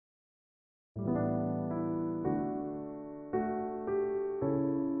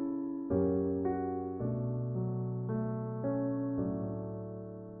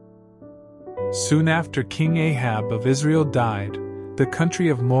Soon after King Ahab of Israel died, the country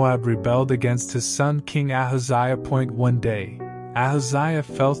of Moab rebelled against his son King Ahaziah. One day, Ahaziah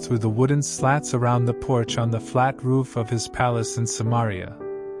fell through the wooden slats around the porch on the flat roof of his palace in Samaria,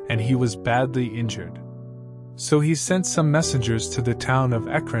 and he was badly injured. So he sent some messengers to the town of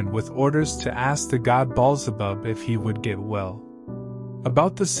Ekron with orders to ask the god Baalzebub if he would get well.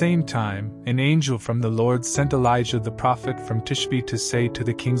 About the same time, an angel from the Lord sent Elijah the prophet from Tishbe to say to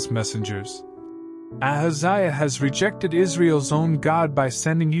the king's messengers, "Ahaziah has rejected Israel's own God by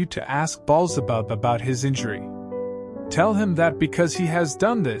sending you to ask Baalzebub about his injury. Tell him that because he has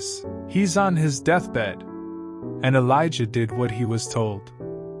done this, he's on his deathbed." And Elijah did what he was told.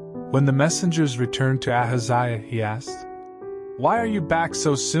 When the messengers returned to Ahaziah, he asked, "Why are you back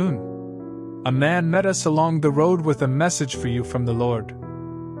so soon?" "A man met us along the road with a message for you from the Lord,"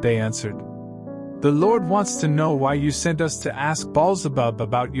 they answered. "The Lord wants to know why you sent us to ask Baalzebub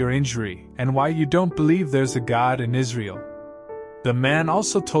about your injury and why you don't believe there's a God in Israel. The man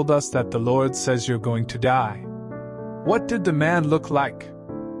also told us that the Lord says you're going to die." "What did the man look like?"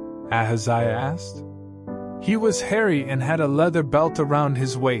 Ahaziah asked. "He was hairy and had a leather belt around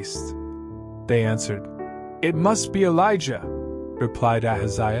his waist," they answered. "It must be Elijah," replied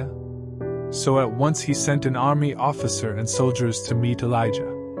Ahaziah. So at once he sent an army officer and soldiers to meet Elijah.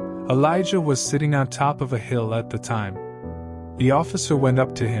 Elijah was sitting on top of a hill at the time. The officer went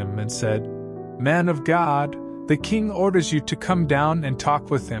up to him and said, "Man of God, the king orders you to come down and talk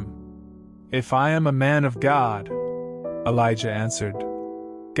with him." "If I am a man of God," Elijah answered,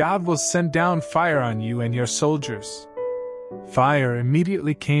 "God will send down fire on you and your soldiers." Fire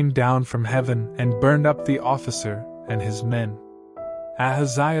immediately came down from heaven and burned up the officer and his men.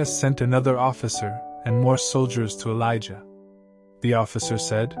 Ahaziah sent another officer and more soldiers to Elijah. The officer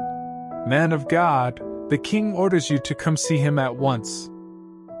said, "Man of God, the king orders you to come see him at once."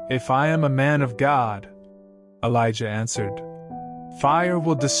 "If I am a man of God," Elijah answered, "fire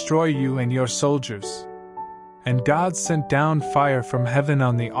will destroy you and your soldiers." And God sent down fire from heaven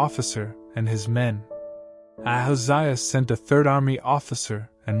on the officer and his men. Ahaziah sent a third army officer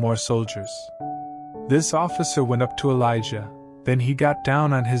and more soldiers. This officer went up to Elijah. Then he got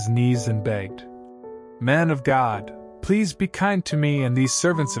down on his knees and begged, "Man of God, please be kind to me and these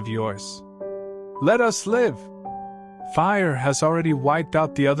servants of yours. Let us live. Fire has already wiped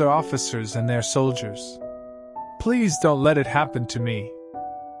out the other officers and their soldiers. Please don't let it happen to me."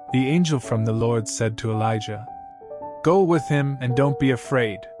 The angel from the Lord said to Elijah, "Go with him and don't be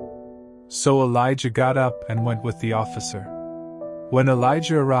afraid." So Elijah got up and went with the officer. When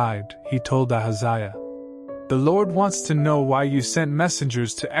Elijah arrived, he told Ahaziah, "The Lord wants to know why you sent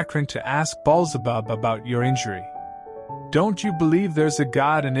messengers to Ekron to ask Baalzebub about your injury. Don't you believe there's a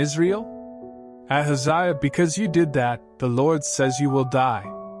God in Israel? Ahaziah, because you did that, the Lord says you will die."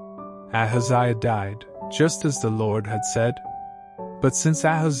 Ahaziah died, just as the Lord had said. But since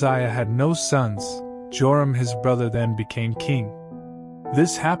Ahaziah had no sons, Joram his brother then became king.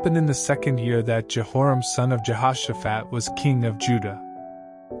 This happened in the second year that Jehoram son of Jehoshaphat was king of Judah.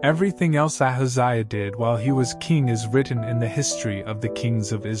 Everything else Ahaziah did while he was king is written in the history of the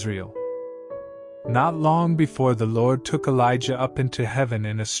kings of Israel. Not long before the Lord took Elijah up into heaven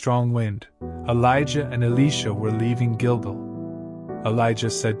in a strong wind, Elijah and Elisha were leaving Gilgal. Elijah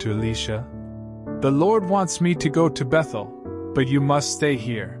said to Elisha, "The Lord wants me to go to Bethel, but you must stay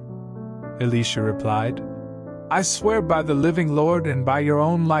here." Elisha replied, "I swear by the living Lord and by your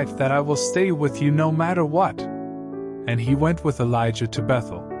own life that I will stay with you no matter what." And he went with Elijah to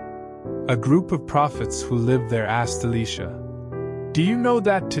Bethel. A group of prophets who lived there asked Elisha, "Do you know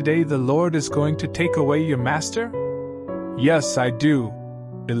that today the Lord is going to take away your master?" "Yes, I do,"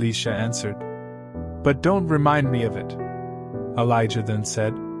 Elisha answered. "But don't remind me of it." Elijah then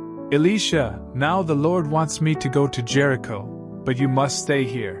said, "Elisha, now the Lord wants me to go to Jericho, but you must stay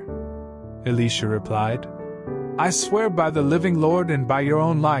here." Elisha replied, "I swear by the living Lord and by your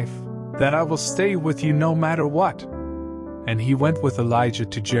own life, that I will stay with you no matter what." And he went with Elijah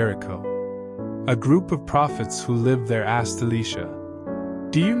to Jericho. A group of prophets who lived there asked Elisha,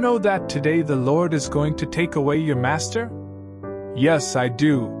 "Do you know that today the Lord is going to take away your master?" "Yes, I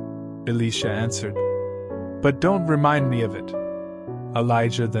do," Elisha answered. "But don't remind me of it."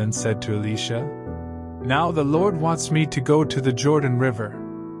 Elijah then said to Elisha, "Now the Lord wants me to go to the Jordan River,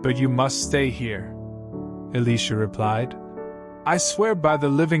 but you must stay here." Elisha replied, "I swear by the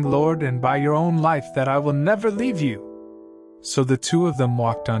living Lord and by your own life that I will never leave you." So the two of them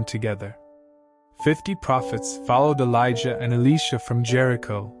walked on together. 50 prophets followed Elijah and Elisha from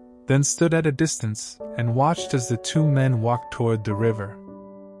Jericho, then stood at a distance and watched as the two men walked toward the river.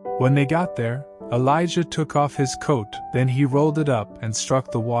 When they got there, Elijah took off his coat, then he rolled it up and struck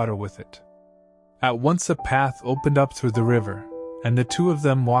the water with it. At once a path opened up through the river, and the two of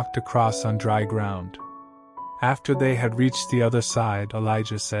them walked across on dry ground. After they had reached the other side,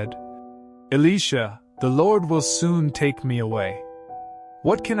 Elijah said, "Elisha, the Lord will soon take me away.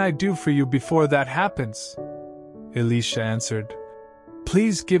 What can I do for you before that happens?" Elisha answered,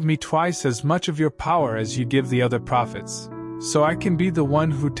 "Please give me twice as much of your power as you give the other prophets, so I can be the one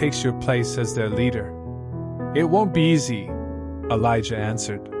who takes your place as their leader." "It won't be easy," Elijah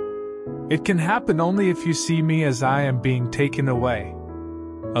answered. "It can happen only if you see me as I am being taken away."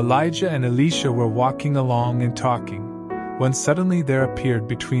 Elijah and Elisha were walking along and talking, when suddenly there appeared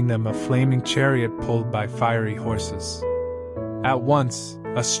between them a flaming chariot pulled by fiery horses. At once,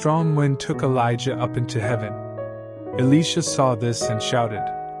 a strong wind took Elijah up into heaven. Elisha saw this and shouted,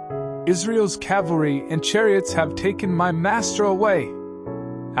 "Israel's cavalry and chariots have taken my master away!"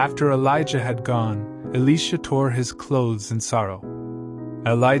 After Elijah had gone, Elisha tore his clothes in sorrow.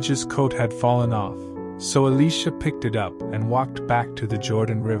 Elijah's coat had fallen off, so Elisha picked it up and walked back to the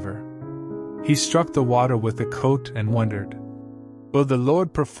Jordan River. He struck the water with the coat and wondered, "Will the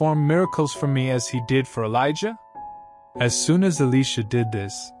Lord perform miracles for me as he did for Elijah?" As soon as Elisha did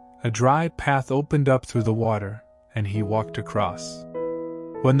this, a dry path opened up through the water, and he walked across.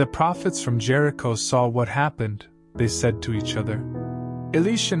 When the prophets from Jericho saw what happened, they said to each other,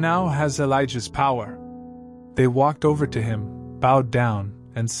 "Elisha now has Elijah's power." They walked over to him, bowed down,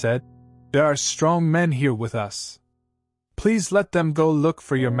 and said, "There are strong men here with us. Please let them go look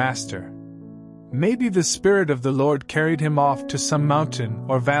for your master. Maybe the Spirit of the Lord carried him off to some mountain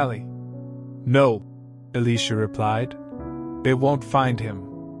or valley." "No," Elisha replied. "They won't find him."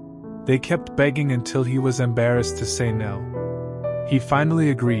 They kept begging until he was embarrassed to say no. He finally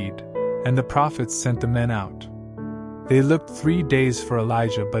agreed, and the prophets sent the men out. They looked 3 days for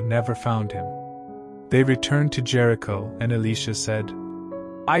Elijah but never found him. They returned to Jericho, and Elisha said,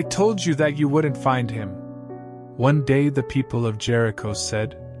 "I told you that you wouldn't find him." One day the people of Jericho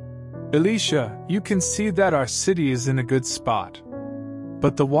said, "Elisha, you can see that our city is in a good spot.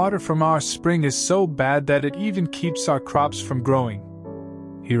 But the water from our spring is so bad that it even keeps our crops from growing."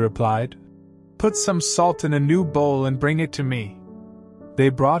 He replied, "Put some salt in a new bowl and bring it to me." They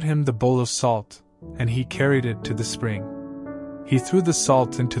brought him the bowl of salt, and he carried it to the spring. He threw the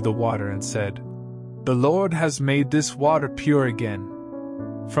salt into the water and said, "The Lord has made this water pure again.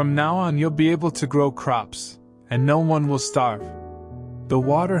 From now on you'll be able to grow crops, and no one will starve." The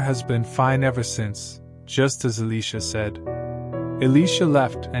water has been fine ever since, just as Elisha said. Elisha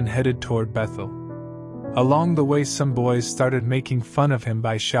left and headed toward Bethel. Along the way some boys started making fun of him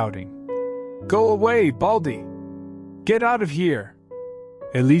by shouting, "Go away, Baldy! Get out of here!"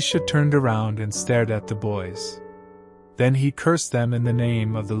 Elisha turned around and stared at the boys. Then he cursed them in the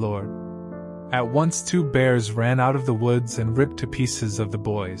name of the Lord. At once 2 bears ran out of the woods and ripped to pieces of the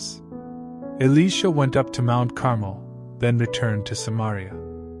boys. Elisha went up to Mount Carmel, then returned to Samaria.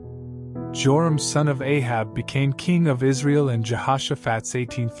 Joram son of Ahab became king of Israel in Jehoshaphat's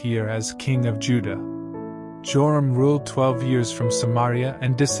 18th year as king of Judah. Joram ruled 12 years from Samaria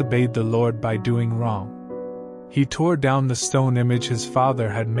and disobeyed the Lord by doing wrong. He tore down the stone image his father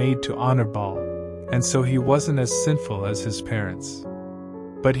had made to honor Baal, and so he wasn't as sinful as his parents.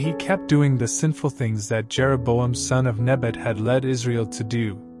 But he kept doing the sinful things that Jeroboam son of Nebat had led Israel to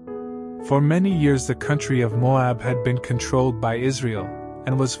do. For many years the country of Moab had been controlled by Israel,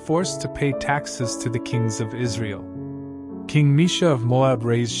 and was forced to pay taxes to the kings of Israel. King Mesha of Moab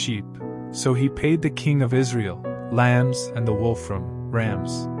raised sheep, so he paid the king of Israel lambs and the wolfram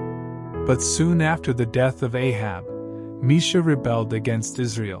rams. But soon after the death of Ahab, Mesha rebelled against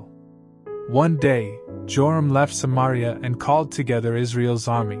Israel. One day, Joram left Samaria and called together Israel's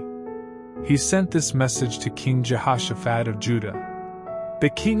army. He sent this message to King Jehoshaphat of Judah: "The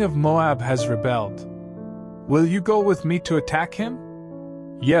king of Moab has rebelled. Will you go with me to attack him?"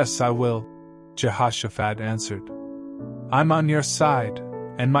 "Yes, I will," Jehoshaphat answered. "I'm on your side,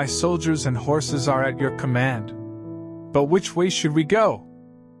 and my soldiers and horses are at your command. But which way should we go?"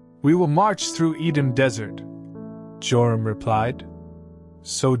 "We will march through Edom desert," Joram replied.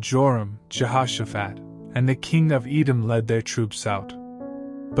 So Joram, Jehoshaphat, and the king of Edom led their troops out.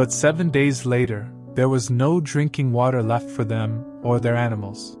 But 7 days later, there was no drinking water left for them or their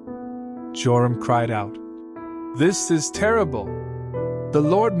animals. Joram cried out, "This is terrible! The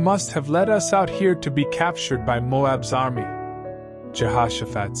Lord must have led us out here to be captured by Moab's army."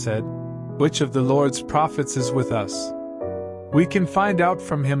 Jehoshaphat said, "Which of the Lord's prophets is with us? We can find out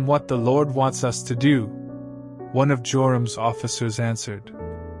from him what the Lord wants us to do." One of Joram's officers answered,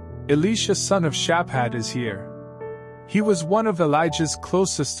 "Elisha son of Shaphat is here. He was one of Elijah's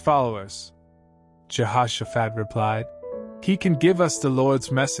closest followers." Jehoshaphat replied, "He can give us the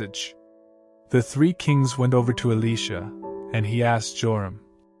Lord's message." The three kings went over to Elisha, and he asked Joram,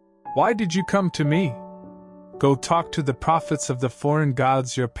 "Why did you come to me? Go talk to the prophets of the foreign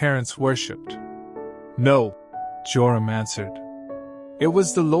gods your parents worshipped." "No," Joram answered. "It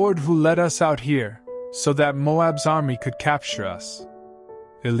was the Lord who led us out here, so that Moab's army could capture us."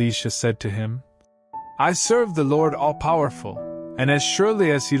 Elisha said to him, "I serve the Lord all-powerful, and as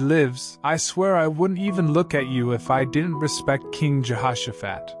surely as he lives, I swear I wouldn't even look at you if I didn't respect King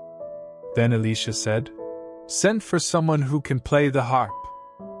Jehoshaphat." Then Elisha said, "Send for someone who can play the harp."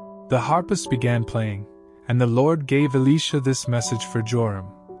 The harpist began playing, and the Lord gave Elisha this message for Joram.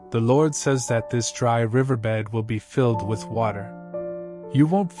 "The Lord says that this dry riverbed will be filled with water. You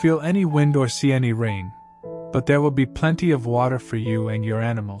won't feel any wind or see any rain, but there will be plenty of water for you and your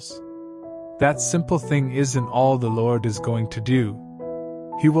animals." That simple thing isn't all the Lord is going to do.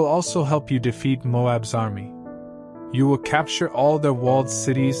 He will also help you defeat Moab's army. You will capture all their walled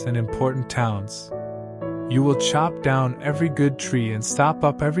cities and important towns. You will chop down every good tree and stop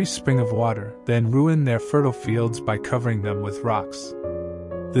up every spring of water, then ruin their fertile fields by covering them with rocks.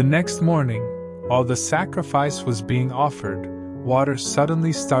 The next morning, while the sacrifice was being offered, water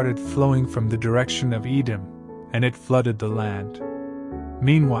suddenly started flowing from the direction of Edom, and it flooded the land.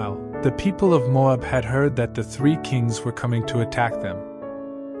 Meanwhile, the people of Moab had heard that the three kings were coming to attack them.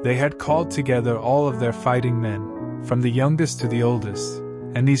 They had called together all of their fighting men, from the youngest to the oldest,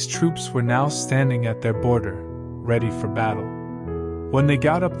 and these troops were now standing at their border, ready for battle. When they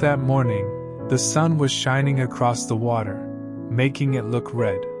got up that morning, the sun was shining across the water, making it look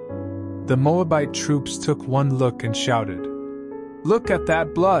red. The Moabite troops took one look and shouted, "Look at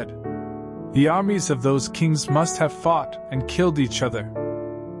that blood! The armies of those kings must have fought and killed each other.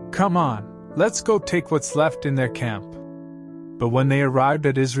 Come on, let's go take what's left in their camp." But when they arrived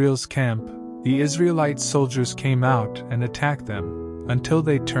at Israel's camp, the Israelite soldiers came out and attacked them, until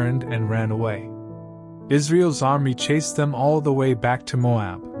they turned and ran away. Israel's army chased them all the way back to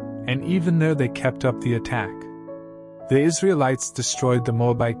Moab, and even there they kept up the attack. The Israelites destroyed the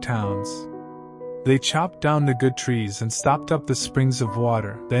Moabite towns. They chopped down the good trees and stopped up the springs of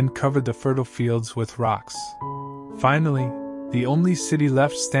water, then covered the fertile fields with rocks. Finally, the only city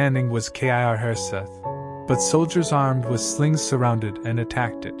left standing was Kir-Hareseth, but soldiers armed with slings surrounded and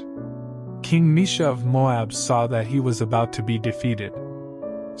attacked it. King Mesha of Moab saw that he was about to be defeated.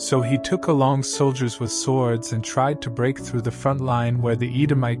 So he took along soldiers with swords and tried to break through the front line where the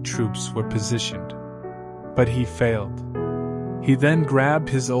Edomite troops were positioned. But he failed. He then grabbed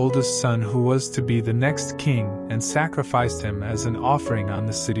his oldest son, who was to be the next king, and sacrificed him as an offering on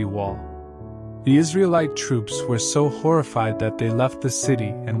the city wall. The Israelite troops were so horrified that they left the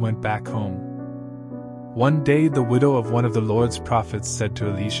city and went back home. One day the widow of one of the Lord's prophets said to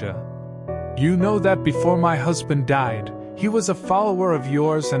Elisha, "You know that before my husband died, he was a follower of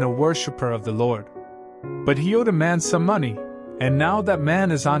yours and a worshipper of the Lord. But he owed a man some money, and now that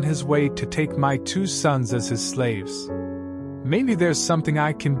man is on his way to take my 2 sons as his slaves. Maybe there's something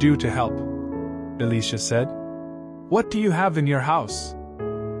I can do to help." Elisha said, "What do you have in your house?"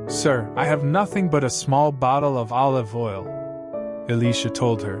 "Sir, I have nothing but a small bottle of olive oil." Elisha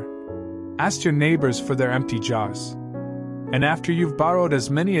told her, "Ask your neighbors for their empty jars. And after you've borrowed as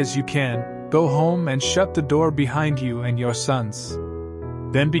many as you can, go home and shut the door behind you and your sons.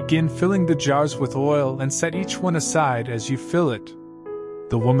 Then begin filling the jars with oil and set each one aside as you fill it."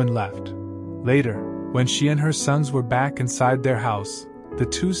 The woman left. Later, when she and her sons were back inside their house, the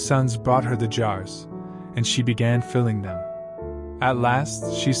 2 sons brought her the jars, and she began filling them. At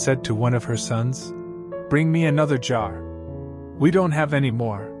last, she said to one of her sons, "Bring me another jar." "We don't have any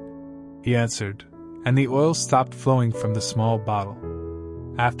more," he answered, and the oil stopped flowing from the small bottle.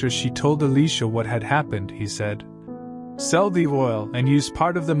 After she told Elisha what had happened, he said, "Sell the oil and use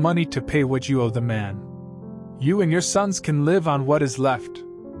part of the money to pay what you owe the man. You and your sons can live on what is left."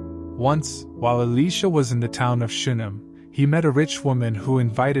 Once, while Elisha was in the town of Shunem, he met a rich woman who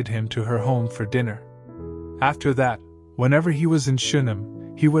invited him to her home for dinner. After that, whenever he was in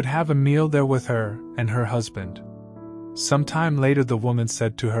Shunem, he would have a meal there with her and her husband. Sometime later the woman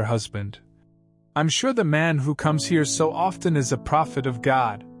said to her husband, "I'm sure the man who comes here so often is a prophet of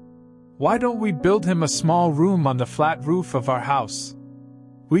God. Why don't we build him a small room on the flat roof of our house?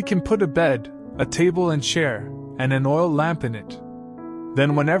 We can put a bed, a table and chair, and an oil lamp in it.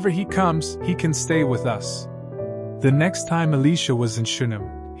 Then whenever he comes, he can stay with us." The next time Elisha was in Shunem,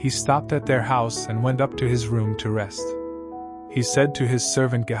 he stopped at their house and went up to his room to rest. He said to his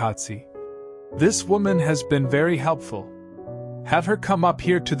servant Gehazi, "This woman has been very helpful. Have her come up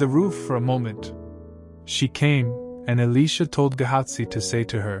here to the roof for a moment." She came, and Elisha told Gehazi to say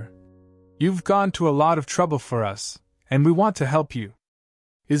to her, "You've gone to a lot of trouble for us, and we want to help you.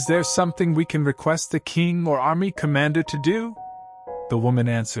 Is there something we can request the king or army commander to do? The woman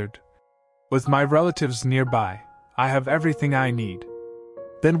answered, With my relatives nearby, I have everything I need.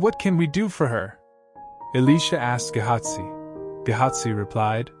 Then what can we do for her? Elisha asked Gehazi. Gehazi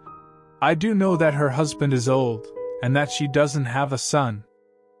replied, I do know that her husband is old, and that she doesn't have a son.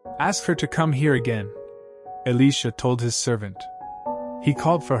 Ask her to come here again. Elisha told his servant. He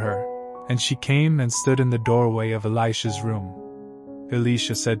called for her, and she came and stood in the doorway of Elisha's room.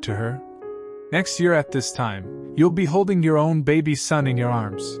 Elisha said to her, Next year at this time, you'll be holding your own baby son in your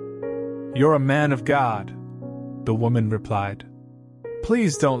arms. You're a man of God. The woman replied,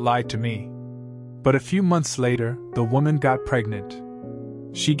 Please don't lie to me. But a few months later, the woman got pregnant.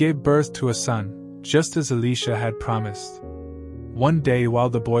 She gave birth to a son, just as Elisha had promised. One day while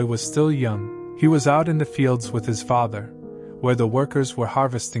the boy was still young, he was out in the fields with his father, where the workers were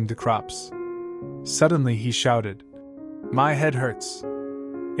harvesting the crops. Suddenly he shouted, My head hurts.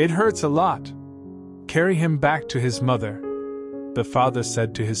 It hurts a lot. Carry him back to his mother, the father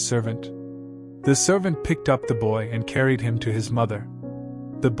said to his servant. The servant picked up the boy and carried him to his mother.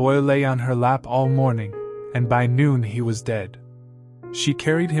 The boy lay on her lap all morning, and by noon he was dead. She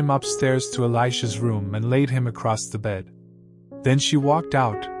carried him upstairs to Elisha's room and laid him across the bed. Then she walked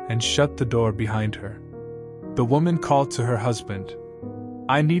out and shut the door behind her. The woman called to her husband,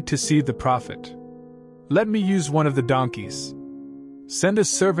 I need to see the prophet. Let me use one of the donkeys. Send a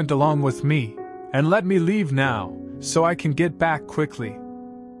servant along with me, and let me leave now, so I can get back quickly.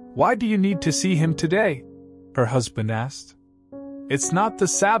 Why do you need to see him today? Her husband asked. It's not the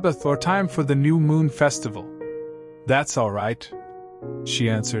Sabbath or time for the new moon festival. That's all right, she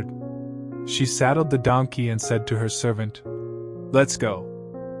answered. She saddled the donkey and said to her servant, Let's go.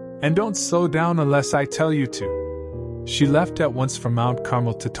 And don't slow down unless I tell you to. She left at once for Mount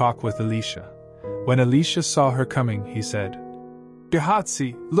Carmel to talk with Elisha. When Elisha saw her coming, he said,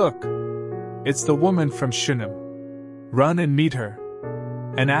 Gehazi, look! It's the woman from Shunem. Run and meet her,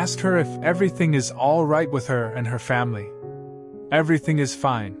 and ask her if everything is all right with her and her family. Everything is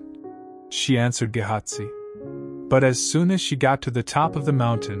fine, she answered Gehazi. But as soon as she got to the top of the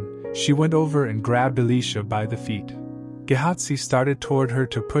mountain, she went over and grabbed Elisha by the feet. Gehazi started toward her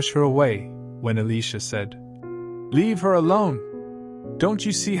to push her away, when Elisha said, Leave her alone. Don't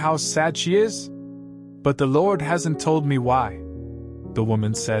you see how sad she is? But the Lord hasn't told me why. The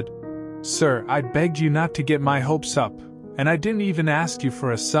woman said, Sir, I begged you not to get my hopes up, and I didn't even ask you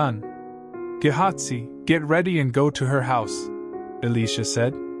for a son. Gehazi, get ready and go to her house, Elisha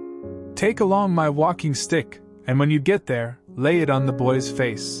said. Take along my walking stick, and when you get there, lay it on the boy's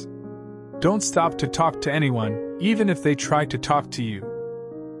face. Don't stop to talk to anyone, even if they try to talk to you.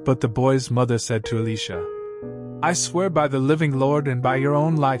 But the boy's mother said to Elisha, I swear by the living Lord and by your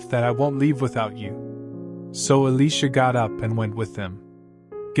own life that I won't leave without you. So Elisha got up and went with them.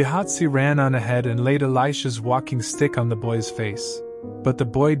 Gehazi ran on ahead and laid Elisha's walking stick on the boy's face, but the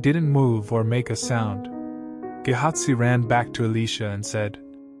boy didn't move or make a sound. Gehazi ran back to Elisha and said,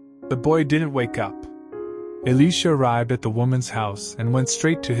 The boy didn't wake up. Elisha arrived at the woman's house and went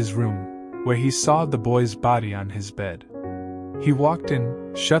straight to his room, where he saw the boy's body on his bed. He walked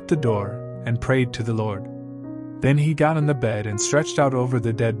in, shut the door, and prayed to the Lord. Then he got on the bed and stretched out over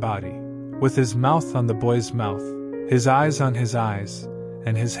the dead body, with his mouth on the boy's mouth, his eyes on his eyes,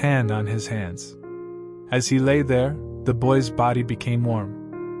 and his hand on his hands. As he lay there, the boy's body became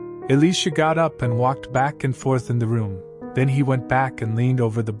warm. Elisha got up and walked back and forth in the room. Then he went back and leaned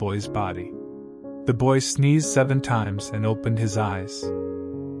over the boy's body. The boy sneezed 7 times and opened his eyes.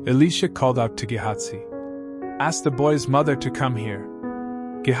 Elisha called out to Gehazi, Ask the boy's mother to come here.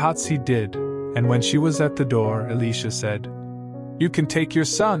 Gehazi did, and when she was at the door, Elisha said, You can take your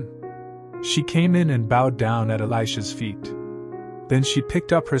son. She came in and bowed down at Elisha's feet. Then she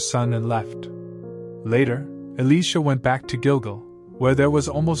picked up her son and left. Later, Elisha went back to Gilgal, where there was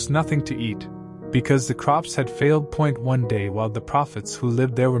almost nothing to eat, because the crops had failed. One day while the prophets who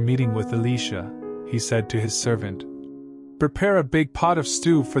lived there were meeting with Elisha, he said to his servant, Prepare a big pot of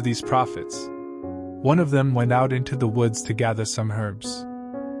stew for these prophets. One of them went out into the woods to gather some herbs.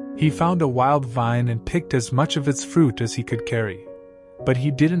 He found a wild vine and picked as much of its fruit as he could carry, but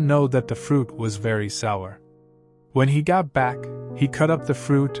he didn't know that the fruit was very sour. When he got back, he cut up the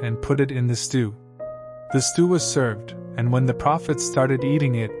fruit and put it in the stew. The stew was served, and when the prophets started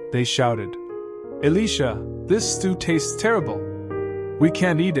eating it, they shouted, Elisha, this stew tastes terrible. We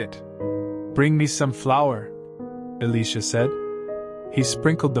can't eat it. Bring me some flour, Elisha said. He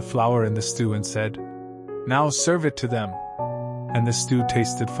sprinkled the flour in the stew and said, Now serve it to them. And the stew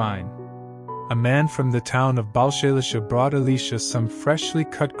tasted fine. A man from the town of Baal-Shalisha brought Elisha some freshly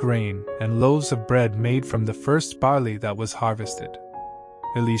cut grain and loaves of bread made from the first barley that was harvested.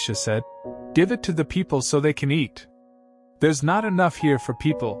 Elisha said. "Give it to the people so they can eat." "There's not enough here for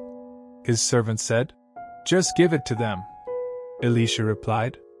people," his servant said. "Just give it to them," Elisha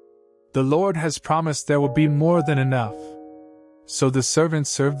replied. "The Lord has promised there will be more than enough." So the servant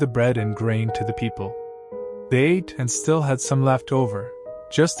served the bread and grain to the people. They ate and still had some left over,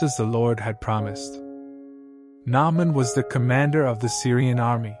 just as the Lord had promised. Naaman was the commander of the Syrian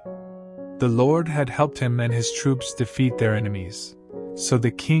army. The Lord had helped him and his troops defeat their enemies, so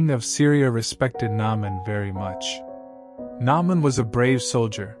the king of Syria respected Naaman very much. Naaman was a brave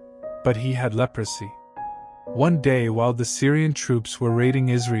soldier, but he had leprosy. One day while the Syrian troops were raiding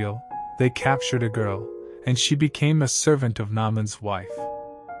Israel, they captured a girl, and she became a servant of Naaman's wife.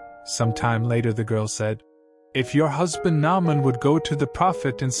 Sometime later the girl said, "If your husband Naaman would go to the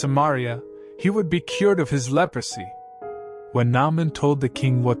prophet in Samaria, he would be cured of his leprosy." When Naaman told the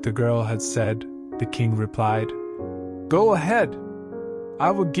king what the girl had said, the king replied, "Go ahead.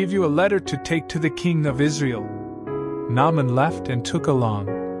 I will give you a letter to take to the king of Israel." Naaman left and took along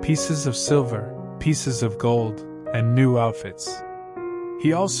pieces of silver, pieces of gold, and new outfits.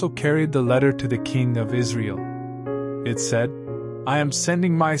 He also carried the letter to the king of Israel. It said, "I am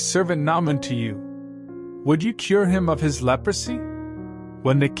sending my servant Naaman to you. Would you cure him of his leprosy?"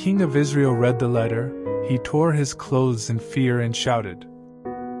 When the king of Israel read the letter, he tore his clothes in fear and shouted,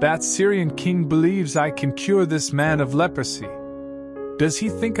 "That Syrian king believes I can cure this man of leprosy. Does he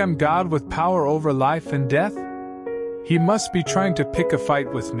think I'm God with power over life and death? He must be trying to pick a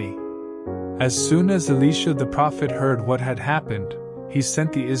fight with me." As soon as Elisha the prophet heard what had happened, he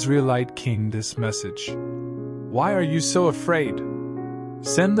sent the Israelite king this message: "Why are you so afraid?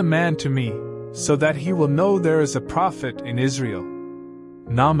 Send the man to me, so that he will know there is a prophet in Israel."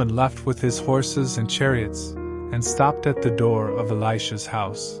 Naaman left with his horses and chariots, and stopped at the door of Elisha's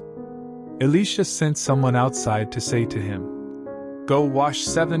house. Elisha sent someone outside to say to him, "Go wash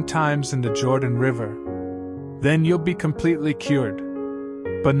 7 times in the Jordan River. Then you'll be completely cured."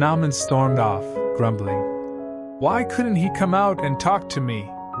 But Naaman stormed off, grumbling, "Why couldn't he come out and talk to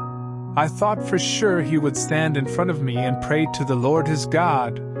me? I thought for sure he would stand in front of me and pray to the Lord his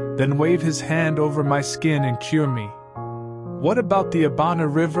God, then wave his hand over my skin and cure me. What about the Abana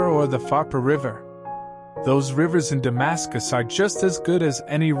River or the Pharpar River? Those rivers in Damascus are just as good as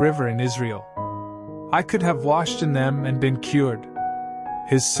any river in Israel. I could have washed in them and been cured."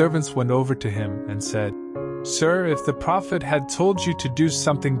 His servants went over to him and said, "Sir, if the prophet had told you to do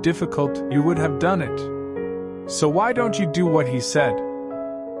something difficult, you would have done it. So why don't you do what he said?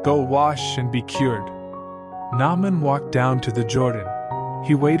 Go wash and be cured." Naaman walked down to the Jordan.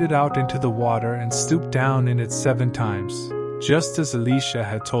 He waded out into the water and stooped down in it 7 times, just as Elisha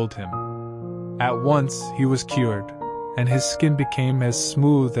had told him. At once he was cured, and his skin became as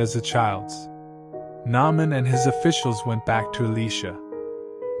smooth as a child's. Naaman and his officials went back to Elisha.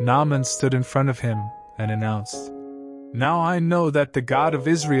 Naaman stood in front of him and announced, "Now I know that the God of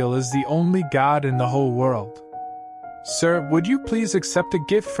Israel is the only God in the whole world. Sir, would you please accept a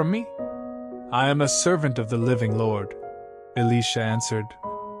gift from me?" "I am a servant of the living Lord," Elisha answered,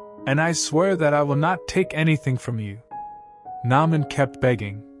 "and I swear that I will not take anything from you." Naaman kept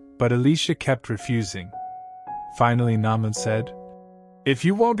begging, but Elisha kept refusing. Finally Naaman said, "If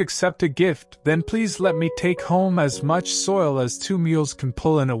you won't accept a gift, then please let me take home as much soil as 2 mules can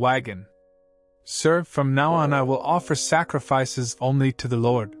pull in a wagon. Sir, from now on I will offer sacrifices only to the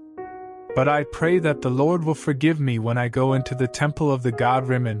Lord. But I pray that the Lord will forgive me when I go into the temple of the god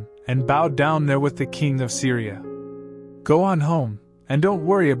Rimmon and bow down there with the king of Syria." "Go on home, and don't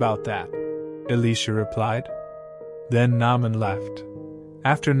worry about that," Elisha replied. Then Naaman left.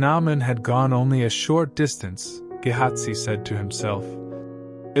 After Naaman had gone only a short distance, Gehazi said to himself,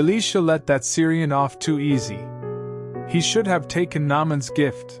 "Elisha let that Syrian off too easy. He should have taken Naaman's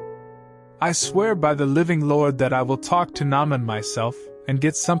gift. I swear by the living Lord that I will talk to Naaman myself and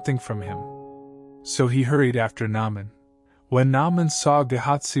get something from him." So he hurried after Naaman. When Naaman saw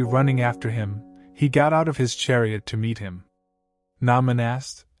Gehazi running after him, he got out of his chariot to meet him. Naaman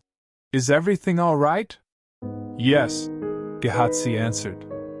asked, "Is everything all right?" "Yes," Gehazi answered.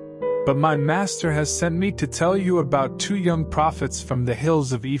 "But my master has sent me to tell you about 2 young prophets from the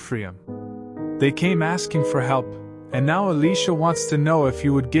hills of Ephraim. They came asking for help, and now Elisha wants to know if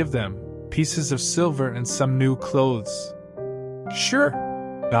you would give them pieces of silver and some new clothes." "Sure,"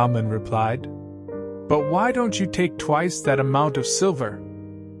 Naaman replied. "But why don't you take twice that amount of silver?"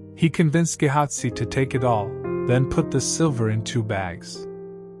 He convinced Gehazi to take it all, then put the silver in 2 bags.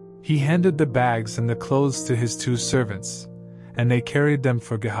 He handed the bags and the clothes to his 2 servants, and they carried them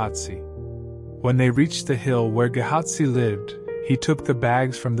for Gehazi. When they reached the hill where Gehazi lived, he took the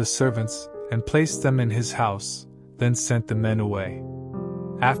bags from the servants and placed them in his house, then sent the men away.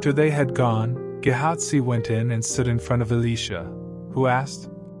 After they had gone, Gehazi went in and stood in front of Elisha, who asked,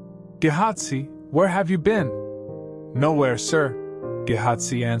 "Gehazi, where have you been?" "Nowhere, sir,"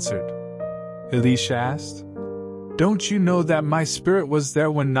 Gehazi answered. Elisha asked, "Don't you know that my spirit was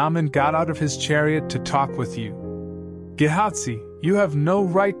there when Naaman got out of his chariot to talk with you?" "Gehazi, you have no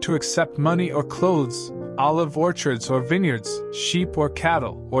right to accept money or clothes, olive orchards or vineyards, sheep or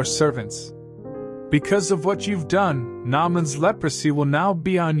cattle or servants. Because of what you've done, Naaman's leprosy will now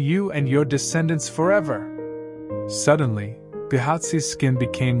be on you and your descendants forever." Suddenly, Gehazi's skin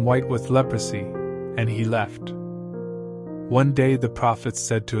became white with leprosy, and he left. One day the prophet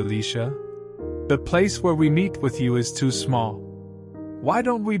said to Elisha, "The place where we meet with you is too small. Why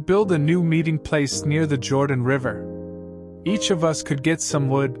don't we build a new meeting place near the Jordan River? Each of us could get some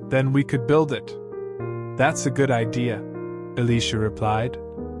wood, then we could build it." "That's a good idea," Elisha replied.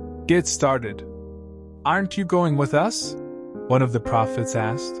 "Get started." "Aren't you going with us?" one of the prophets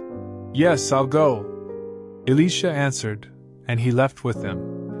asked. "Yes, I'll go," Elisha answered, and he left with them.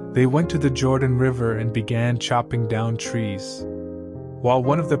 They went to the Jordan River and began chopping down trees. While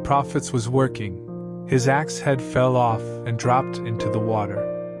one of the prophets was working, his axe head fell off and dropped into the water.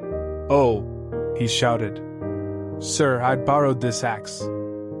 "Oh!" he shouted. "Sir, I borrowed this axe."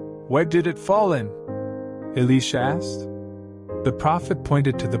 "Where did it fall in?" Elisha asked. The prophet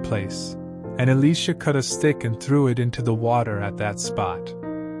pointed to the place, and Elisha cut a stick and threw it into the water at that spot.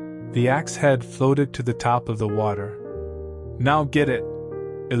 The axe head floated to the top of the water. "Now get it,"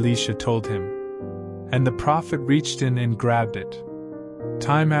 Elisha told him. And the prophet reached in and grabbed it.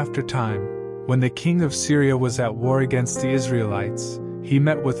 Time after time, when the king of Syria was at war against the Israelites, he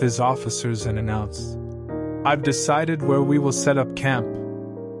met with his officers and announced, "I've decided where we will set up camp."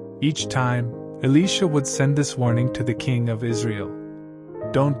 Each time, Elisha would send this warning to the king of Israel: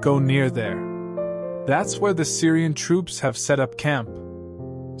 "Don't go near there. That's where the Syrian troops have set up camp."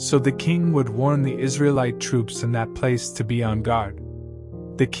 So the king would warn the Israelite troops in that place to be on guard.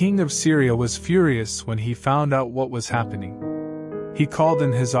 The king of Syria was furious when he found out what was happening. He called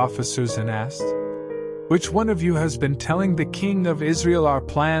in his officers and asked, "Which one of you has been telling the king of Israel our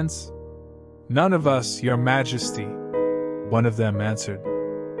plans?" "None of us, your majesty," one of them answered.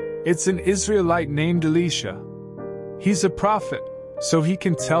 "It's an Israelite named Elisha. He's a prophet, so he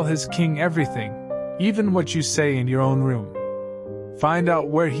can tell his king everything, even what you say in your own room." "Find out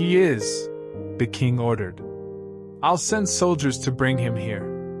where he is," the king ordered. "I'll send soldiers to bring him here."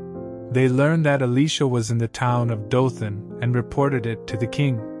 They learned that Elisha was in the town of Dothan and reported it to the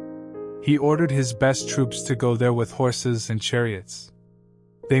king. He ordered his best troops to go there with horses and chariots.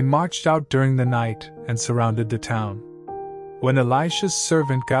 They marched out during the night and surrounded the town. When Elisha's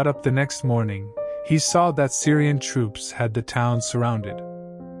servant got up the next morning, he saw that Syrian troops had the town surrounded.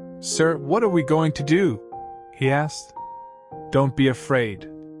 "Sir, what are we going to do?" he asked. "Don't be afraid,"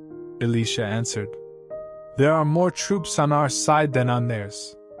 Elisha answered. "There are more troops on our side than on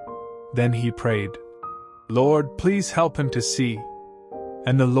theirs." Then he prayed, "Lord, please help him to see."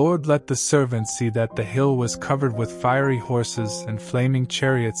 And the Lord let the servant see that the hill was covered with fiery horses and flaming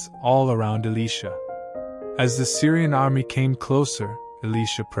chariots all around Elisha. As the Syrian army came closer,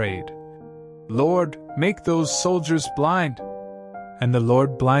 Elisha prayed, "Lord, make those soldiers blind." And the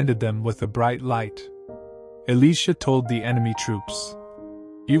Lord blinded them with a bright light. Elisha told the enemy troops,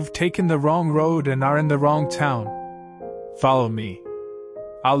 "You've taken the wrong road and are in the wrong town. Follow me.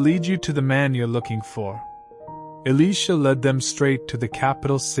 I'll lead you to the man you're looking for." Elisha led them straight to the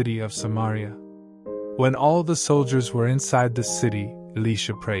capital city of Samaria. When all the soldiers were inside the city,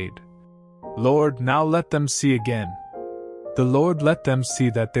 Elisha prayed, "Lord, now let them see again." The Lord let them see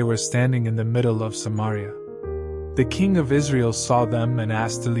that they were standing in the middle of Samaria. The king of Israel saw them and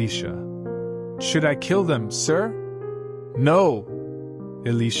asked Elisha, "Should I kill them, sir?" "No,"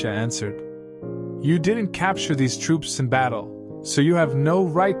 Elisha answered. "You didn't capture these troops in battle, so you have no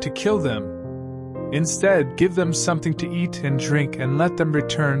right to kill them. Instead, give them something to eat and drink and let them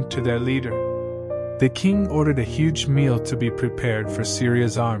return to their leader." The king ordered a huge meal to be prepared for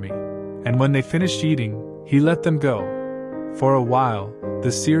Syria's army, and when they finished eating, he let them go. For a while,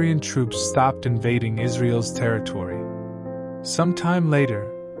 the Syrian troops stopped invading Israel's territory. Sometime later,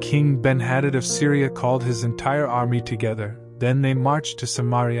 King Ben-Hadad of Syria called his entire army together. Then they marched to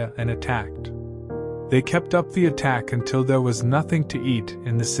Samaria and attacked. They kept up the attack until there was nothing to eat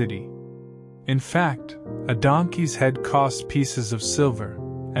in the city. In fact, a donkey's head cost pieces of silver,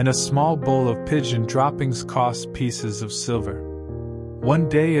 and a small bowl of pigeon droppings cost pieces of silver. One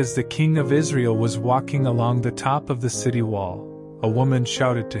day, as the king of Israel was walking along the top of the city wall, a woman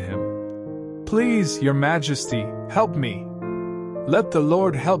shouted to him, "Please, your majesty, help me." "Let the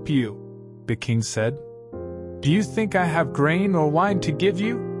Lord help you," the king said. "Do you think I have grain or wine to give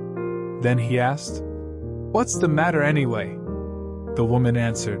you?" Then he asked, "What's the matter anyway?" The woman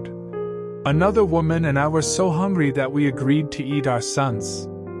answered, "Another woman and I were so hungry that we agreed to eat our sons.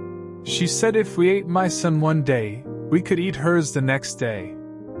 She said if we ate my son one day, we could eat hers the next day.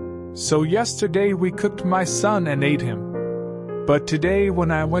 So yesterday we cooked my son and ate him. But today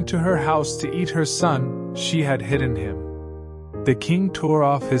when I went to her house to eat her son, she had hidden him." The king tore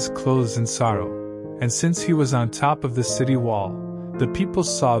off his clothes in sorrow, and since he was on top of the city wall, the people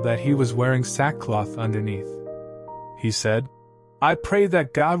saw that he was wearing sackcloth underneath. He said, "I pray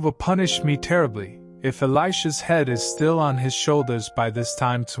that God will punish me terribly, if Elisha's head is still on his shoulders by this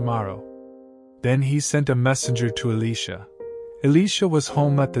time tomorrow." Then he sent a messenger to Elisha. Elisha was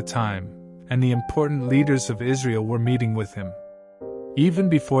home at the time, and the important leaders of Israel were meeting with him. Even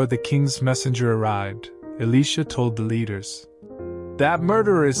before the king's messenger arrived, Elisha told the leaders, "That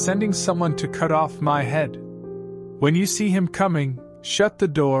murderer is sending someone to cut off my head. When you see him coming, shut the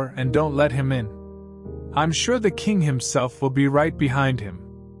door and don't let him in. I'm sure the king himself will be right behind him."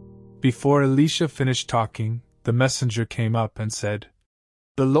 Before Elisha finished talking, the messenger came up and said,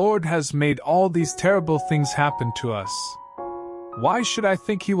 "The Lord has made all these terrible things happen to us. Why should I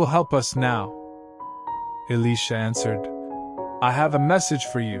think he will help us now?" Elisha answered, "I have a message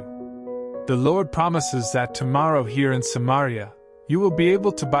for you. The Lord promises that tomorrow here in Samaria, you will be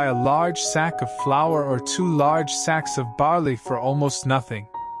able to buy a large sack of flour or 2 large sacks of barley for almost nothing."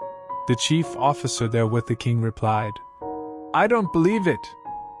 The chief officer there with the king replied, "I don't believe it.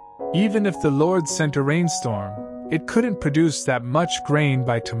 Even if the Lord sent a rainstorm, it couldn't produce that much grain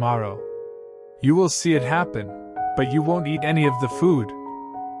by tomorrow. You will see it happen, but you won't eat any of the food."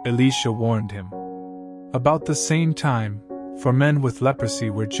 Elisha warned him. About the same time, 4 men with leprosy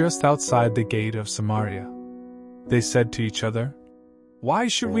were just outside the gate of Samaria. They said to each other, "Why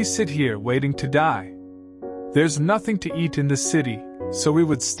should we sit here waiting to die? There's nothing to eat in the city, so we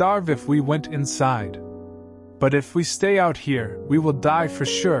would starve if we went inside. But if we stay out here, we will die for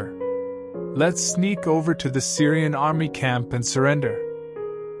sure. Let's sneak over to the Syrian army camp and surrender.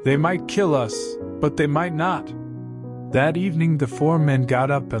 They might kill us, but they might not." That evening the 4 men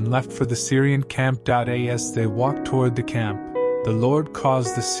got up and left for the Syrian camp. As they walked toward the camp, the Lord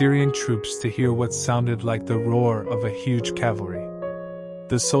caused the Syrian troops to hear what sounded like the roar of a huge cavalry.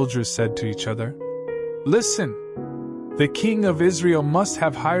 The soldiers said to each other, "Listen! The king of Israel must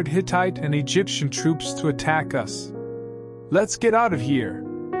have hired Hittite and Egyptian troops to attack us. Let's get out of here."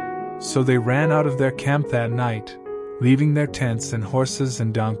 So they ran out of their camp that night, leaving their tents and horses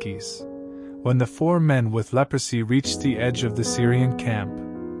and donkeys. When the 4 men with leprosy reached the edge of the Syrian camp,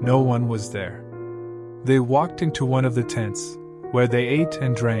 no one was there. They walked into one of the tents, where they ate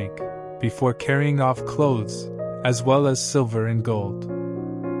and drank, before carrying off clothes, as well as silver and gold.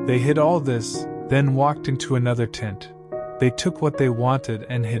 They hid all this, then walked into another tent. They took what they wanted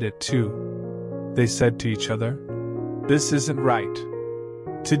and hid it too. They said to each other, "This isn't right.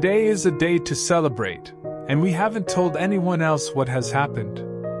 Today is a day to celebrate, and we haven't told anyone else what has happened.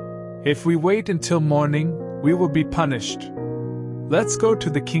 If we wait until morning, we will be punished. Let's go to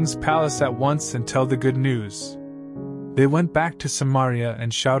the king's palace at once and tell the good news." They went back to Samaria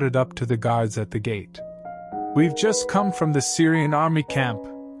and shouted up to the guards at the gate, "We've just come from the Syrian army camp,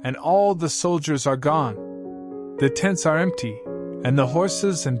 and all the soldiers are gone. The tents are empty, and the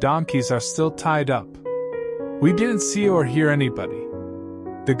horses and donkeys are still tied up. We didn't see or hear anybody."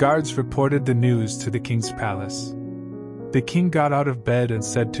 The guards reported the news to the king's palace. The king got out of bed and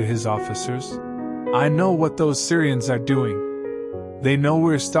said to his officers, "I know what those Syrians are doing. They know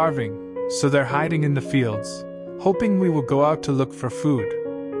we're starving, so they're hiding in the fields, hoping we will go out to look for food.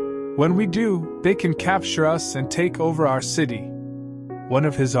 When we do, they can capture us and take over our city." One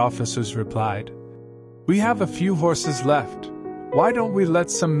of his officers replied, "We have a few horses left. Why don't we let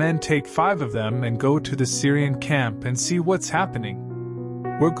some men take 5 of them and go to the Syrian camp and see what's happening?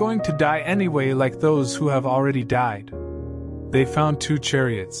 We're going to die anyway, like those who have already died." They found 2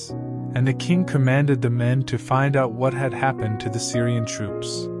 chariots, and the king commanded the men to find out what had happened to the Syrian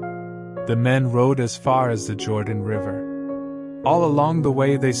troops. The men rode as far as the Jordan River. All along the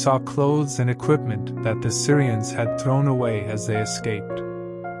way they saw clothes and equipment that the Syrians had thrown away as they escaped.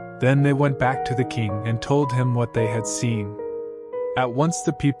 Then they went back to the king and told him what they had seen. At once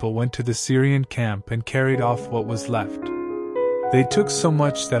the people went to the Syrian camp and carried off what was left. They took so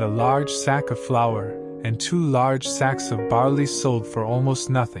much that a large sack of flour and 2 large sacks of barley sold for almost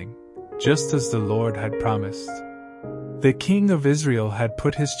nothing, just as the Lord had promised. The king of Israel had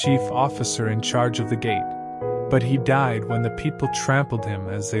put his chief officer in charge of the gate, but he died when the people trampled him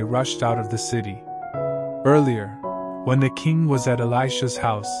as they rushed out of the city. Earlier, when the king was at Elisha's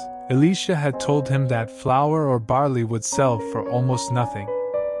house, Elisha had told him that flour or barley would sell for almost nothing.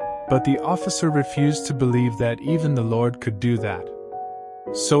 But the officer refused to believe that even the Lord could do that.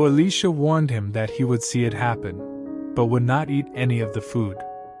 So Elisha warned him that he would see it happen, but would not eat any of the food.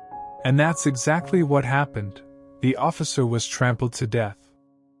 And that's exactly what happened. The officer was trampled to death.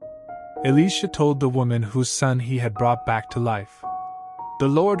 Elisha told the woman whose son he had brought back to life, "The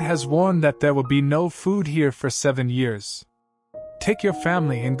Lord has warned that there will be no food here for 7 years. Take your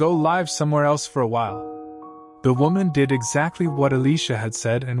family and go live somewhere else for a while." The woman did exactly what Elisha had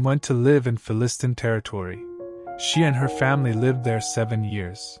said and went to live in Philistine territory. She and her family lived there 7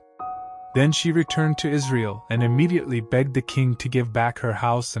 years. Then she returned to Israel and immediately begged the king to give back her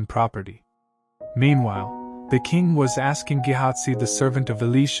house and property. Meanwhile, the king was asking Gehazi, the servant of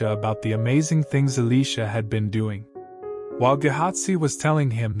Elisha, about the amazing things Elisha had been doing. While Gehazi was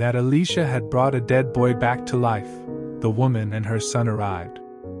telling him that Elisha had brought a dead boy back to life, the woman and her son arrived.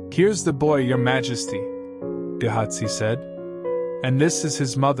 "Here's the boy, your majesty," Gehazi said. "And this is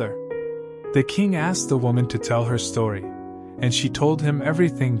his mother." The king asked the woman to tell her story, and she told him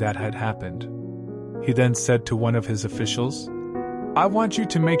everything that had happened. He then said to one of his officials, "I want you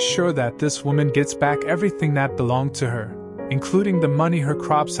to make sure that this woman gets back everything that belonged to her, including the money her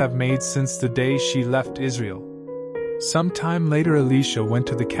crops have made since the day she left Israel." Some time later, Elisha went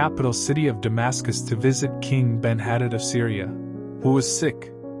to the capital city of Damascus to visit King Ben-Hadad of Syria, who was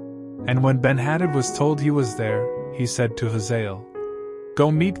sick. And when Ben-Hadad was told he was there, he said to Hazael, "Go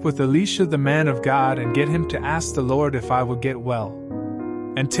meet with Elisha the man of God and get him to ask the Lord if I will get well.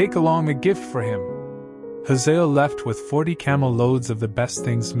 And take along a gift for him." Hazael left with 40 camel loads of the best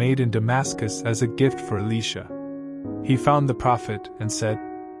things made in Damascus as a gift for Elisha. He found the prophet and said,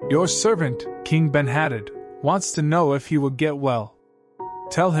 "Your servant, King Ben-Hadad, wants to know if he will get well."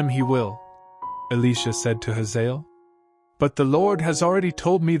 "Tell him he will," Elisha said to Hazael. "But the Lord has already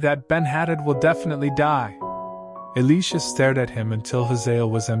told me that Ben-Hadad will definitely die." Elisha stared at him until Hazael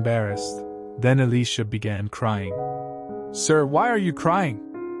was embarrassed. Then Elisha began crying. "Sir, why are you crying?"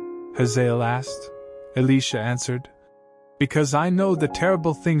 Hazael asked. Elisha answered, "Because I know the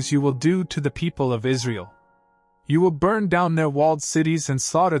terrible things you will do to the people of Israel. You will burn down their walled cities and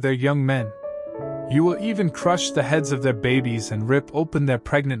slaughter their young men. You will even crush the heads of their babies and rip open their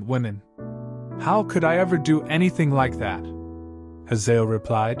pregnant women. How could I ever do anything like that?" Hazael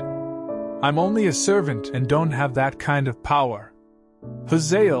replied, "I'm only a servant and don't have that kind of power."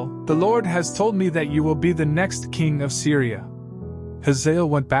 "Hazael, the Lord has told me that you will be the next king of Syria." Hazael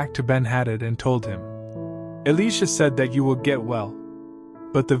went back to Ben-Hadad and told him, "Elisha said that you will get well."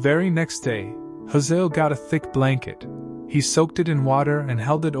 But the very next day, Hazael got a thick blanket. He soaked it in water and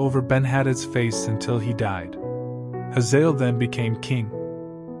held it over Ben-Hadad's face until he died. Hazael then became king.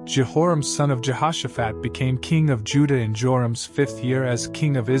 Jehoram son of Jehoshaphat became king of Judah in Joram's 5th year as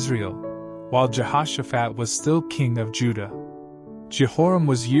king of Israel, while Jehoshaphat was still king of Judah. Jehoram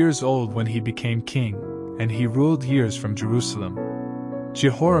was years old when he became king, and he ruled years from Jerusalem.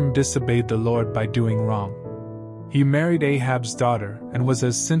 Jehoram disobeyed the Lord by doing wrong. He married Ahab's daughter and was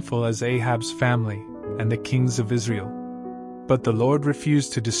as sinful as Ahab's family and the kings of Israel. But the Lord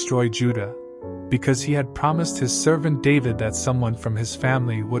refused to destroy Judah, because he had promised his servant David that someone from his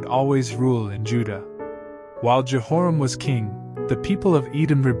family would always rule in Judah. While Jehoram was king, the people of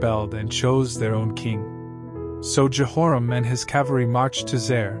Edom rebelled and chose their own king. So Jehoram and his cavalry marched to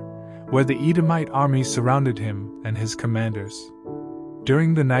Zer, where the Edomite army surrounded him and his commanders.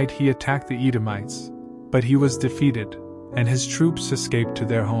 During the night he attacked the Edomites, but he was defeated, and his troops escaped to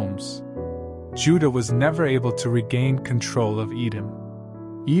their homes. Judah was never able to regain control of Edom.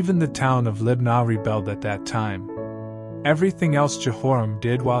 Even the town of Libnah rebelled at that time. Everything else Jehoram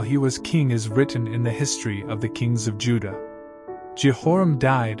did while he was king is written in the history of the kings of Judah. Jehoram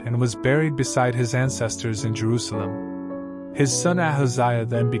died and was buried beside his ancestors in Jerusalem. His son Ahaziah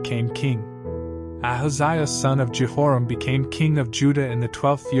then became king. Ahaziah son of Jehoram became king of Judah in the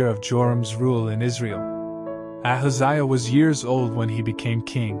 12th year of Joram's rule in Israel. Ahaziah was years old when he became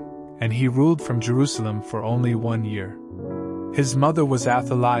king, and he ruled from Jerusalem for only 1 year. His mother was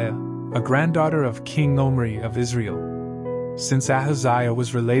Athaliah, a granddaughter of King Omri of Israel. Since Ahaziah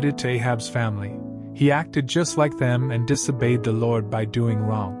was related to Ahab's family, he acted just like them and disobeyed the Lord by doing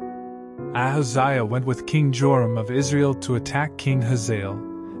wrong. Ahaziah went with King Joram of Israel to attack King Hazael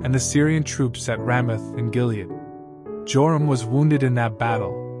and the Syrian troops at Ramoth in Gilead. Joram was wounded in that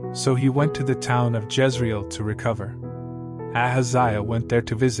battle, so he went to the town of Jezreel to recover. Ahaziah went there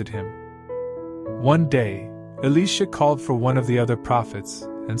to visit him. One day, Elisha called for one of the other prophets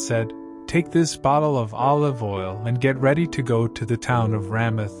and said, "Take this bottle of olive oil and get ready to go to the town of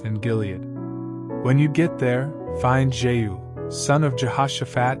Ramoth in Gilead. When you get there, find Jehu, son of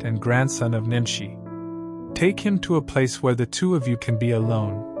Jehoshaphat and grandson of Nimshi. Take him to a place where the two of you can be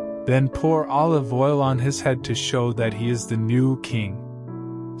alone, then pour olive oil on his head to show that he is the new king.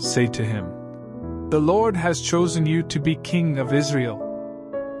 Say to him, 'The Lord has chosen you to be king of Israel.'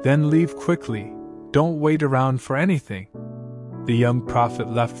 Then leave quickly, don't wait around for anything." The young prophet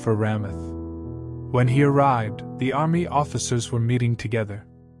left for Ramoth. When he arrived, the army officers were meeting together.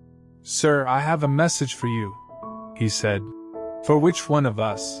 "Sir, I have a message for you," he said. "For which one of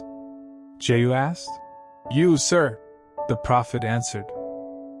us?" Jehu asked. "You, sir," the prophet answered.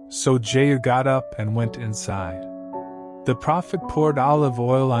 So Jehu got up and went inside. The prophet poured olive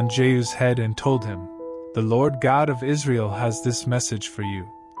oil on Jehu's head and told him, "The Lord God of Israel has this message for you.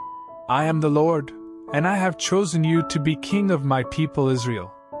 I am the Lord, and I have chosen you to be king of my people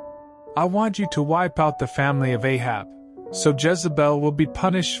Israel. I want you to wipe out the family of Ahab, so Jezebel will be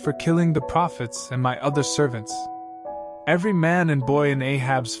punished for killing the prophets and my other servants. Every man and boy in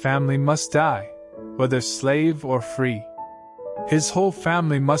Ahab's family must die, whether slave or free. His whole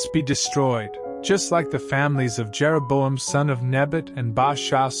family must be destroyed, just like the families of Jeroboam son of Nebat and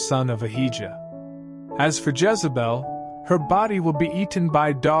Baasha son of Ahijah. As for Jezebel, her body will be eaten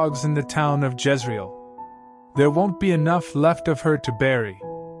by dogs in the town of Jezreel. There won't be enough left of her to bury."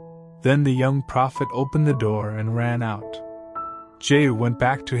 Then the young prophet opened the door and ran out. Jehu went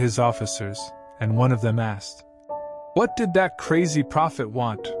back to his officers, and one of them asked, "What did that crazy prophet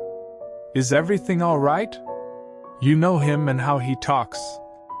want? Is everything all right?" "You know him and how he talks,"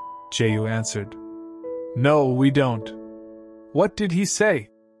 Jehu answered. "No, we don't." "What did he say?"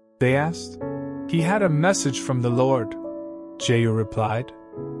 they asked. "He had a message from the Lord," Jehu replied.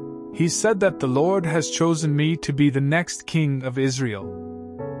 "He said that the Lord has chosen me to be the next king of Israel."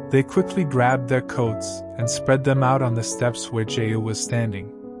 They quickly grabbed their coats and spread them out on the steps where Jehu was standing.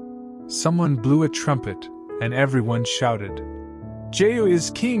 Someone blew a trumpet, and everyone shouted, "Jehu is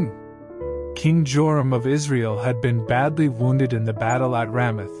king!" King Joram of Israel had been badly wounded in the battle at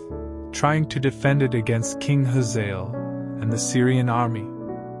Ramoth, trying to defend it against King Hazael and the Syrian army.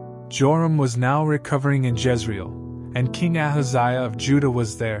 Joram was now recovering in Jezreel, and King Ahaziah of Judah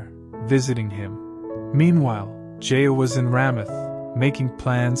was there, visiting him. Meanwhile, Jehu was in Ramoth, making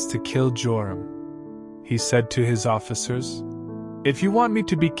plans to kill Joram. He said to his officers, "If you want me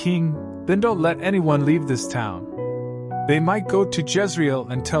to be king, then don't let anyone leave this town. They might go to Jezreel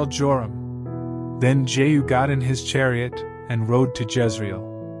and tell Joram." Then Jehu got in his chariot and rode to Jezreel.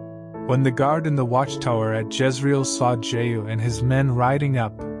 When the guard in the watchtower at Jezreel saw Jehu and his men riding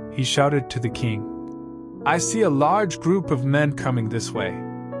up, he shouted to the king, "I see a large group of men coming this way."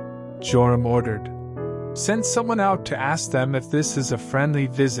 Joram ordered, "Send someone out to ask them if this is a friendly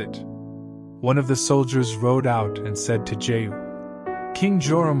visit." One of the soldiers rode out and said to Jehu, "King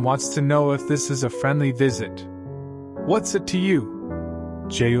Joram wants to know if this is a friendly visit." "What's it to you?"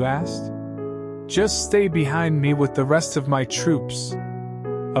 Jehu asked. "Just stay behind me with the rest of my troops."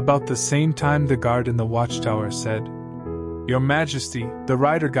 About the same time the guard in the watchtower said, "Your Majesty, the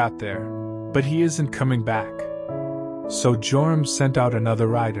rider got there, but he isn't coming back." So Joram sent out another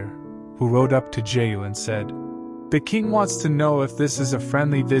rider, who rode up to Jehu and said, "The king wants to know if this is a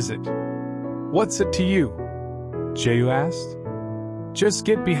friendly visit." "What's it to you?" Jehu asked. "Just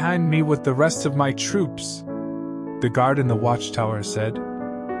get behind me with the rest of my troops." The guard in the watchtower said,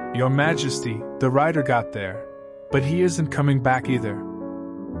 "Your Majesty, the rider got there, but he isn't coming back either."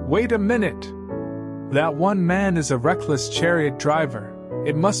 "Wait a minute! That one man is a reckless chariot driver.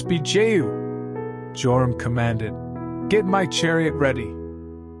 It must be Jehu." Joram commanded, "Get my chariot ready."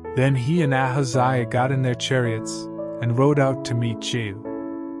 Then he and Ahaziah got in their chariots and rode out to meet Jehu.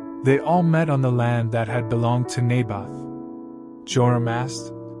 They all met on the land that had belonged to Naboth. Joram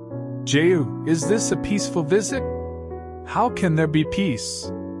asked, "Jehu, is this a peaceful visit?" "How can there be peace?"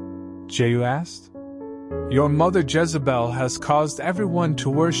 Jehu asked. "Your mother Jezebel has caused everyone to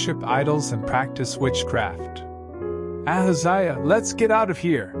worship idols and practice witchcraft." "Ahaziah, let's get out of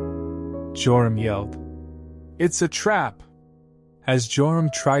here!" Joram yelled. "It's a trap!" As Joram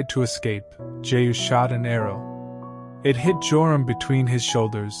tried to escape, Jehu shot an arrow. It hit Joram between his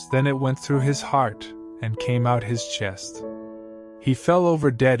shoulders, then it went through his heart and came out his chest. He fell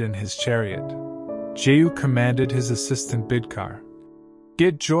over dead in his chariot. Jehu commanded his assistant Bidkar,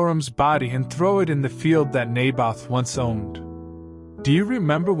 "Get Joram's body and throw it in the field that Naboth once owned. Do you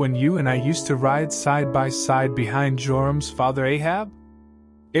remember when you and I used to ride side by side behind Joram's father Ahab?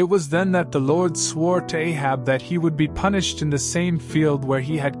 It was then that the Lord swore to Ahab that he would be punished in the same field where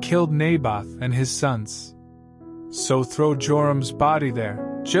he had killed Naboth and his sons. So throw Joram's body there,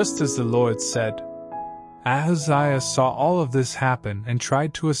 just as the Lord said." Ahaziah saw all of this happen and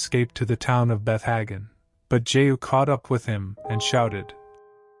tried to escape to the town of Beth-Hagan, But Jehu caught up with him and shouted,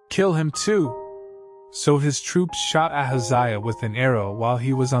 "Kill him too!" So his troops shot Ahaziah with an arrow while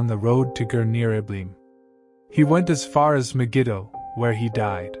he was on the road to Gur near Ibleam. He went as far as Megiddo, where he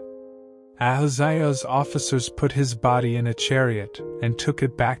died. Ahaziah's officers put his body in a chariot and took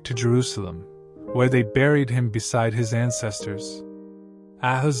it back to Jerusalem, where they buried him beside his ancestors.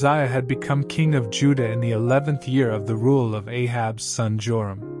 Ahaziah had become king of Judah in the 11th year of the rule of Ahab's son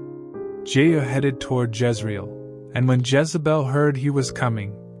Joram. Jehu headed toward Jezreel, and when Jezebel heard he was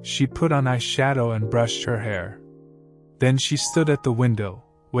coming, she put on eyeshadow and brushed her hair. Then she stood at the window,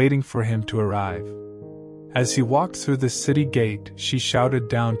 waiting for him to arrive. As he walked through the city gate, she shouted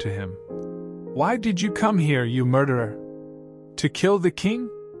down to him, "Why did you come here, you murderer? To kill the king?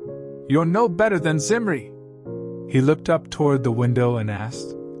 You're no better than Zimri." He looked up toward the window and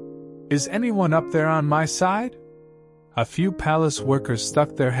asked, "Is anyone up there on my side?" A few palace workers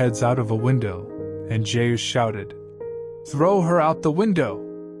stuck their heads out of a window, and Jehu shouted, "Throw her out the window!"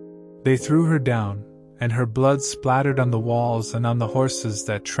 They threw her down, and her blood splattered on the walls and on the horses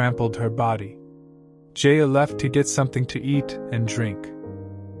that trampled her body. Jehu left to get something to eat and drink.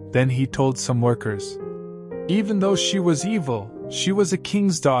 Then he told some workers, "Even though she was evil, she was a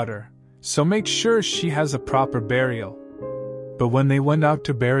king's daughter, so make sure she has a proper burial." But when they went out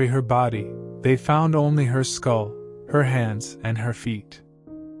to bury her body, they found only her skull, her hands, and her feet.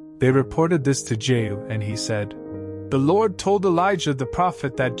 They reported this to Jehu, and he said, "The Lord told Elijah the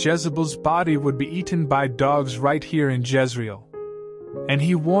prophet that Jezebel's body would be eaten by dogs right here in Jezreel. And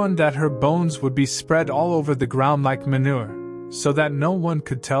he warned that her bones would be spread all over the ground like manure, so that no one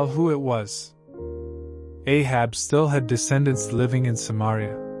could tell who it was." Ahab still had descendants living in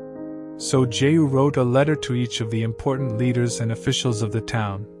Samaria. So Jehu wrote a letter to each of the important leaders and officials of the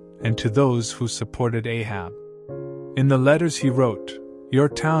town, and to those who supported Ahab. In the letters he wrote, "Your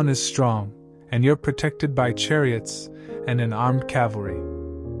town is strong, and you're protected by chariots and an armed cavalry.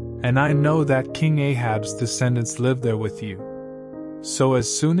 And I know that King Ahab's descendants live there with you. So as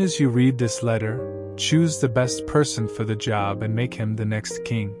soon as you read this letter, choose the best person for the job and make him the next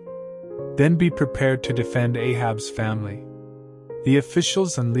king. Then be prepared to defend Ahab's family." The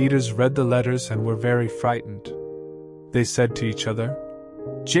officials and leaders read the letters and were very frightened. They said to each other,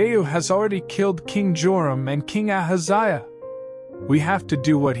 "Jehu has already killed King Joram and King Ahaziah. We have to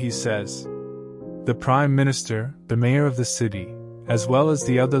do what he says." The prime minister, the mayor of the city, as well as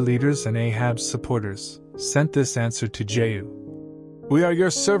the other leaders and Ahab's supporters, sent this answer to Jehu: "We are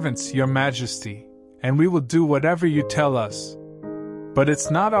your servants, your majesty, and we will do whatever you tell us. But it's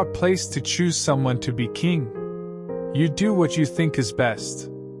not our place to choose someone to be king. You do what you think is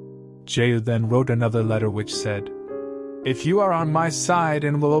best." Jehu then wrote another letter which said, "If you are on my side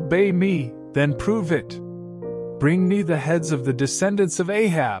and will obey me, then prove it. Bring me the heads of the descendants of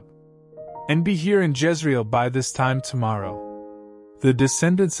Ahab, and be here in Jezreel by this time tomorrow." The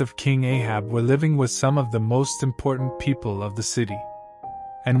descendants of King Ahab were living with some of the most important people of the city.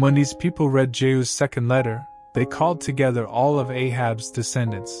 And when these people read Jehu's second letter, they called together all of Ahab's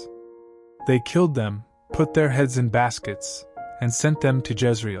descendants. They killed them, put their heads in baskets, and sent them to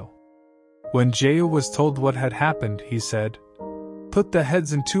Jezreel. When Jehu was told what had happened, he said, "Put the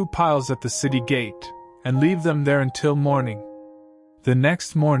heads in 2 piles at the city gate, and leave them there until morning." The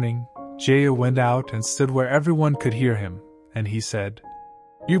next morning, Jehu went out and stood where everyone could hear him, and he said,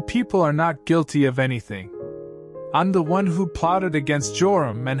 "You people are not guilty of anything. I'm the one who plotted against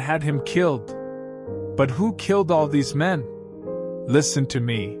Joram and had him killed. But who killed all these men? Listen to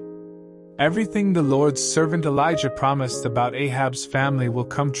me. Everything the Lord's servant Elijah promised about Ahab's family will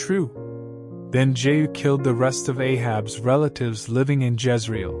come true." Then Jehu killed the rest of Ahab's relatives living in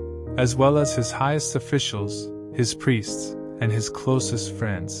Jezreel, as well as his highest officials, his priests, and his closest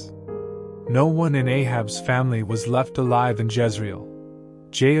friends. No one in Ahab's family was left alive in Jezreel.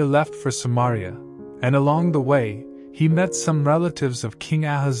 Jehu left for Samaria, and along the way, he met some relatives of King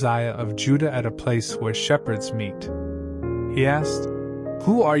Ahaziah of Judah at a place where shepherds meet. He asked,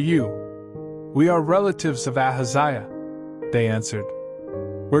 "Who are you?" "We are relatives of Ahaziah," they answered.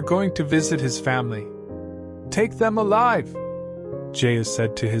 "We're going to visit his family." "Take them alive," Jehu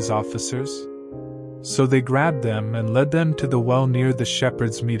said to his officers. So they grabbed them and led them to the well near the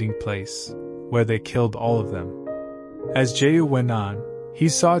shepherds' meeting place, where they killed all of them. As Jehu went on, he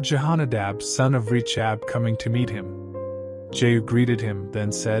saw Jehonadab, son of Rechab, coming to meet him. Jehu greeted him,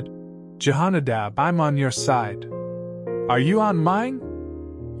 then said, "Jehonadab, I'm on your side." "Are you on mine?"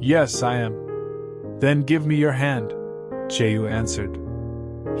 "Yes, I am." "Then give me your hand," Jehu answered.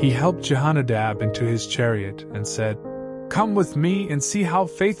 He helped Jehonadab into his chariot and said, "Come with me and see how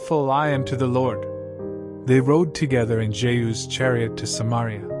faithful I am to the Lord." They rode together in Jehu's chariot to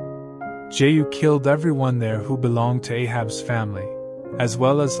Samaria. Jehu killed everyone there who belonged to Ahab's family, as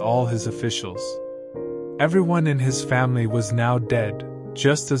well as all his officials. Everyone in his family was now dead,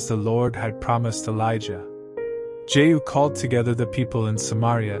 just as the Lord had promised Elijah. Jehu called together the people in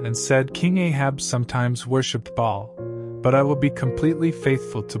Samaria and said, "King Ahab sometimes worshipped Baal, but I will be completely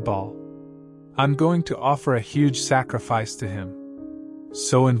faithful to Baal. I'm going to offer a huge sacrifice to him.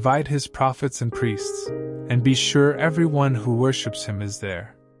 So invite his prophets and priests, and be sure everyone who worships him is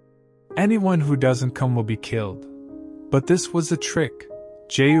there. Anyone who doesn't come will be killed." But this was a trick.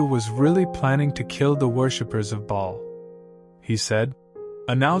 Jehu was really planning to kill the worshippers of Baal. He said,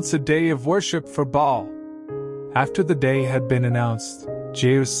 "Announce a day of worship for Baal." After the day had been announced,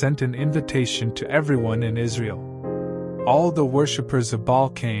 Jehu sent an invitation to everyone in Israel. All the worshippers of Baal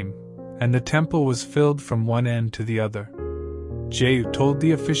came, and the temple was filled from one end to the other. Jehu told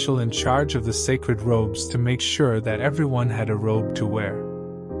the official in charge of the sacred robes to make sure that everyone had a robe to wear.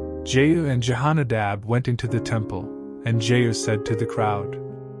 Jehu and Jehonadab went into the temple, and Jehu said to the crowd,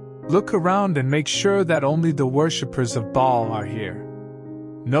 "Look around and make sure that only the worshippers of Baal are here.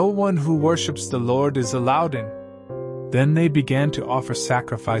 No one who worships the Lord is allowed in." Then they began to offer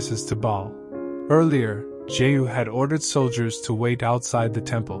sacrifices to Baal. Earlier, Jehu had ordered soldiers to wait outside the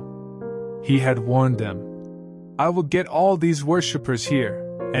temple. He had warned them, "I will get all these worshippers here,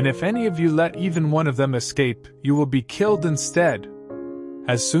 and if any of you let even one of them escape, you will be killed instead."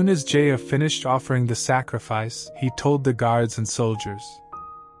 As soon as Jehu finished offering the sacrifice, he told the guards and soldiers,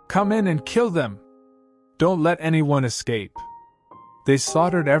 "Come in and kill them. Don't let anyone escape." They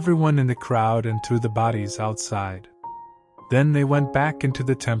slaughtered everyone in the crowd and threw the bodies outside. Then they went back into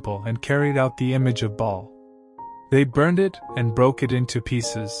the temple and carried out the image of Baal. They burned it and broke it into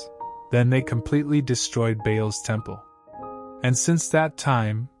pieces. Then they completely destroyed Baal's temple. And since that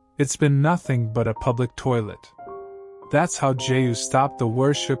time, it's been nothing but a public toilet. That's how Jehu stopped the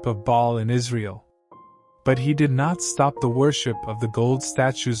worship of Baal in Israel. But he did not stop the worship of the gold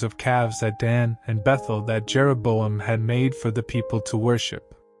statues of calves at Dan and Bethel that Jeroboam had made for the people to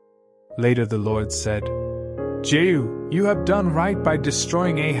worship. Later the Lord said, "Jehu, you have done right by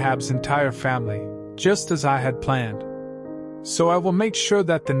destroying Ahab's entire family, just as I had planned. So I will make sure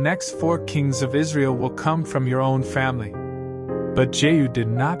that the next 4 kings of Israel will come from your own family." But Jehu did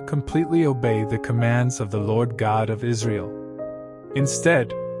not completely obey the commands of the Lord God of Israel.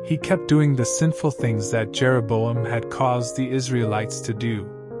 Instead, he kept doing the sinful things that Jeroboam had caused the Israelites to do.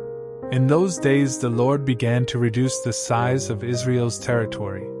 In those days the Lord began to reduce the size of Israel's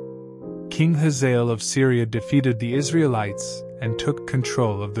territory. King Hazael of Syria defeated the Israelites and took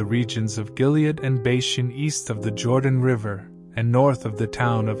control of the regions of Gilead and Bashan east of the Jordan River and north of the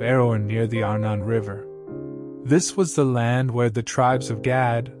town of Aroer near the Arnon River. This was the land where the tribes of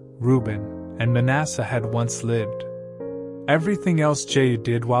Gad, Reuben, and Manasseh had once lived. Everything else Jehu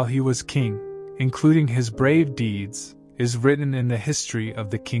did while he was king, including his brave deeds, is written in the history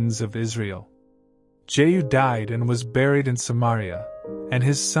of the kings of Israel. Jehu died and was buried in Samaria, and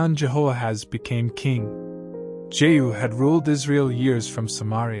his son Jehoahaz became king. Jehu had ruled Israel years from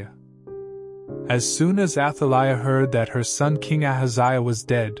Samaria. As soon as Athaliah heard that her son King Ahaziah was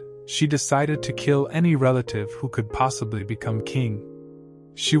dead, she decided to kill any relative who could possibly become king.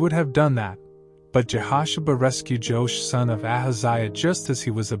 She would have done that, but Jehosheba rescued Joash son of Ahaziah just as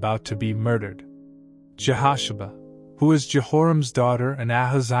he was about to be murdered. Jehosheba, who was Jehoram's daughter and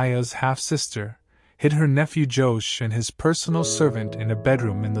Ahaziah's half-sister, hid her nephew Joash and his personal servant in a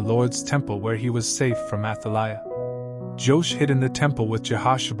bedroom in the Lord's temple where he was safe from Athaliah. Joash hid in the temple with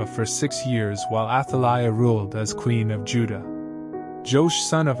Jehosheba for 6 years while Athaliah ruled as queen of Judah. Joash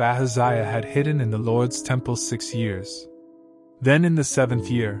son of Ahaziah had hidden in the Lord's temple 6 years. Then in the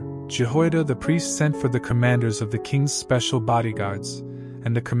 7th year, Jehoiada the priest sent for the commanders of the king's special bodyguards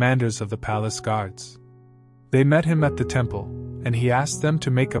and the commanders of the palace guards. They met him at the temple, and he asked them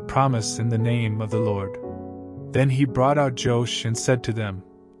to make a promise in the name of the Lord. Then he brought out Joash and said to them,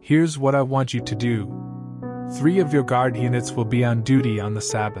 "Here's what I want you to do. 3 of your guard units will be on duty on the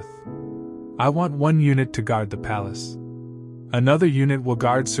Sabbath. I want 1 unit to guard the palace. Another unit will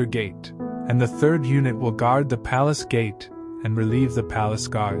guard Sur Gate, and the 3rd unit will guard the palace gate and relieve the palace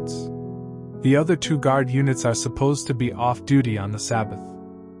guards. The other 2 guard units are supposed to be off duty on the Sabbath.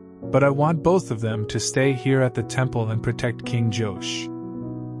 But I want both of them to stay here at the temple and protect King Joash.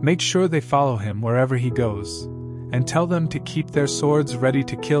 Make sure they follow him wherever he goes, and tell them to keep their swords ready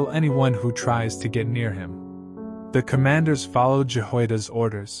to kill anyone who tries to get near him." The commanders followed Jehoiada's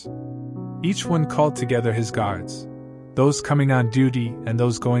orders. Each one called together his guards, those coming on duty and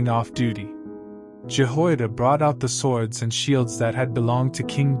those going off duty. Jehoiada brought out the swords and shields that had belonged to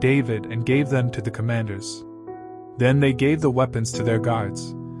King David and gave them to the commanders. Then they gave the weapons to their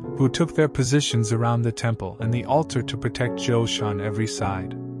guards, who took their positions around the temple and the altar to protect Joash on every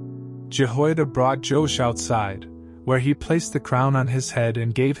side. Jehoiada brought Joash outside, where he placed the crown on his head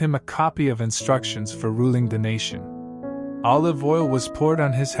and gave him a copy of instructions for ruling the nation. Olive oil was poured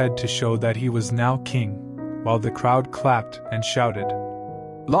on his head to show that he was now king, while the crowd clapped and shouted,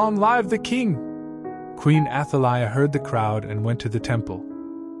 "Long live the king!" Queen Athaliah heard the crowd and went to the temple.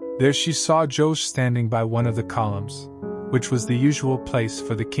 There she saw Joash standing by one of the columns, which was the usual place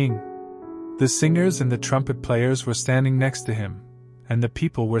for the king. The singers and the trumpet players were standing next to him, and the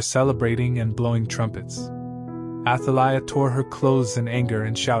people were celebrating and blowing trumpets. Athaliah tore her clothes in anger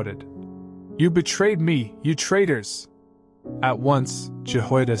and shouted, "You betrayed me, you traitors!" At once,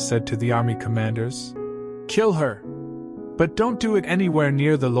 Jehoiada said to the army commanders, "Kill her! But don't do it anywhere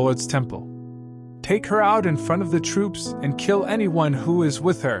near the Lord's temple. Take her out in front of the troops and kill anyone who is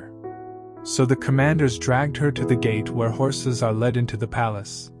with her." So the commanders dragged her to the gate where horses are led into the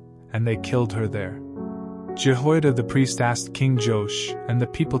palace, and they killed her there. Jehoiada the priest asked King Joash and the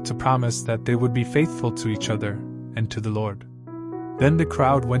people to promise that they would be faithful to each other and to the Lord. Then the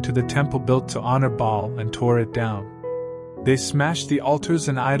crowd went to the temple built to honor Baal and tore it down. They smashed the altars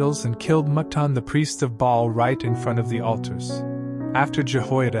and idols and killed Mattan the priest of Baal right in front of the altars. After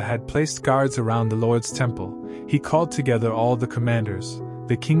Jehoiada had placed guards around the Lord's temple, he called together all the commanders,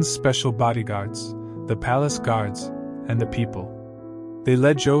 the king's special bodyguards, the palace guards, and the people. They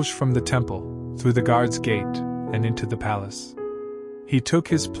led Joash from the temple, through the guards' gate, and into the palace. He took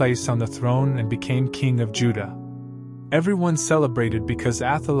his place on the throne and became king of Judah. Everyone celebrated because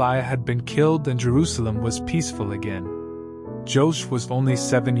Athaliah had been killed and Jerusalem was peaceful again. Joash was only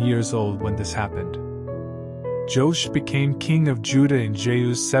 7 years old when this happened. Joash became king of Judah in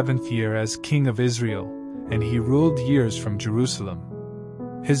Jehu's 7th year as king of Israel, and he ruled years from Jerusalem.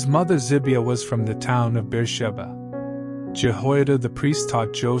 His mother Zibiah was from the town of Beersheba. Jehoiada the priest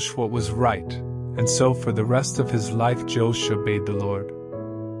taught Joash what was right, and so for the rest of his life Joash obeyed the Lord.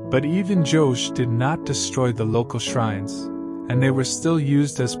 But even Joash did not destroy the local shrines, and they were still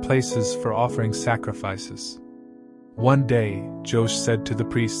used as places for offering sacrifices. One day, Joash said to the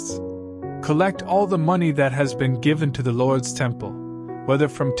priests, "Collect all the money that has been given to the Lord's temple, whether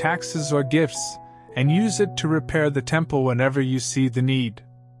from taxes or gifts, and use it to repair the temple whenever you see the need."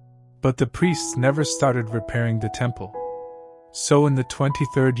 But the priests never started repairing the temple. So in the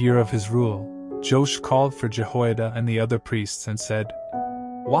 23rd year of his rule, Joash called for Jehoiada and the other priests and said,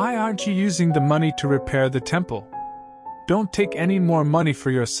 "Why aren't you using the money to repair the temple? Don't take any more money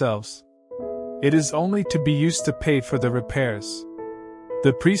for yourselves. It is only to be used to pay for the repairs."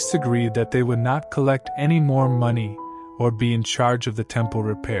 The priests agreed that they would not collect any more money or be in charge of the temple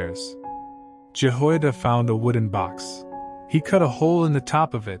repairs. Jehoiada found a wooden box. He cut a hole in the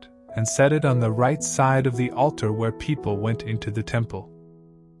top of it and set it on the right side of the altar where people went into the temple.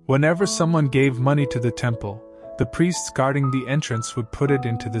 Whenever someone gave money to the temple, the priests guarding the entrance would put it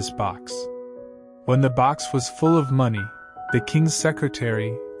into this box. When the box was full of money, the king's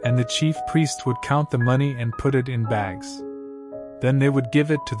secretary and the chief priest would count the money and put it in bags. Then they would give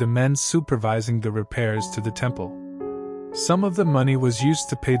it to the men supervising the repairs to the temple. Some of the money was used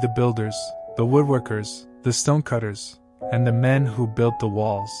to pay the builders, the woodworkers, the stonecutters, and the men who built the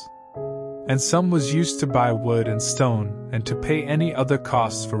walls. And some was used to buy wood and stone and to pay any other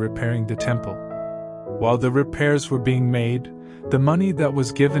costs for repairing the temple. While the repairs were being made, the money that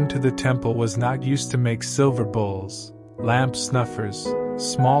was given to the temple was not used to make silver bowls, lamp snuffers,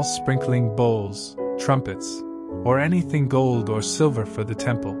 small sprinkling bowls, trumpets, or anything gold or silver for the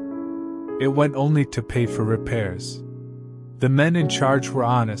temple. It went only to pay for repairs. The men in charge were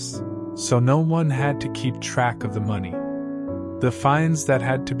honest, so no one had to keep track of the money. The fines that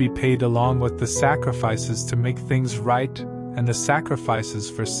had to be paid along with the sacrifices to make things right and the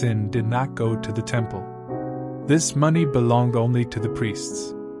sacrifices for sin did not go to the temple. This money belonged only to the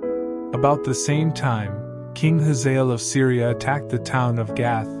priests. About the same time, King Hazael of Syria attacked the town of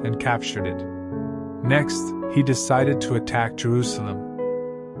Gath and captured it. Next, he decided to attack Jerusalem.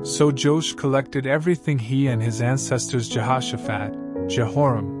 So Joash collected everything he and his ancestors Jehoshaphat,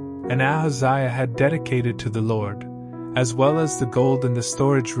 Jehoram, and Ahaziah had dedicated to the Lord, as well as the gold in the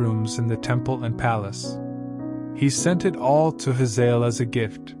storage rooms in the temple and palace. He sent it all to Hazael as a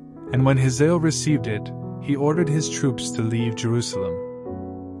gift, and when Hazael received it, he ordered his troops to leave Jerusalem.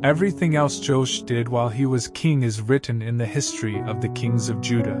 Everything else Joash did while he was king is written in the history of the kings of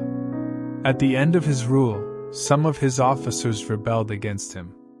Judah. At the end of his rule, some of his officers rebelled against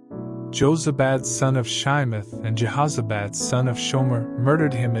him. Jozabad son of Shimeth and Jehozabad son of Shomer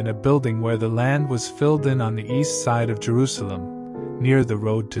murdered him in a building where the land was filled in on the east side of Jerusalem, near the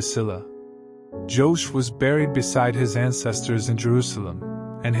road to Silla. Joash was buried beside his ancestors in Jerusalem,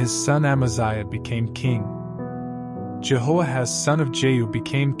 and his son Amaziah became king. Jehoahaz son of Jehu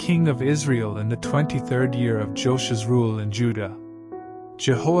became king of Israel in the 23rd year of Josiah's rule in Judah.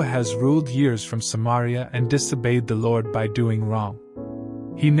 Jehoahaz ruled years from Samaria and disobeyed the Lord by doing wrong.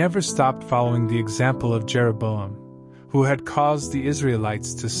 He never stopped following the example of Jeroboam, who had caused the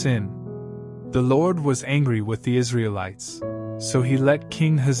Israelites to sin. The Lord was angry with the Israelites, so he let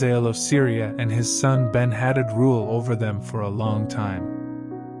King Hazael of Syria and his son Ben-Hadad rule over them for a long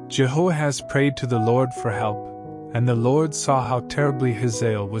time. Jehoahaz prayed to the Lord for help, and the Lord saw how terribly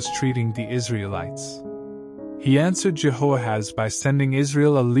Hazael was treating the Israelites. He answered Jehoahaz by sending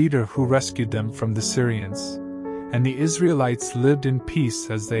Israel a leader who rescued them from the Assyrians, and the Israelites lived in peace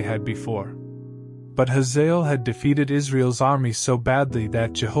as they had before. But Hazael had defeated Israel's army so badly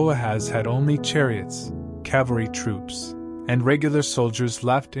that Jehoahaz had only chariots, cavalry troops, and regular soldiers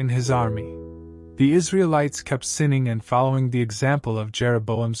left in his army. The Israelites kept sinning and following the example of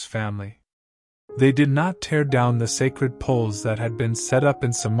Jeroboam's family. They did not tear down the sacred poles that had been set up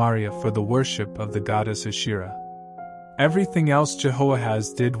in Samaria for the worship of the goddess Asherah. Everything else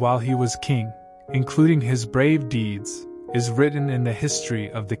Jehoahaz did while he was king, including his brave deeds, is written in the history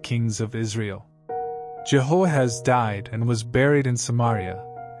of the kings of Israel. Jehoahaz died and was buried in Samaria,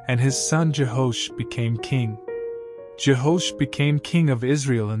 and his son Jehoash became king. Jehoash became king of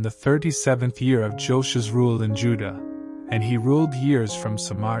Israel in the 37th year of Josiah's rule in Judah, and he ruled years from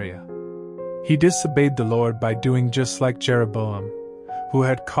Samaria. He disobeyed the Lord by doing just like Jeroboam, who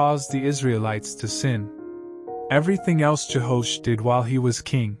had caused the Israelites to sin. Everything else Jehoash did while he was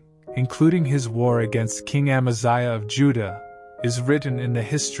king, including his war against King Amaziah of Judah, is written in the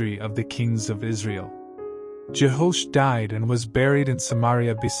history of the kings of Israel. Jehoash died and was buried in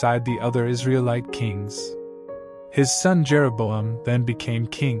Samaria beside the other Israelite kings. His son Jeroboam then became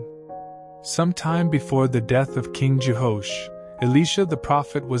king. Sometime before the death of King Jehoash, Elisha the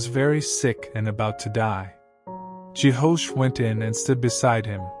prophet was very sick and about to die. Jehoash went in and stood beside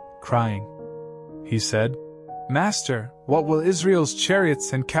him, crying. He said, "Master, what will Israel's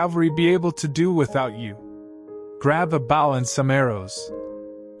chariots and cavalry be able to do without you? Grab a bow and some arrows,"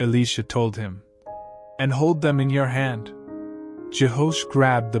 Elisha told him, "and hold them in your hand." Jehoash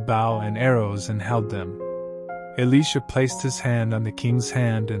grabbed the bow and arrows and held them. Elisha placed his hand on the king's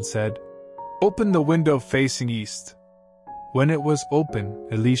hand and said, "Open the window facing east." When it was open,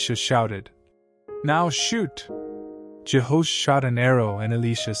 Elisha shouted, "Now shoot!" Jehoash shot an arrow and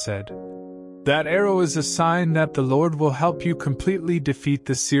Elisha said, "That arrow is a sign that the Lord will help you completely defeat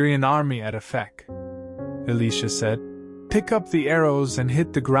the Syrian army at Aphek." Elisha said, "Pick up the arrows and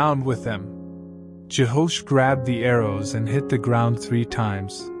hit the ground with them." Jehoash grabbed the arrows and hit the ground 3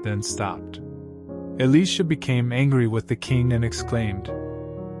 times, then stopped. Elisha became angry with the king and exclaimed,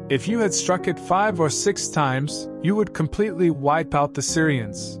 "If you had struck it 5 or 6 times, you would completely wipe out the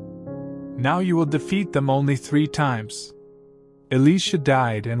Syrians. Now you will defeat them only 3 times." Elisha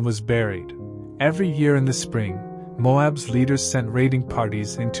died and was buried. Every year in the spring, Moab's leaders sent raiding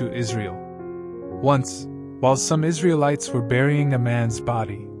parties into Israel. Once, while some Israelites were burying a man's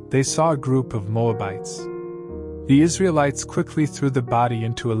body, they saw a group of Moabites. The Israelites quickly threw the body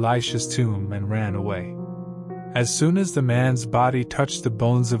into Elisha's tomb and ran away. As soon as the man's body touched the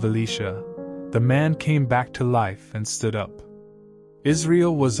bones of Elisha, the man came back to life and stood up.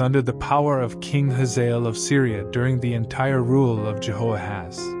 Israel was under the power of King Hazael of Syria during the entire rule of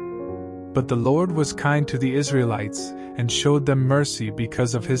Jehoahaz. But the Lord was kind to the Israelites and showed them mercy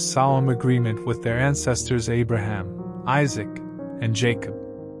because of his solemn agreement with their ancestors Abraham, Isaac, and Jacob.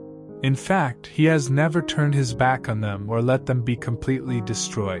 In fact, he has never turned his back on them or let them be completely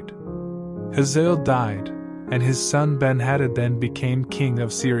destroyed. Hazael died, and his son Ben-Hadad then became king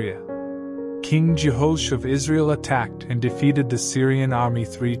of Syria. King Jehoash of Israel attacked and defeated the Syrian army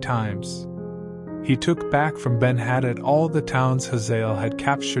 3 times. He took back from Ben-Hadad all the towns Hazael had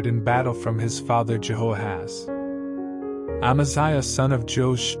captured in battle from his father Jehoahaz. Amaziah son of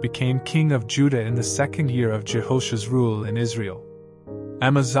Joash became king of Judah in the 2nd year of Jehoash's rule in Israel.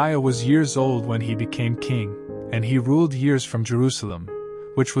 Amaziah was years old when he became king, and he ruled years from Jerusalem,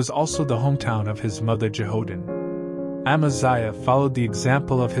 which was also the hometown of his mother Jehoadan. Amaziah followed the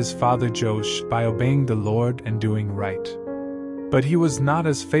example of his father Joash by obeying the Lord and doing right. But he was not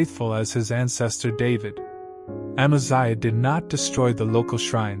as faithful as his ancestor David. Amaziah did not destroy the local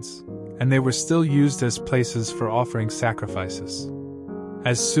shrines, and they were still used as places for offering sacrifices.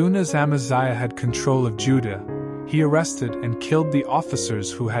 As soon as Amaziah had control of Judah, he arrested and killed the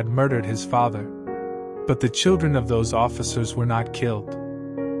officers who had murdered his father. But the children of those officers were not killed.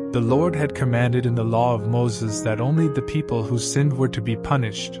 The Lord had commanded in the law of Moses that only the people who sinned were to be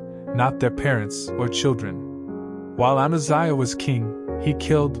punished, not their parents or children. While Amaziah was king, He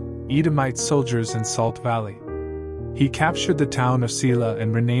killed Edomite soldiers in Salt Valley. He captured the town of Selah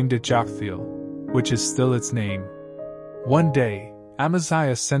and renamed it Joktheel, which is still its name. One day,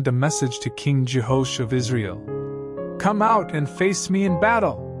 Amaziah sent a message to King Jehoash of Israel. "Come out and face me in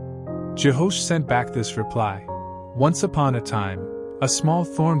battle." Jehoash sent back this reply. Once upon a time, a small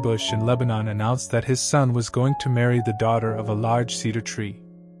thorn bush in Lebanon announced that his son was going to marry the daughter of a large cedar tree.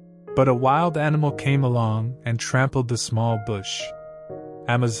 But a wild animal came along and trampled the small bush.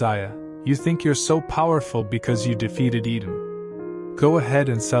 "Amaziah, you think you're so powerful because you defeated Edom. Go ahead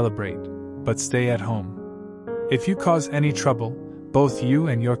and celebrate, but stay at home. If you cause any trouble, both you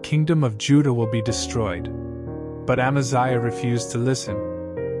and your kingdom of Judah will be destroyed." But Amaziah refused to listen.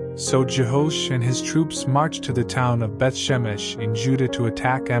 So Jehoash and his troops marched to the town of Beth-Shemesh in Judah to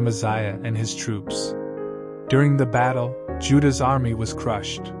attack Amaziah and his troops. During the battle, Judah's army was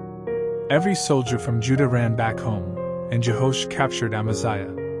crushed. Every soldier from Judah ran back home, and Jehoash captured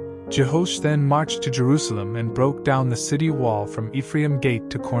Amaziah. Jehoash then marched to Jerusalem and broke down the city wall from Ephraim Gate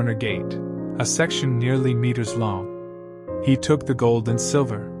to Corner Gate, a section nearly meters long. He took the gold and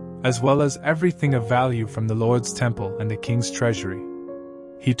silver, as well as everything of value from the Lord's temple and the king's treasury.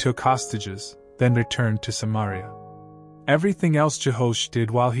 He took hostages, then returned to Samaria. Everything else Jehoash did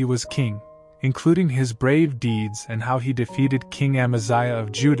while he was king, including his brave deeds and how he defeated King Amaziah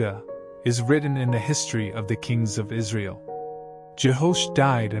of Judah, is written in the history of the kings of Israel. Jehoash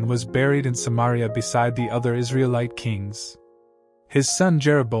died and was buried in Samaria beside the other Israelite kings. His son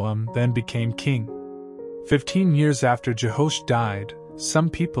Jeroboam then became king. 15 years after Jehoash died, some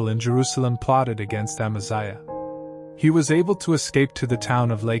people in Jerusalem plotted against Amaziah. He was able to escape to the town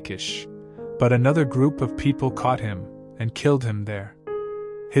of Lachish, but another group of people caught him and killed him there.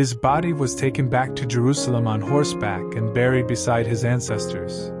 His body was taken back to Jerusalem on horseback and buried beside his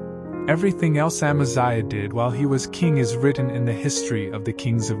ancestors. Everything else Amaziah did while he was king is written in the history of the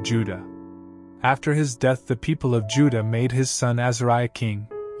kings of Judah. After his death, the people of Judah made his son Azariah king,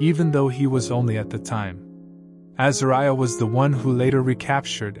 even though he was only at the time. Azariah was the one who later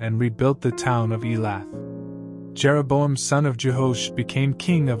recaptured and rebuilt the town of Elath. Jeroboam son of Jehoash became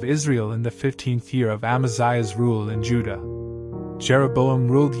king of Israel in the 15th year of Amaziah's rule in Judah. Jeroboam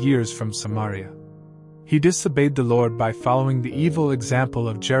ruled years from Samaria. He disobeyed the Lord by following the evil example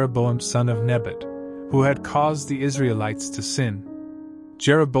of Jeroboam son of Nebat, who had caused the Israelites to sin.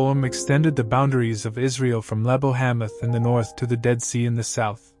 Jeroboam extended the boundaries of Israel from Lebo-Hamath in the north to the Dead Sea in the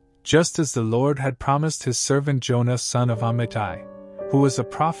south, just as the Lord had promised his servant Jonah son of Amittai, who was a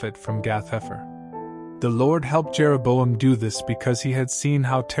prophet from Gath-Hepher. The Lord helped Jeroboam do this because he had seen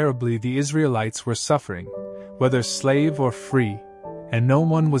how terribly the Israelites were suffering, whether slave or free, and no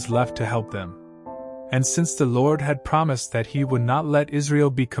one was left to help them. And since the Lord had promised that he would not let Israel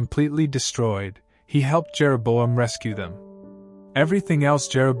be completely destroyed, he helped Jeroboam rescue them. Everything else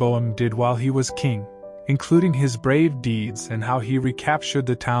Jeroboam did while he was king, including his brave deeds and how he recaptured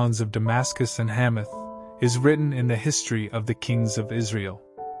the towns of Damascus and Hamath, is written in the history of the kings of Israel.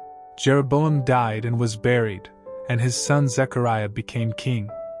 Jeroboam died and was buried, and his son Zechariah became king.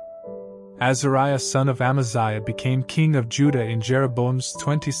 Azariah son of Amaziah became king of Judah in Jeroboam's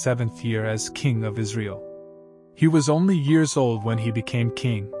 27th year as king of Israel. He was only years old when he became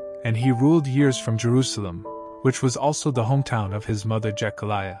king, and he ruled years from Jerusalem, which was also the hometown of his mother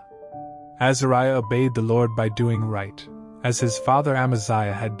Jechaliah. Azariah obeyed the Lord by doing right, as his father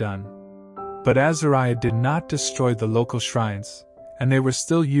Amaziah had done. But Azariah did not destroy the local shrines, and they were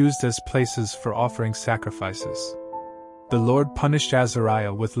still used as places for offering sacrifices. The Lord punished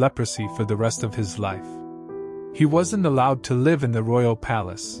Azariah with leprosy for the rest of his life. He wasn't allowed to live in the royal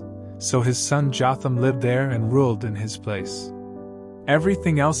palace, so his son Jotham lived there and ruled in his place.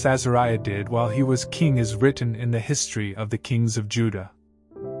 Everything else Azariah did while he was king is written in the history of the kings of Judah.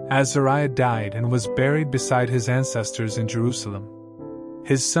 Azariah died and was buried beside his ancestors in Jerusalem.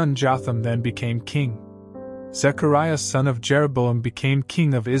 His son Jotham then became king. Zechariah son of Jeroboam became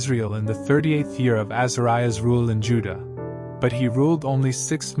king of Israel in the 38th year of Azariah's rule in Judah, but he ruled only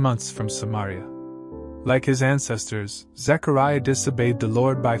 6 months from Samaria. Like his ancestors, Zechariah disobeyed the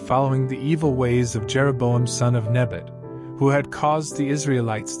Lord by following the evil ways of Jeroboam son of Nebat, who had caused the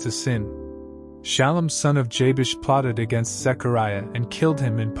Israelites to sin. Shallum son of Jabesh plotted against Zechariah and killed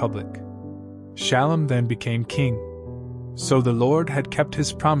him in public. Shallum then became king. So the Lord had kept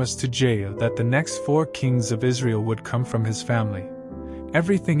his promise to Jael that the next 4 kings of Israel would come from his family.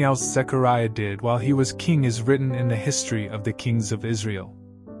 Everything else Zechariah did while he was king is written in the history of the kings of Israel.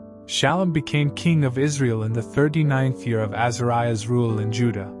 Shallum became king of Israel in the 39th year of Azariah's rule in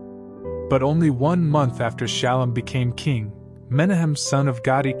Judah. But only 1 month after Shallum became king, Menahem son of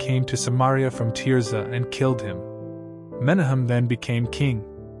Gadi came to Samaria from Tirzah and killed him. Menahem then became king.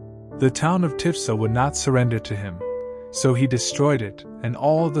 The town of Tifsa would not surrender to him, so he destroyed it and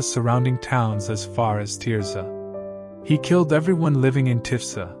all the surrounding towns as far as Tirzah. He killed everyone living in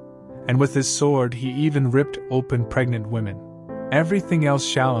Tifsa, and with his sword he even ripped open pregnant women. Everything else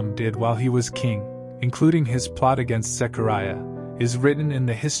Shallum did while he was king, including his plot against Zechariah, is written in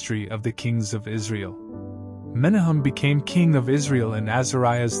the history of the kings of Israel. Menahem became king of Israel in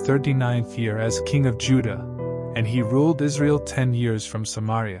Azariah's 39th year as king of Judah, and he ruled Israel 10 years from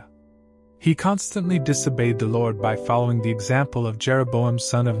Samaria. He constantly disobeyed the Lord by following the example of Jeroboam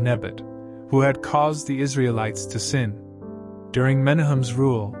son of Nebat, who had caused the Israelites to sin. During Menahem's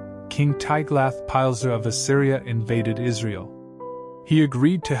rule, King Tiglath-Pileser of Assyria invaded Israel. He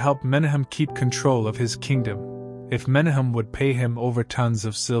agreed to help Menahem keep control of his kingdom, if Menahem would pay him over tons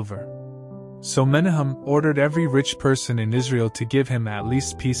of silver. So Menahem ordered every rich person in Israel to give him at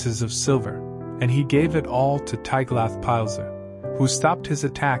least pieces of silver, and he gave it all to Tiglath-Pileser, who stopped his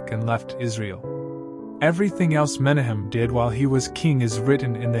attack and left Israel. Everything else Menahem did while he was king is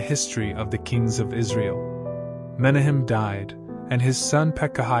written in the history of the kings of Israel. Menahem died, and his son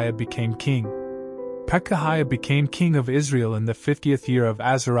Pekahiah became king. Pekahiah became king of Israel in the 50th year of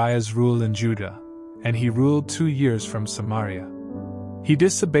Azariah's rule in Judah, and he ruled 2 years from Samaria. He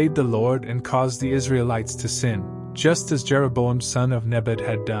disobeyed the Lord and caused the Israelites to sin, just as Jeroboam son of Nebat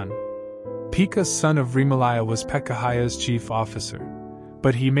had done. Pekah son of Remaliah was Pekahiah's chief officer,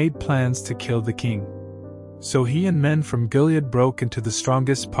 but he made plans to kill the king. So he and men from Gilead broke into the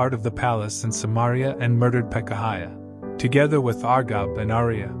strongest part of the palace in Samaria and murdered Pekahiah, together with Argob and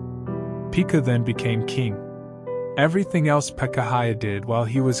Ariah. Pekah then became king. Everything else Pekahiah did while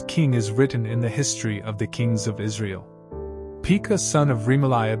he was king is written in the history of the kings of Israel. Pekah son of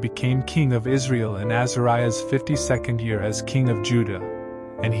Remaliah became king of Israel in Azariah's 52nd year as king of Judah,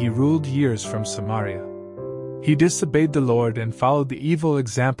 and he ruled years from Samaria. He disobeyed the Lord and followed the evil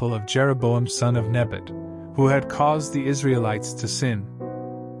example of Jeroboam son of Nebat, who had caused the Israelites to sin.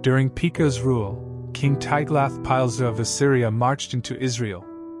 During Pekah's rule, King Tiglath-Pileser of Assyria marched into Israel.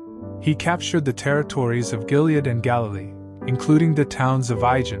 He captured the territories of Gilead and Galilee, including the towns of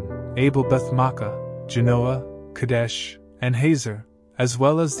Ijon, Abel-Beth-Makkah, Genoa, Kadesh, and Hazor, as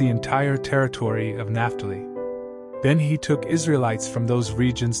well as the entire territory of Naphtali. Then he took Israelites from those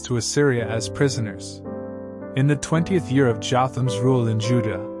regions to Assyria as prisoners. In the 20th year of Jotham's rule in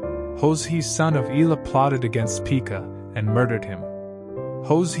Judah, Hoshea son of Elah plotted against Pekah and murdered him.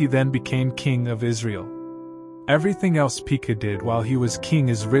 Hoshea then became king of Israel. Everything else Pekah did while he was king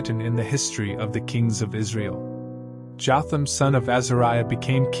is written in the history of the kings of Israel. Jotham son of Azariah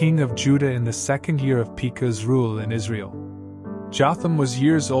became king of Judah in the 2nd year of Pekah's rule in Israel. Jotham was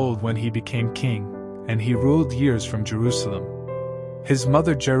years old when he became king, and he ruled years from Jerusalem. His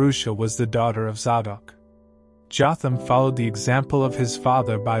mother Jerusha was the daughter of Zadok. Jotham followed the example of his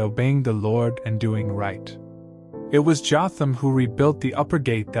father by obeying the Lord and doing right. It was Jotham who rebuilt the upper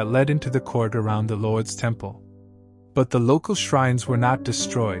gate that led into the court around the Lord's temple. But the local shrines were not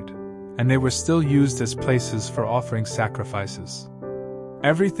destroyed, and they were still used as places for offering sacrifices.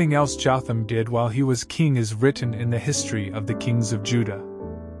 Everything else Jotham did while he was king is written in the history of the kings of Judah.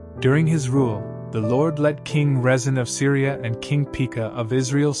 During his rule, the Lord let King Rezin of Syria and King Pekah of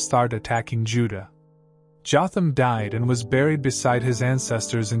Israel start attacking Judah. Jotham died and was buried beside his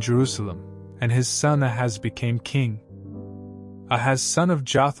ancestors in Jerusalem, and his son Ahaz became king. Ahaz son of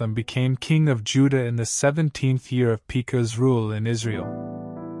Jotham became king of Judah in the 17th year of Pekah's rule in Israel.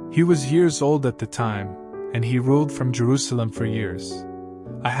 He was years old at the time, and he ruled from Jerusalem for years.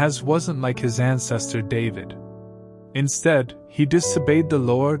 Ahaz wasn't like his ancestor David. Instead, he disobeyed the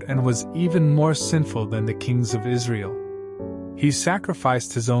Lord and was even more sinful than the kings of Israel. He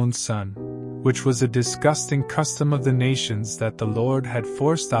sacrificed his own son, which was a disgusting custom of the nations that the Lord had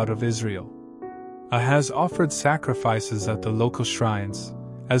forced out of Israel. Ahaz offered sacrifices at the local shrines,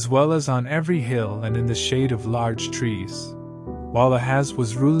 as well as on every hill and in the shade of large trees. While Ahaz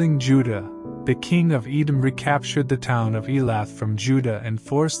was ruling Judah, the king of Edom recaptured the town of Elath from Judah and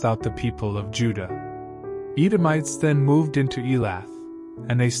forced out the people of Judah. Edomites then moved into Elath,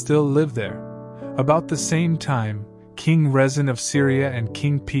 and they still live there. About the same time, King Rezin of Syria and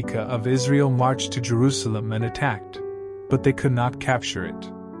King Pekah of Israel marched to Jerusalem and attacked, but they could not capture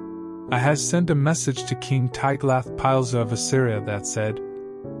it. Ahaz sent a message to King Tiglath-Pileser of Assyria that said,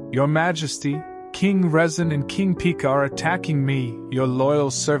 "Your Majesty, King Rezin and King Pekah are attacking me, your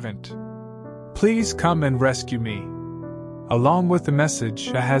loyal servant. Please come and rescue me." Along with the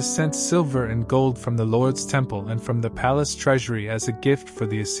message, Ahaz sent silver and gold from the Lord's temple and from the palace treasury as a gift for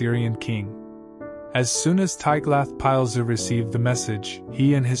the Assyrian king. As soon as Tiglath-Pileser received the message,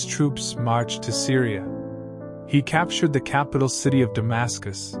 he and his troops marched to Syria. He captured the capital city of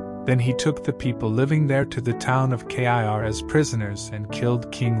Damascus. Then he took the people living there to the town of Kir as prisoners and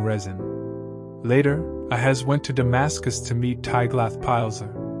killed King Rezin. Later, Ahaz went to Damascus to meet Tiglath-Pileser.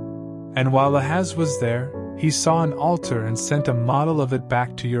 And while Ahaz was there, he saw an altar and sent a model of it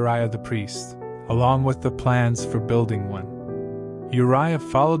back to Uriah the priest, along with the plans for building one. Uriah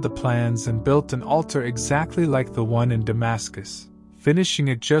followed the plans and built an altar exactly like the one in Damascus, finishing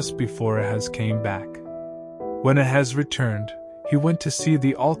it just before Ahaz came back. When Ahaz returned, he went to see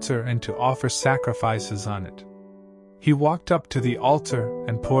the altar and to offer sacrifices on it. He walked up to the altar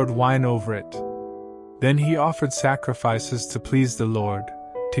and poured wine over it. Then he offered sacrifices to please the Lord,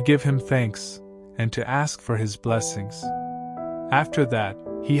 to give him thanks, and to ask for his blessings. After that,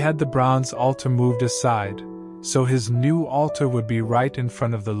 he had the bronze altar moved aside, so his new altar would be right in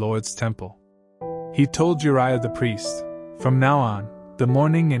front of the Lord's temple. He told Uriah the priest, "From now on, the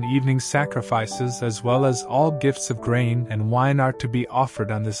morning and evening sacrifices as well as all gifts of grain and wine are to be offered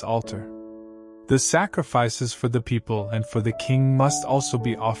on this altar. The sacrifices for the people and for the king must also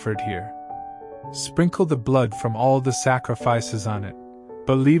be offered here. Sprinkle the blood from all the sacrifices on it,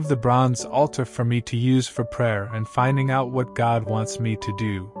 but leave the bronze altar for me to use for prayer and finding out what God wants me to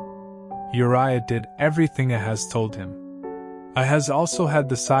do." Uriah did everything Ahaz told him. Ahaz also had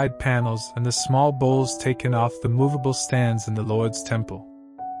the side panels and the small bowls taken off the movable stands in the Lord's temple.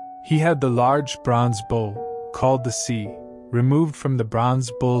 He had the large bronze bowl, called the sea, removed from the bronze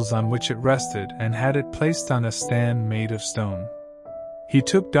bowls on which it rested and had it placed on a stand made of stone. He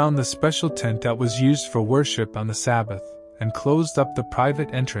took down the special tent that was used for worship on the Sabbath, and closed up the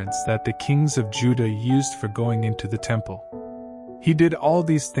private entrance that the kings of Judah used for going into the temple. He did all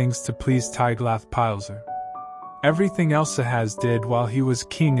these things to please Tiglath-Pileser. Everything else Ahaz did while he was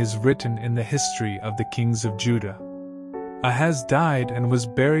king is written in the history of the kings of Judah. Ahaz died and was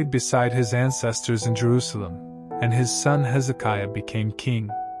buried beside his ancestors in Jerusalem, and his son Hezekiah became king.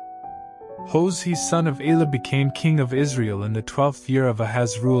 Hoshea son of Elah became king of Israel in the 12th year of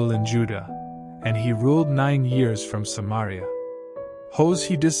Ahaz's rule in Judah, and he ruled 9 years from Samaria.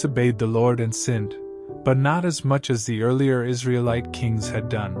 Hoshea disobeyed the Lord and sinned, but not as much as the earlier Israelite kings had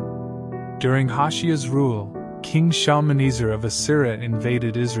done. During Hoshea's rule, King Shalmaneser of Assyria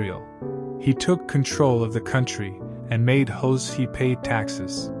invaded Israel. He took control of the country and made Hoshea pay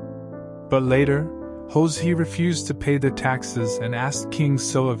taxes. But later, Hoshea refused to pay the taxes and asked King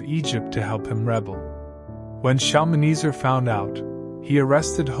So of Egypt to help him rebel. When Shalmaneser found out, he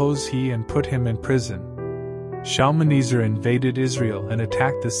arrested Hoshea and put him in prison. Shalmaneser invaded Israel and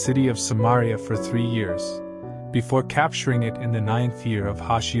attacked the city of Samaria for 3 years, before capturing it in the 9th year of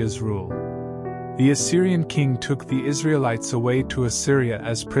Hoshea's rule. The Assyrian king took the Israelites away to Assyria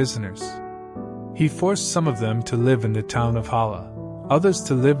as prisoners. He forced some of them to live in the town of Hala, others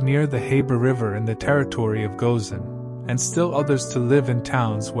to live near the Habor River in the territory of Gozan, and still others to live in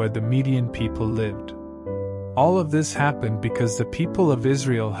towns where the Median people lived. All of this happened because the people of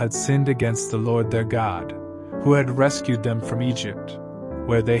Israel had sinned against the Lord their God, who had rescued them from Egypt,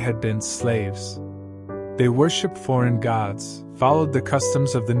 where they had been slaves. They worshipped foreign gods, followed the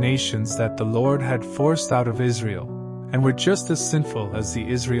customs of the nations that the Lord had forced out of Israel, and were just as sinful as the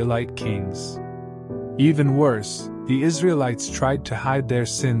Israelite kings. Even worse, the Israelites tried to hide their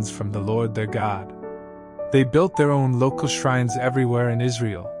sins from the Lord their God. They built their own local shrines everywhere in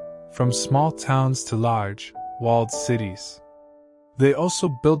Israel, from small towns to large, walled cities. They also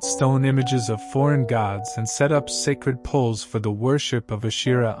built stone images of foreign gods and set up sacred poles for the worship of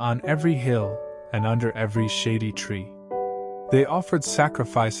Asherah on every hill and under every shady tree. They offered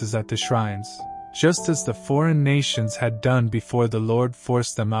sacrifices at the shrines, just as the foreign nations had done before the Lord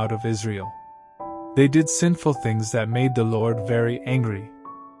forced them out of Israel. They did sinful things that made the Lord very angry.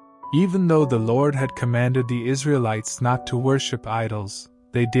 Even though the Lord had commanded the Israelites not to worship idols,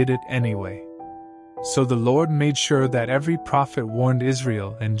 they did it anyway. So the Lord made sure that every prophet warned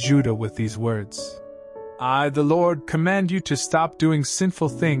Israel and Judah with these words: "I, the Lord, command you to stop doing sinful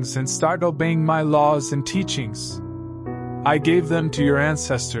things and start obeying my laws and teachings. I gave them to your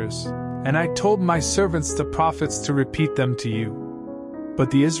ancestors, and I told my servants the prophets to repeat them to you."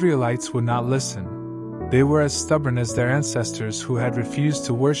 But the Israelites would not listen. They were as stubborn as their ancestors who had refused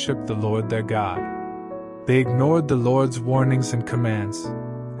to worship the Lord their God. They ignored the Lord's warnings and commands,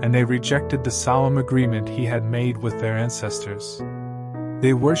 and they rejected the solemn agreement he had made with their ancestors.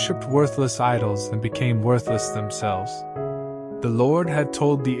 They worshipped worthless idols and became worthless themselves. The Lord had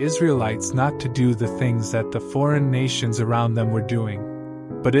told the Israelites not to do the things that the foreign nations around them were doing,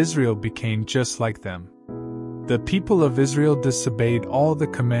 but Israel became just like them. The people of Israel disobeyed all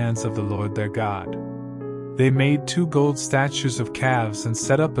the commands of the Lord their God. They made 2 gold statues of calves and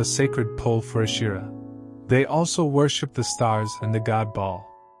set up a sacred pole for Asherah. They also worshipped the stars and the god Baal.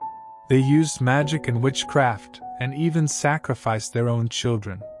 They used magic and witchcraft, and even sacrificed their own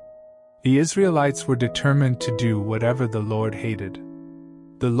children. The Israelites were determined to do whatever the Lord hated.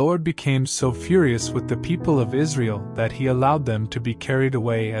 The Lord became so furious with the people of Israel that he allowed them to be carried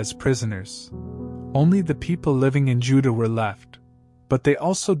away as prisoners. Only the people living in Judah were left, but they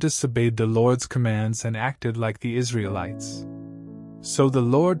also disobeyed the Lord's commands and acted like the Israelites. So the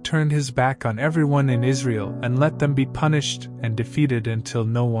Lord turned his back on everyone in Israel and let them be punished and defeated until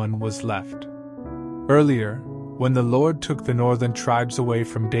no one was left. Earlier, when the Lord took the northern tribes away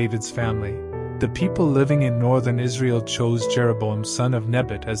from David's family, the people living in northern Israel chose Jeroboam son of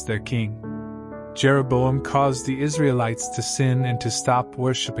Nebat as their king. Jeroboam caused the Israelites to sin and to stop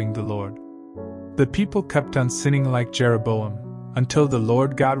worshipping the Lord. The people kept on sinning like Jeroboam, until the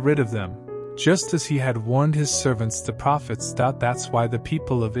Lord got rid of them, just as he had warned his servants the prophets. That's why the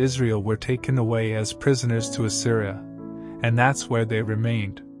people of Israel were taken away as prisoners to Assyria, and that's where they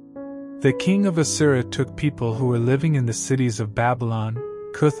remained. The king of Assyria took people who were living in the cities of Babylon,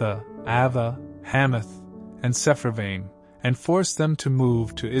 Cutha, Ava, Hamath, and Sepharvaim, and forced them to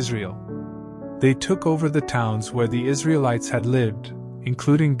move to Israel. They took over the towns where the Israelites had lived,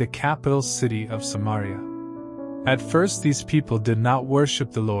 including the capital city of Samaria. At first these people did not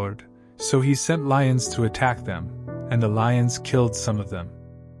worship the Lord, so he sent lions to attack them, and the lions killed some of them.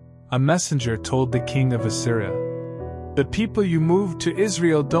 A messenger told the king of Assyria, "The people you moved to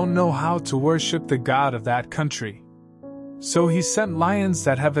Israel don't know how to worship the God of that country." So he sent lions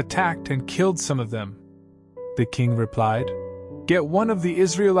that have attacked and killed some of them. The king replied, "Get one of the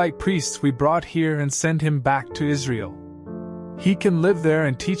Israelite priests we brought here and send him back to Israel. He can live there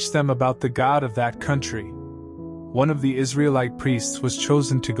and teach them about the God of that country." One of the Israelite priests was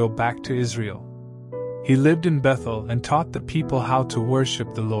chosen to go back to Israel. He lived in Bethel and taught the people how to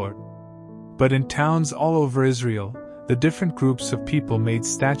worship the Lord. But in towns all over Israel, the different groups of people made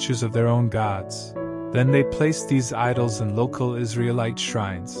statues of their own gods. Then they placed these idols in local Israelite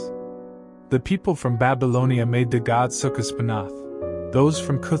shrines. The people from Babylonia made the god Sukkot-Benoth. Those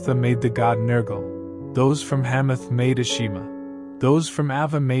from Cutha made the god Nergal. Those from Hamath made Ashima. Those from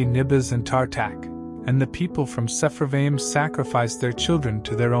Ava made Nibaz and Tartak. And the people from Sepharvaim sacrificed their children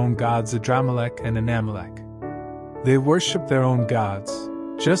to their own gods Adramelech and Anamelech. They worshipped their own gods,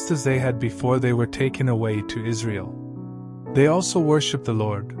 just as they had before they were taken away to Israel. They also worshipped the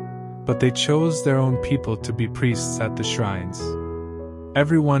Lord, but they chose their own people to be priests at the shrines.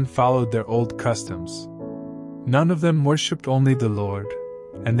 Everyone followed their old customs. None of them worshipped only the Lord,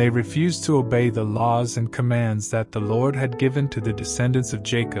 and they refused to obey the laws and commands that the Lord had given to the descendants of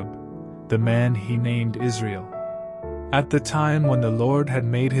Jacob, the man he named Israel. At the time when the Lord had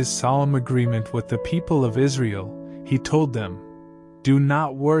made his solemn agreement with the people of Israel, he told them, "Do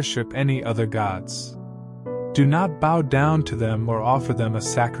not worship any other gods. Do not bow down to them or offer them a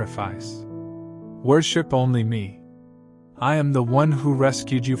sacrifice. Worship only me. I am the one who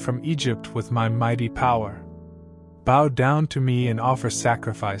rescued you from Egypt with my mighty power. Bow down to me and offer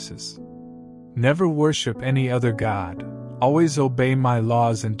sacrifices. Never worship any other god. Always obey my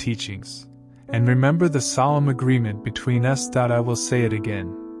laws and teachings. And remember the solemn agreement between us. I will say it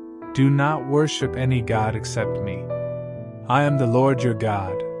again. Do not worship any god except me. I am the Lord your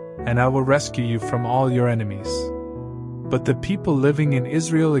God, and I will rescue you from all your enemies." But the people living in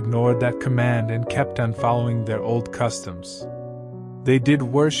Israel ignored that command and kept on following their old customs. They did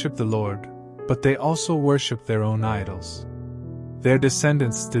worship the Lord, but they also worshipped their own idols. Their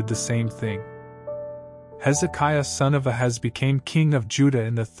descendants did the same thing. Hezekiah son of Ahaz became king of Judah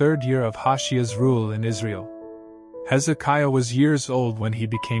in the 3rd year of Hoshea rule in Israel. Hezekiah was years old when he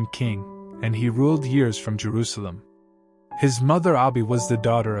became king, and he ruled years from Jerusalem. His mother Abi was the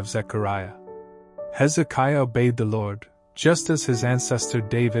daughter of Zechariah. Hezekiah obeyed the Lord, just as his ancestor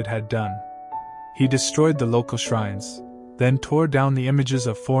David had done. He destroyed the local shrines, then tore down the images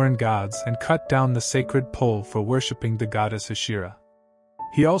of foreign gods and cut down the sacred pole for worshipping the goddess Asherah.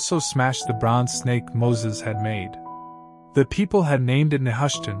 He also smashed the bronze snake Moses had made. The people had named it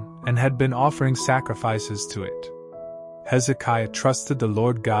Nehushtan and had been offering sacrifices to it. Hezekiah trusted the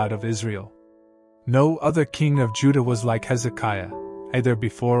Lord God of Israel. No other king of Judah was like Hezekiah, either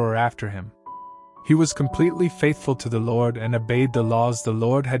before or after him. He was completely faithful to the Lord and obeyed the laws the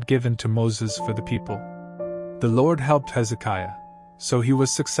Lord had given to Moses for the people. The Lord helped Hezekiah, so he was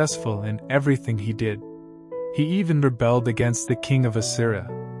successful in everything he did. He even rebelled against the king of Assyria,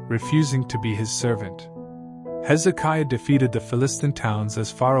 refusing to be his servant. Hezekiah defeated the Philistine towns as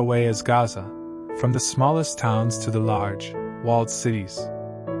far away as Gaza, from the smallest towns to the large, walled cities.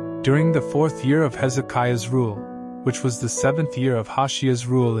 During the 4th year of Hezekiah's rule, which was the 7th year of Hoshea's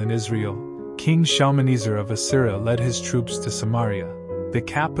rule in Israel, King Shalmaneser of Assyria led his troops to Samaria, the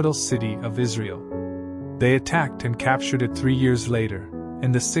capital city of Israel. They attacked and captured it 3 years later,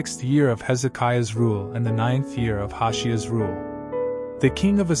 in the 6th year of Hezekiah's rule and the 9th year of Hoshea rule. The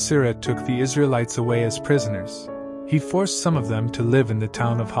king of Assyria took the Israelites away as prisoners. He forced some of them to live in the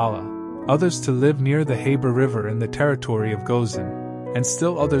town of Hala, others to live near the Habor River in the territory of Gozan, and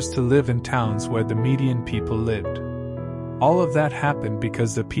still others to live in towns where the Median people lived. All of that happened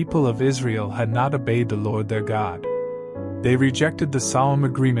because the people of Israel had not obeyed the Lord their God. They rejected the solemn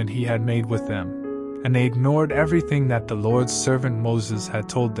agreement he had made with them, and they ignored everything that the Lord's servant Moses had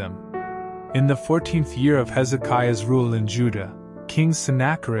told them. In the 14th year of Hezekiah's rule in Judah, King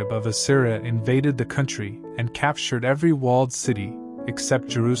Sennacherib of Assyria invaded the country and captured every walled city, except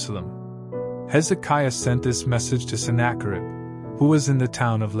Jerusalem. Hezekiah sent this message to Sennacherib, who was in the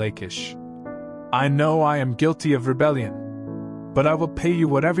town of Lachish. "I know I am guilty of rebellion, but I will pay you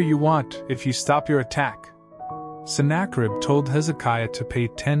whatever you want if you stop your attack." Sennacherib told Hezekiah to pay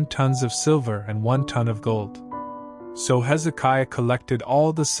 10 tons of silver and 1 ton of gold. So Hezekiah collected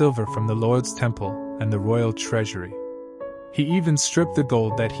all the silver from the Lord's temple and the royal treasury. He even stripped the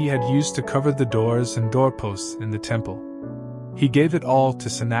gold that he had used to cover the doors and doorposts in the temple. He gave it all to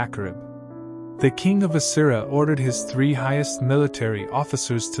Sennacherib. The king of Assyria ordered his 3 highest military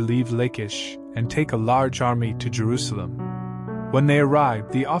officers to leave Lachish and take a large army to Jerusalem. When they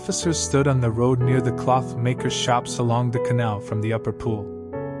arrived, the officers stood on the road near the cloth makers' shops along the canal from the upper pool.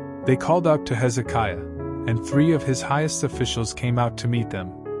 They called out to Hezekiah, and 3 of his highest officials came out to meet them.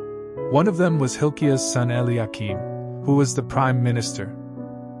 One of them was Hilkiah's son Eliakim, who was the prime minister.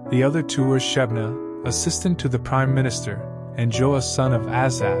 The other 2 were Shebna, assistant to the prime minister, and Joah son of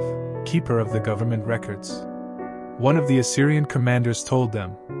Asaph, keeper of the government records. One of the Assyrian commanders told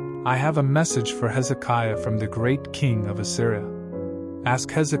them, "I have a message for Hezekiah from the great king of Assyria.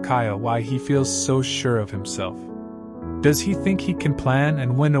 Ask Hezekiah why he feels so sure of himself. Does he think he can plan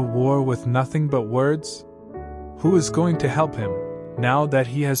and win a war with nothing but words? Who is going to help him, now that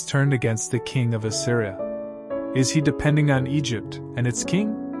he has turned against the king of Assyria? Is he depending on Egypt and its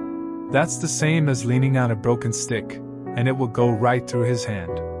king? That's the same as leaning on a broken stick, and it will go right through his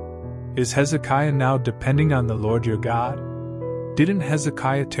hand. Is Hezekiah now depending on the Lord your God? Didn't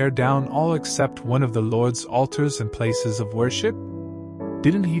Hezekiah tear down all except one of the Lord's altars and places of worship?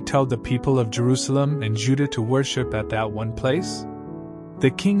 Didn't he tell the people of Jerusalem and Judah to worship at that one place?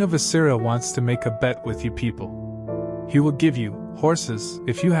 The king of Assyria wants to make a bet with you people. He will give you horses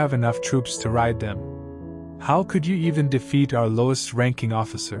if you have enough troops to ride them. How could you even defeat our lowest ranking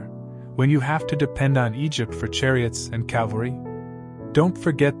officer, when you have to depend on Egypt for chariots and cavalry? Don't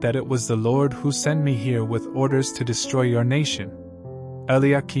forget that it was the Lord who sent me here with orders to destroy your nation."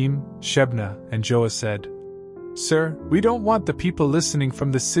 Eliakim, Shebna, and Joah said, "Sir, we don't want the people listening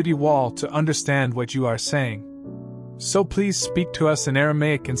from the city wall to understand what you are saying. So please speak to us in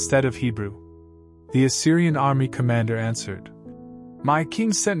Aramaic instead of Hebrew." The Assyrian army commander answered, "My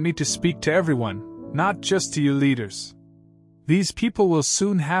king sent me to speak to everyone, not just to you leaders. These people will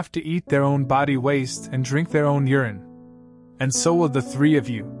soon have to eat their own body waste and drink their own urine. And so will the 3 of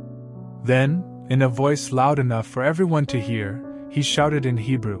you." Then, in a voice loud enough for everyone to hear, he shouted in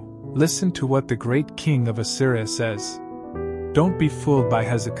Hebrew, "Listen to what the great king of Assyria says. Don't be fooled by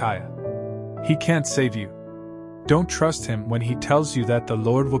Hezekiah. He can't save you. Don't trust him when he tells you that the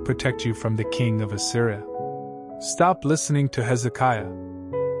Lord will protect you from the king of Assyria. Stop listening to Hezekiah.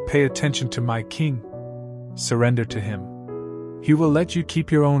 Pay attention to my king. Surrender to him. He will let you keep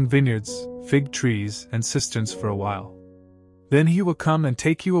your own vineyards, fig trees, and cisterns for a while. Then he will come and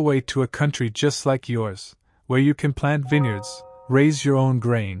take you away to a country just like yours, where you can plant vineyards, raise your own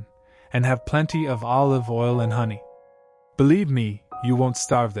grain, and have plenty of olive oil and honey. Believe me, you won't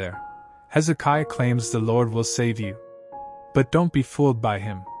starve there. Hezekiah claims the Lord will save you. But don't be fooled by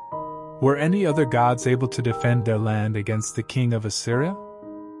him. Were any other gods able to defend their land against the king of Assyria?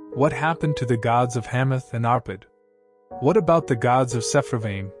 What happened to the gods of Hamath and Arpad? What about the gods of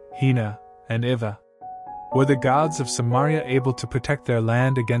Sepharvaim, Hena, and Ivah? Were the gods of Samaria able to protect their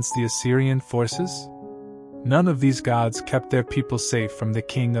land against the Assyrian forces? None of these gods kept their people safe from the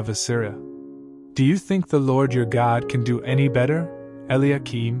king of Assyria. Do you think the Lord your God can do any better?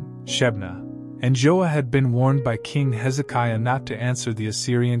 Eliakim, Shebna, and Joah had been warned by King Hezekiah not to answer the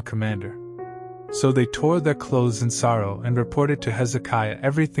Assyrian commander. So they tore their clothes in sorrow and reported to Hezekiah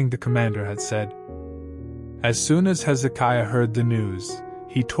everything the commander had said. As soon as Hezekiah heard the news,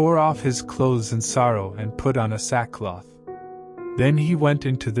 he tore off his clothes in sorrow and put on a sackcloth. Then he went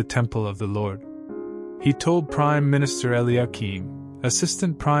into the temple of the Lord. He told Prime Minister Eliakim,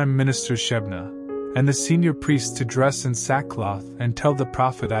 Assistant Prime Minister Shebna, and the senior priest to dress in sackcloth and tell the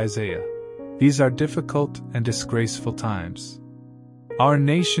prophet Isaiah, These are difficult and disgraceful times. Our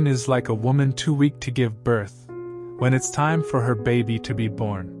nation is like a woman too weak to give birth, when it's time for her baby to be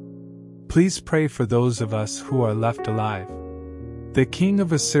born. Please pray for those of us who are left alive. The king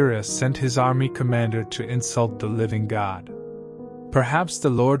of Assyria sent his army commander to insult the living God. Perhaps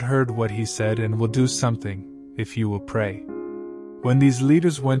the Lord heard what he said and will do something, if you will pray. When these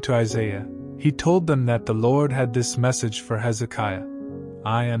leaders went to Isaiah, he told them that the Lord had this message for Hezekiah: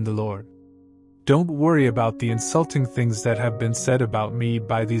 I am the Lord. Don't worry about the insulting things that have been said about me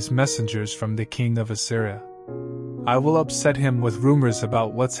by these messengers from the king of Assyria. I will upset him with rumors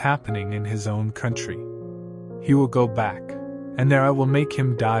about what's happening in his own country. He will go back, and there I will make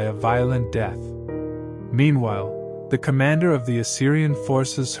him die a violent death. Meanwhile, the commander of the Assyrian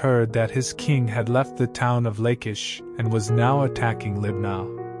forces heard that his king had left the town of Lachish and was now attacking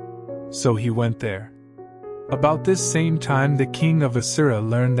Libnah. So he went there. About this same time the king of Assyria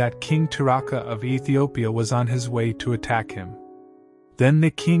learned that King Tirhakah of Ethiopia was on his way to attack him. Then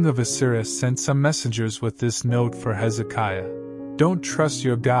the king of Assyria sent some messengers with this note for Hezekiah: Don't trust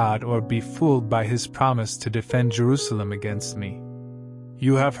your God or be fooled by his promise to defend Jerusalem against me.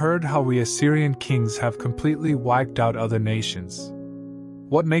 You have heard how we Assyrian kings have completely wiped out other nations.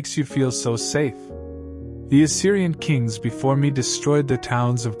 What makes you feel so safe? The Assyrian kings before me destroyed the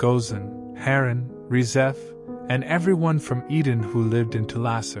towns of Gozan, Haran, Rezeph, and everyone from Eden who lived in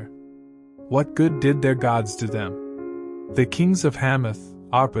Telassar. What good did their gods do them? The kings of Hamath,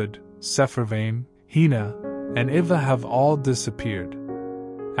 Arpad, Sepharvaim, Hena, and Ivah have all disappeared.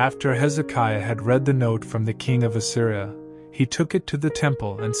 After Hezekiah had read the note from the king of Assyria, he took it to the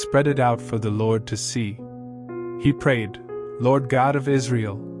temple and spread it out for the Lord to see. He prayed, Lord God of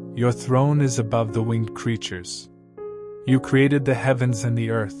Israel, your throne is above the winged creatures. You created the heavens and the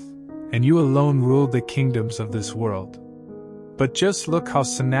earth, and you alone rule the kingdoms of this world. But just look how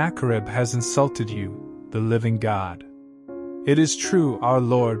Sennacherib has insulted you, the living God. It is true, our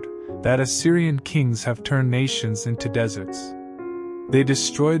Lord, that Assyrian kings have turned nations into deserts. They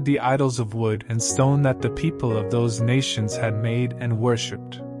destroyed the idols of wood and stone that the people of those nations had made and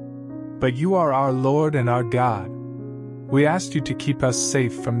worshipped. But you are our Lord and our God. We asked you to keep us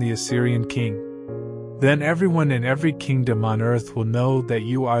safe from the Assyrian king. Then everyone in every kingdom on earth will know that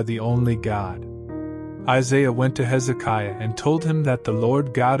you are the only God. Isaiah went to Hezekiah and told him that the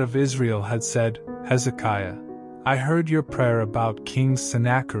Lord God of Israel had said, Hezekiah, I heard your prayer about King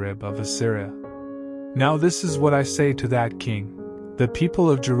Sennacherib of Assyria. Now this is what I say to that king. The people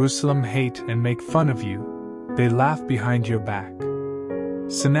of Jerusalem hate and make fun of you. They laugh behind your back.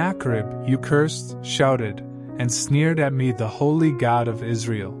 Sennacherib, you cursed, shouted, and sneered at me, the holy God of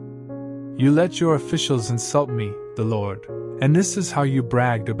Israel. You let your officials insult me, the Lord, and this is how you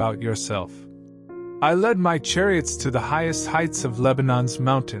bragged about yourself. I led my chariots to the highest heights of Lebanon's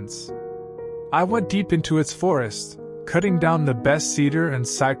mountains. I went deep into its forest, cutting down the best cedar and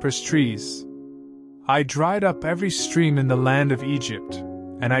cypress trees. I dried up every stream in the land of Egypt,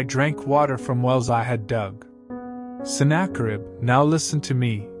 and I drank water from wells I had dug. Sennacherib, now listen to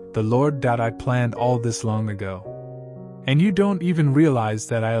me, the Lord that I planned all this long ago. And you don't even realize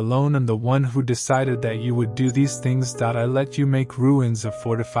that I alone am the one who decided that you would do these things, that I let you make ruins of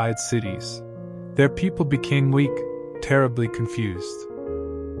fortified cities. Their people became weak, terribly confused.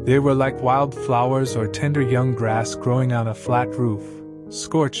 They were like wild flowers or tender young grass growing on a flat roof,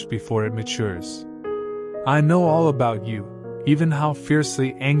 scorched before it matures. I know all about you, even how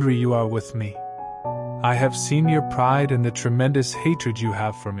fiercely angry you are with me. I have seen your pride and the tremendous hatred you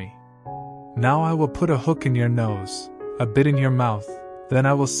have for me. Now I will put a hook in your nose, a bit in your mouth, then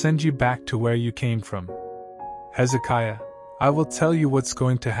I will send you back to where you came from. Hezekiah, I will tell you what's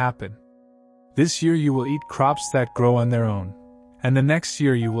going to happen. This year you will eat crops that grow on their own, and the next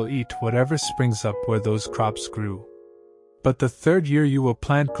year you will eat whatever springs up where those crops grew. But the third year you will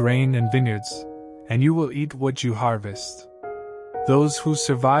plant grain and vineyards, and you will eat what you harvest. Those who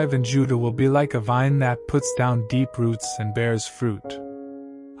survive in Judah will be like a vine that puts down deep roots and bears fruit.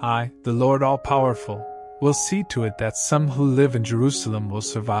 I, the Lord all-powerful, will see to it that some who live in Jerusalem will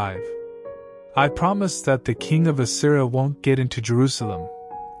survive. I promise that the king of Assyria won't get into Jerusalem,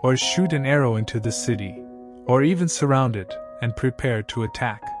 or shoot an arrow into the city, or even surround it and prepare to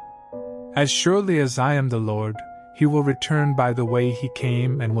attack. As surely as I am the Lord, he will return by the way he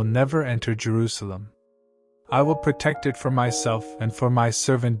came and will never enter Jerusalem. I will protect it for myself and for my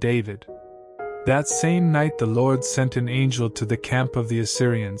servant David. That same night the Lord sent an angel to the camp of the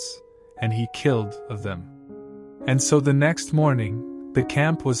Assyrians, and he killed of them. And so the next morning, the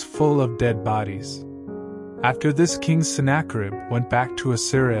camp was full of dead bodies. After this, King Sennacherib went back to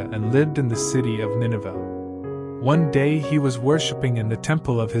Assyria and lived in the city of Nineveh. One day he was worshipping in the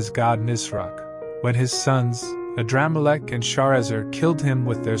temple of his god Nisroch, when his sons, Adramelech and Sharezer, killed him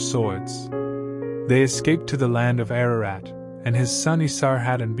with their swords. They escaped to the land of Ararat, and his son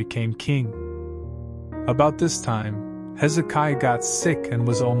Esarhaddon became king. About this time, Hezekiah got sick and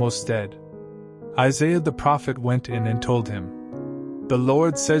was almost dead. Isaiah the prophet went in and told him, "The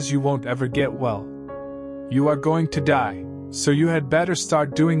Lord says you won't ever get well. You are going to die, so you had better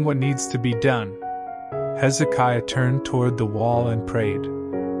start doing what needs to be done." Hezekiah turned toward the wall and prayed,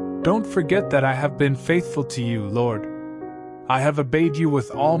 "Don't forget that I have been faithful to you, Lord. I have obeyed you with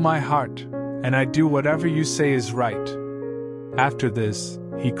all my heart, and I do whatever you say is right." After this,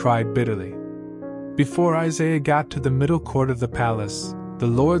 he cried bitterly. Before Isaiah got to the middle court of the palace, the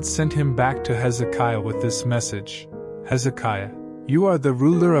Lord sent him back to Hezekiah with this message: "Hezekiah, you are the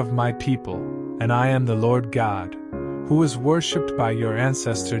ruler of my people, and I am the Lord God, who was worshipped by your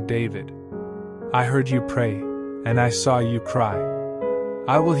ancestor David. I heard you pray, and I saw you cry.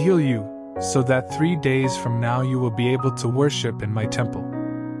 I will heal you, so that 3 days from now you will be able to worship in my temple.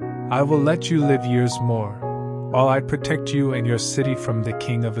 I will let you live years more, while I protect you and your city from the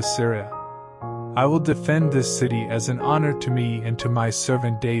king of Assyria. I will defend this city as an honor to me and to my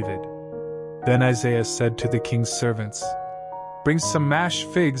servant David." Then Isaiah said to the king's servants, "Bring some mashed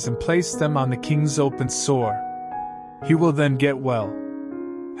figs and place them on the king's open sore. He will then get well."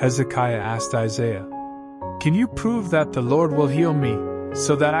 Hezekiah asked Isaiah, "Can you prove that the Lord will heal me,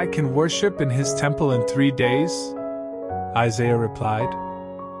 so that I can worship in his temple in 3 days?" Isaiah replied,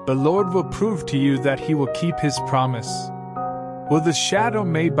 "The Lord will prove to you that he will keep his promise. Will the shadow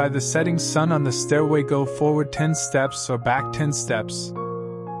made by the setting sun on the stairway go forward 10 steps or back 10 steps?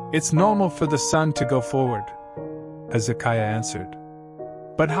 It's normal for the sun to go forward." Hezekiah answered,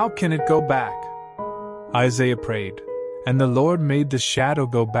 "But how can it go back?" Isaiah prayed, and the Lord made the shadow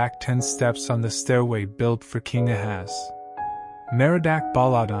go back 10 steps on the stairway built for King Ahaz.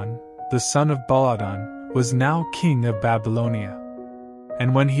 Merodach-Baladan, the son of Baladan, was now king of Babylonia.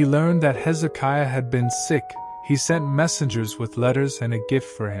 And when he learned that Hezekiah had been sick, he sent messengers with letters and a gift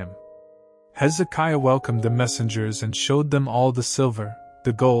for him. Hezekiah welcomed the messengers and showed them all the silver,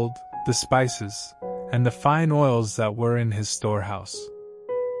 the gold, the spices, and the fine oils that were in his storehouse.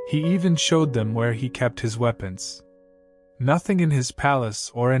 He even showed them where he kept his weapons. Nothing in his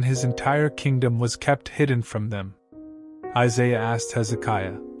palace or in his entire kingdom was kept hidden from them. Isaiah asked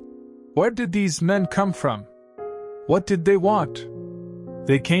Hezekiah, "Where did these men come from? What did they want?"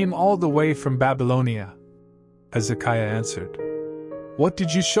 "They came all the way from Babylonia," Hezekiah answered. "What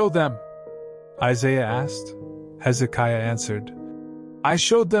did you show them?" Isaiah asked. Hezekiah answered, "I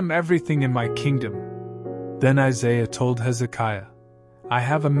showed them everything in my kingdom." Then Isaiah told Hezekiah, "I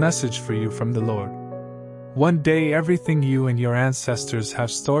have a message for you from the Lord. One day everything you and your ancestors have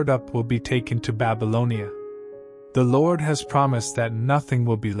stored up will be taken to Babylonia. The Lord has promised that nothing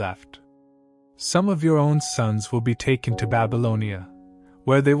will be left. Some of your own sons will be taken to Babylonia,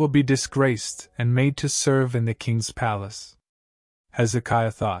 where they will be disgraced and made to serve in the king's palace."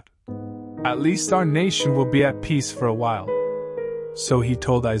 Hezekiah thought, "At least our nation will be at peace for a while." So he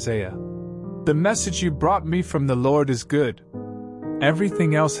told Isaiah, "The message you brought me from the Lord is good."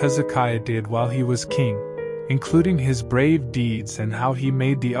 Everything else Hezekiah did while he was king, including his brave deeds and how he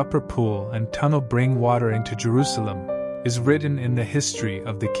made the upper pool and tunnel bring water into Jerusalem, is written in the history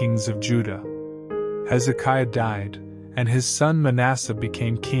of the kings of Judah. Hezekiah died, and his son Manasseh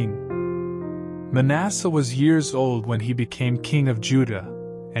became king. Manasseh was years old when he became king of Judah,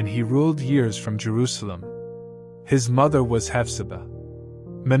 and he ruled years from Jerusalem. His mother was Hephzibah.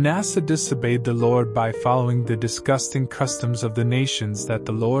 Manasseh disobeyed the Lord by following the disgusting customs of the nations that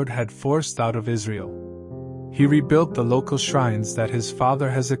the Lord had forced out of Israel. He rebuilt the local shrines that his father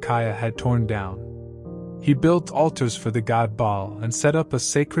Hezekiah had torn down. He built altars for the god Baal and set up a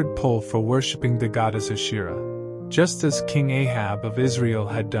sacred pole for worshipping the goddess Asherah, just as King Ahab of Israel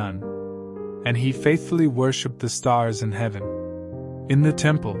had done. And he faithfully worshipped the stars in heaven. In the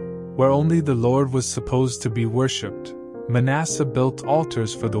temple, where only the Lord was supposed to be worshipped, Manasseh built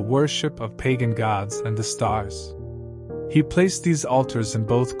altars for the worship of pagan gods and the stars. He placed these altars in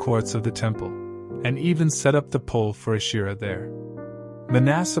both courts of the temple, and even set up the pole for Asherah there.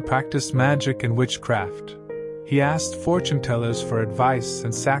 Manasseh practiced magic and witchcraft. He asked fortune-tellers for advice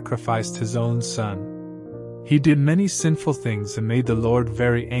and sacrificed his own son. He did many sinful things and made the Lord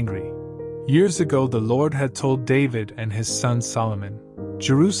very angry. Years ago the Lord had told David and his son Solomon,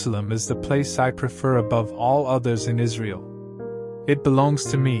 "Jerusalem is the place I prefer above all others in Israel. It belongs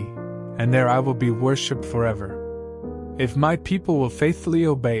to me, and there I will be worshipped forever. If my people will faithfully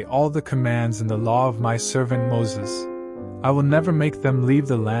obey all the commands in the law of my servant Moses, I will never make them leave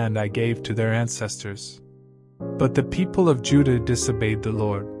the land I gave to their ancestors." But the people of Judah disobeyed the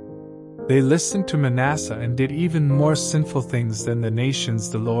Lord. They listened to Manasseh and did even more sinful things than the nations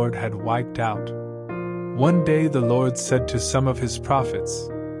the Lord had wiped out. One day the Lord said to some of his prophets,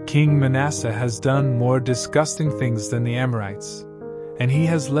 "King Manasseh has done more disgusting things than the Amorites, and he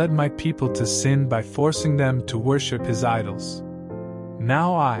has led my people to sin by forcing them to worship his idols.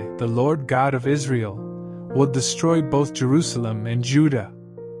 Now I, the Lord God of Israel, will destroy both Jerusalem and Judah.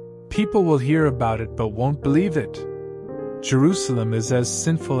 People will hear about it but won't believe it. Jerusalem is as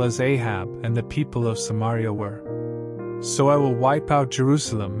sinful as Ahab and the people of Samaria were. So I will wipe out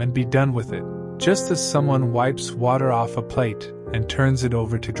Jerusalem and be done with it, just as someone wipes water off a plate and turns it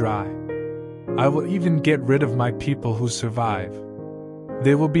over to dry. I will even get rid of my people who survive.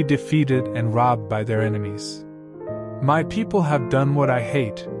 They will be defeated and robbed by their enemies. My people have done what I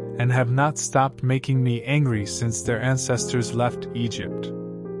hate, and have not stopped making me angry since their ancestors left Egypt."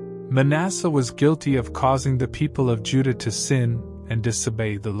 Manasseh was guilty of causing the people of Judah to sin and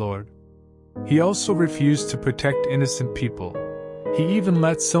disobey the Lord. He also refused to protect innocent people. He even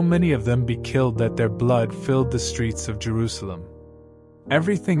let so many of them be killed that their blood filled the streets of Jerusalem.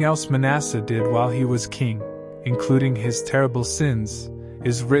 Everything else Manasseh did while he was king, including his terrible sins,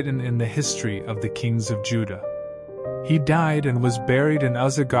 is written in the history of the kings of Judah. He died and was buried in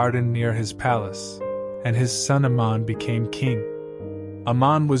Uzzah garden near his palace, and his son Amon became king.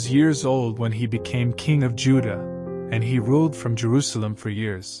 Amon was years old when he became king of Judah, and he ruled from Jerusalem for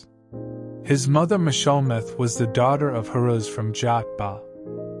years. His mother Meshalmeth was the daughter of Haruz from Jotbah.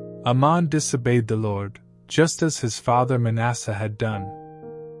 Amon disobeyed the Lord, just as his father Manasseh had done.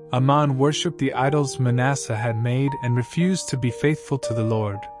 Amon worshipped the idols Manasseh had made and refused to be faithful to the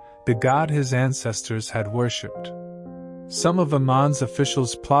Lord, the God his ancestors had worshipped. Some of Amon's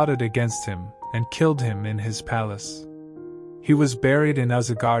officials plotted against him and killed him in his palace. He was buried in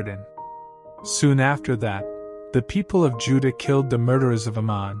Uzzah garden. Soon after that, the people of Judah killed the murderers of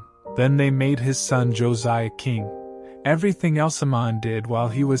Amon. Then they made his son Josiah king. Everything else Amon did while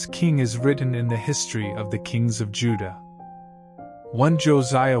he was king is written in the history of the kings of Judah. One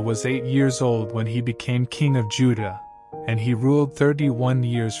Josiah was 8 years old when he became king of Judah, and he ruled 31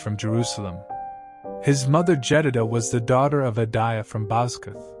 years from Jerusalem. His mother Jedidah was the daughter of Adiah from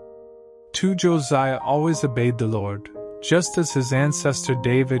Bozkath. 2 Josiah always obeyed the Lord, just as his ancestor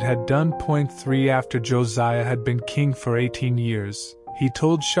David had done. 3 After Josiah had been king for 18 years, he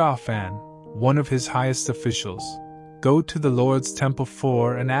told Shaphan, one of his highest officials, "Go to the Lord's temple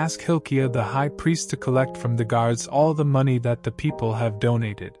and ask Hilkiah the high priest to collect from the guards all the money that the people have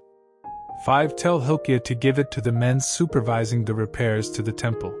donated. 5 Tell Hilkiah to give it to the men supervising the repairs to the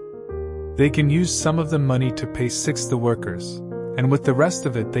temple. They can use some of the money to pay 6 the workers, and with the rest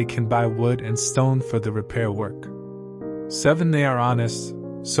of it they can buy wood and stone for the repair work. 7 They are honest,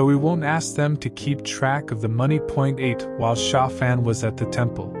 so we won't ask them to keep track of the money. 8 While Shaphan was at the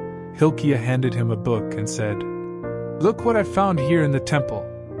temple, Hilkiah handed him a book and said, "Look what I found here in the temple,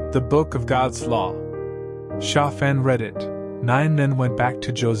 the book of God's law." Shaphan read it. 9 Then went back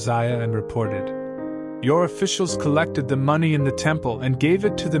to Josiah and reported, "Your officials collected the money in the temple and gave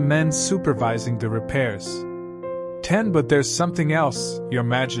it to the men supervising the repairs." 10 But there's something else, Your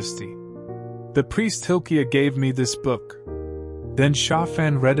Majesty. The priest Hilkiah gave me this book. Then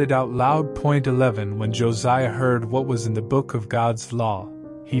Shaphan read it out loud. 11 When Josiah heard what was in the book of God's law,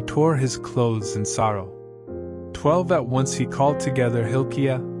 he tore his clothes in sorrow. 12 At once he called together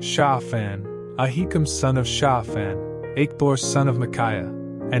Hilkiah, Shaphan, Ahikam son of Shaphan, Achbor son of Micaiah,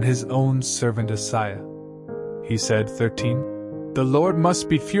 and his own servant Asaiah. He said. 13 The Lord must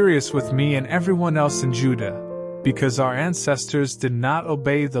be furious with me and everyone else in Judah, because our ancestors did not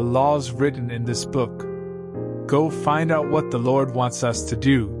obey the laws written in this book. Go find out what the Lord wants us to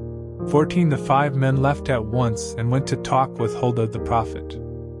do. 14 The 5 men left at once and went to talk with Huldah the prophet.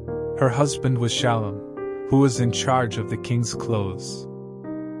 Her husband was Shallum, who was in charge of the king's clothes.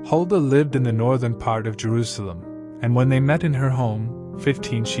 Huldah lived in the northern part of Jerusalem, and when they met in her home,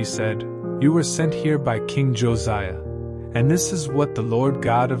 15 she said, "You were sent here by King Josiah, and this is what the Lord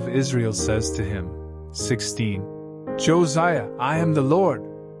God of Israel says to him." 16 Josiah, I am the Lord,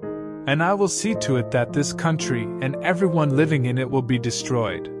 and I will see to it that this country and everyone living in it will be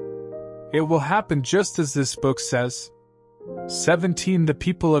destroyed. It will happen just as this book says. 17 The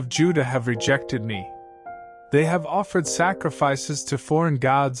people of Judah have rejected me. They have offered sacrifices to foreign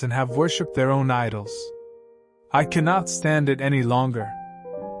gods and have worshipped their own idols. I cannot stand it any longer.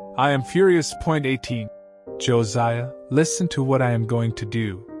 I am furious. 18 Josiah, listen to what I am going to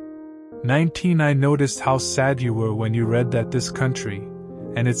do. 19 I noticed how sad you were when you read that this country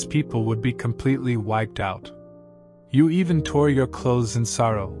and its people would be completely wiped out. You even tore your clothes in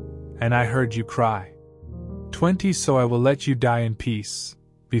sorrow, and I heard you cry. 20 So I will let you die in peace,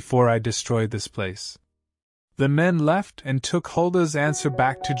 before I destroy this place. The men left and took Huldah's answer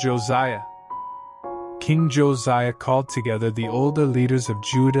back to Josiah. King Josiah called together the older leaders of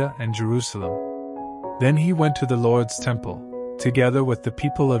Judah and Jerusalem. Then he went to the Lord's temple, together with the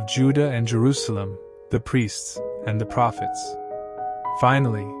people of Judah and Jerusalem, the priests, and the prophets.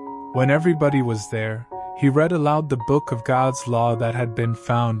 Finally, when everybody was there, he read aloud the book of God's law that had been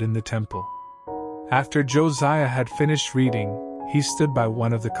found in the temple. After Josiah had finished reading, he stood by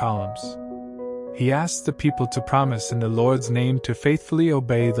one of the columns. He asked the people to promise in the Lord's name to faithfully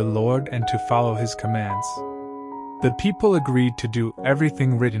obey the Lord and to follow his commands. The people agreed to do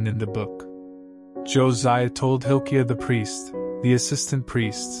everything written in the book. Josiah told Hilkiah the priest, the assistant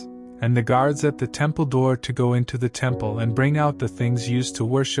priests, and the guards at the temple door to go into the temple and bring out the things used to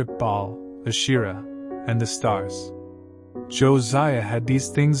worship Baal, Asherah, and the stars. Josiah had these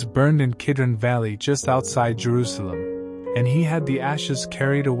things burned in Kidron Valley just outside Jerusalem, and he had the ashes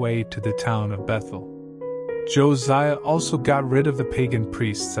carried away to the town of Bethel. Josiah also got rid of the pagan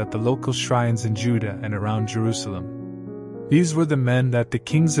priests at the local shrines in Judah and around Jerusalem. These were the men that the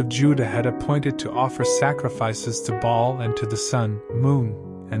kings of Judah had appointed to offer sacrifices to Baal and to the sun, moon,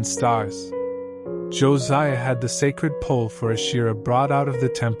 and stars. Josiah had the sacred pole for Asherah brought out of the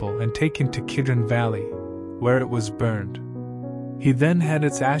temple and taken to Kidron Valley, where it was burned. He then had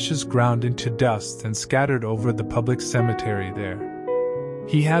its ashes ground into dust and scattered over the public cemetery there.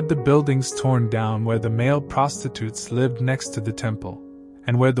 He had the buildings torn down where the male prostitutes lived next to the temple,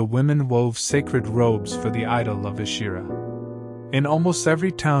 and where the women wove sacred robes for the idol of Asherah. In almost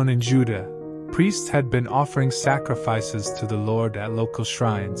every town in Judah, priests had been offering sacrifices to the Lord at local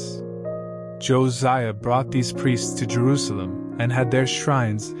shrines. Josiah brought these priests to Jerusalem and had their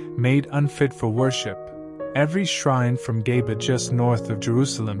shrines made unfit for worship, every shrine from Geba just north of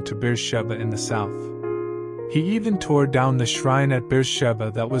Jerusalem to Beersheba in the south. He even tore down the shrine at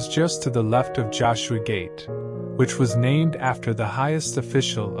Beersheba that was just to the left of Joshua Gate, which was named after the highest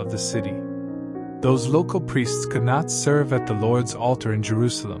official of the city. Those local priests could not serve at the Lord's altar in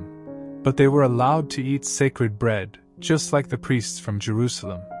Jerusalem, but they were allowed to eat sacred bread, just like the priests from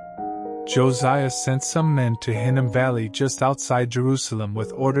Jerusalem. Josiah sent some men to Hinnom Valley just outside Jerusalem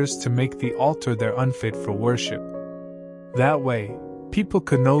with orders to make the altar there unfit for worship. That way, people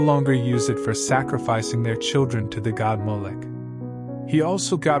could no longer use it for sacrificing their children to the god Molech. He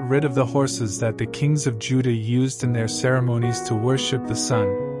also got rid of the horses that the kings of Judah used in their ceremonies to worship the sun,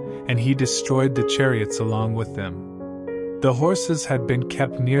 and he destroyed the chariots along with them. The horses had been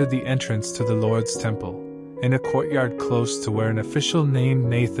kept near the entrance to the Lord's temple, in a courtyard close to where an official named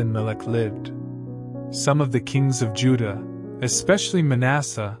Nathan-Melech lived. Some of the kings of Judah, especially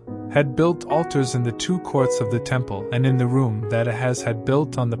Manasseh, had built altars in the two courts of the temple and in the room that Ahaz had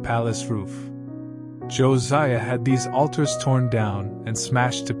built on the palace roof. Josiah had these altars torn down and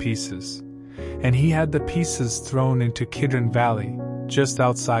smashed to pieces, and he had the pieces thrown into Kidron Valley, just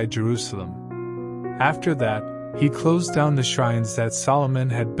outside Jerusalem. After that, he closed down the shrines that Solomon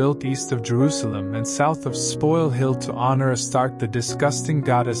had built east of Jerusalem and south of Spoil Hill to honor Astarte, the disgusting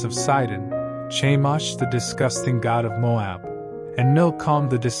goddess of Sidon, Chemosh, the disgusting god of Moab, and Milcom,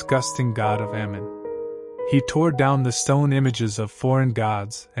 the disgusting god of Ammon. He tore down the stone images of foreign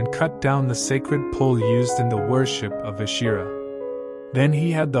gods and cut down the sacred pole used in the worship of Asherah. Then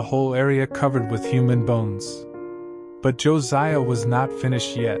he had the whole area covered with human bones. But Josiah was not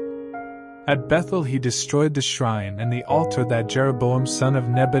finished yet. At Bethel he destroyed the shrine and the altar that Jeroboam son of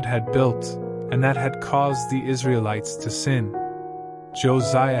Nebat had built, and that had caused the Israelites to sin.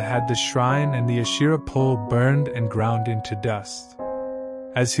 Josiah had the shrine and the Asherah pole burned and ground into dust.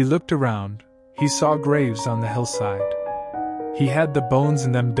 As he looked around, he saw graves on the hillside. He had the bones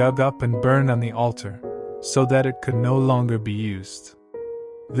in them dug up and burned on the altar, so that it could no longer be used.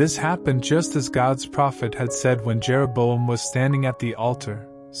 This happened just as God's prophet had said when Jeroboam was standing at the altar,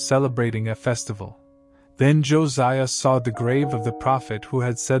 celebrating a festival. Then Josiah saw the grave of the prophet who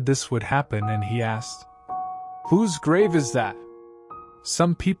had said this would happen, and he asked, "Whose grave is that?"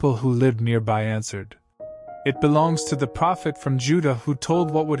 Some people who lived nearby answered, "It belongs to the prophet from Judah who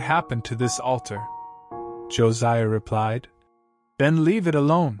told what would happen to this altar." Josiah replied, "Then leave it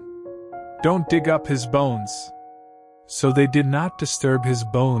alone. Don't dig up his bones." So they did not disturb his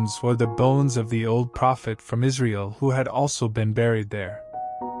bones or the bones of the old prophet from Israel who had also been buried there.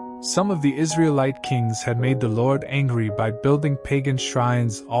 Some of the Israelite kings had made the Lord angry by building pagan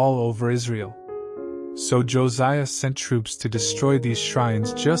shrines all over Israel. So Josiah sent troops to destroy these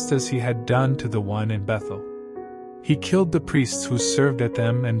shrines just as he had done to the one in Bethel. He killed the priests who served at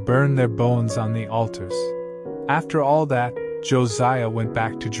them and burned their bones on the altars. After all that, Josiah went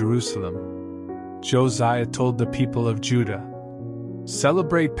back to Jerusalem. Josiah told the people of Judah,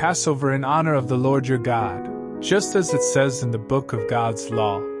 "Celebrate Passover in honor of the Lord your God, just as it says in the book of God's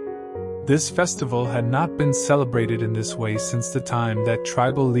law." This festival had not been celebrated in this way since the time that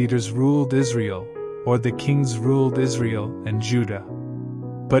tribal leaders ruled Israel, or the kings ruled Israel and Judah.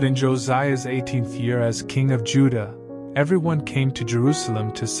 But in Josiah's 18th year as king of Judah, everyone came to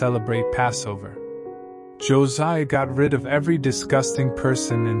Jerusalem to celebrate Passover. Josiah got rid of every disgusting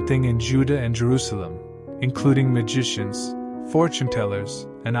person and thing in Judah and Jerusalem, including magicians, fortune-tellers,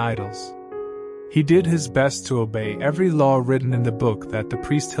 and idols. He did his best to obey every law written in the book that the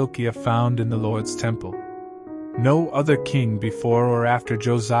priest Hilkiah found in the Lord's temple. No other king before or after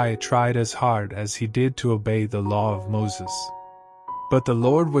Josiah tried as hard as he did to obey the law of Moses. But the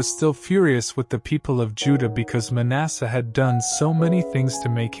Lord was still furious with the people of Judah because Manasseh had done so many things to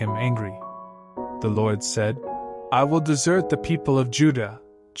make him angry. The Lord said, "I will desert the people of Judah,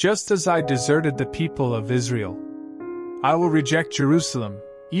 just as I deserted the people of Israel. I will reject Jerusalem,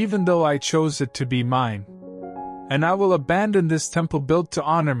 even though I chose it to be mine. And I will abandon this temple built to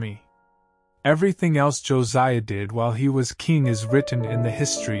honor me." Everything else Josiah did while he was king is written in the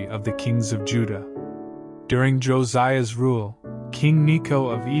history of the kings of Judah. During Josiah's rule, King Necho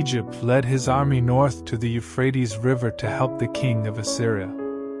of Egypt led his army north to the Euphrates River to help the king of Assyria.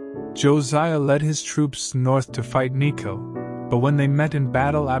 Josiah led his troops north to fight Necho, but when they met in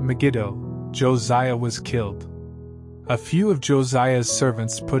battle at Megiddo, Josiah was killed. A few of Josiah's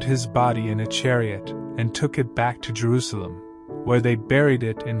servants put his body in a chariot and took it back to Jerusalem, where they buried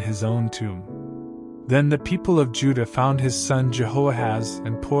it in his own tomb. Then the people of Judah found his son Jehoahaz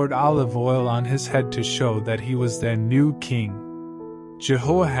and poured olive oil on his head to show that he was their new king.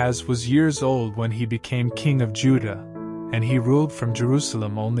 Jehoahaz was years old when he became king of Judah, and he ruled from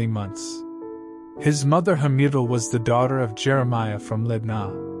Jerusalem only months. His mother Hamutal was the daughter of Jeremiah from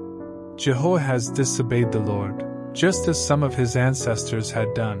Libnah. Jehoahaz disobeyed the Lord, just as some of his ancestors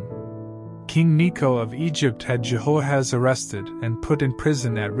had done. King Necho of Egypt had Jehoahaz arrested and put in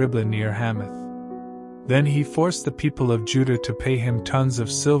prison at Riblah near Hamath. Then he forced the people of Judah to pay him tons of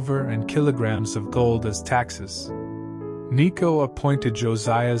silver and kilograms of gold as taxes. Necho appointed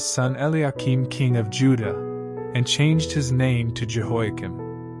Josiah's son Eliakim king of Judah, and changed his name to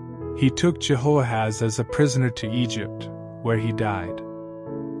Jehoiakim. He took Jehoahaz as a prisoner to Egypt, where he died.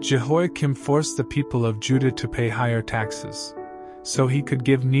 Jehoiakim forced the people of Judah to pay higher taxes, so he could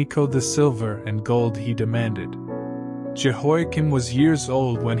give Necho the silver and gold he demanded. Jehoiakim was years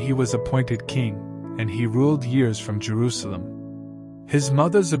old when he was appointed king, and he ruled years from Jerusalem. His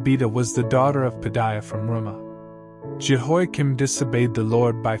mother Zebidah was the daughter of Pedaiah from Ramah. Jehoiakim disobeyed the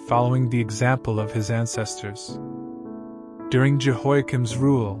Lord by following the example of his ancestors. During Jehoiakim's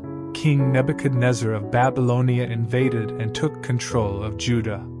rule, King Nebuchadnezzar of Babylonia invaded and took control of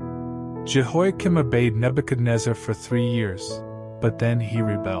Judah. Jehoiakim obeyed Nebuchadnezzar for 3 years, but then he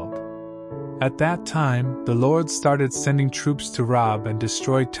rebelled. At that time, the Lord started sending troops to rob and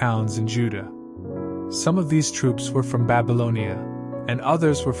destroy towns in Judah. Some of these troops were from Babylonia, and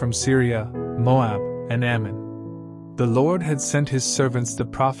others were from Syria, Moab, and Ammon. The Lord had sent his servants the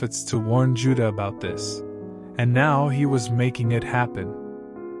prophets to warn Judah about this, and now he was making it happen.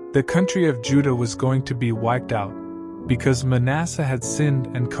 The country of Judah was going to be wiped out, because Manasseh had sinned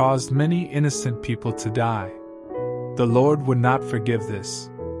and caused many innocent people to die. The Lord would not forgive this.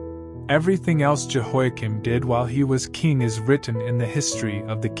 Everything else Jehoiakim did while he was king is written in the history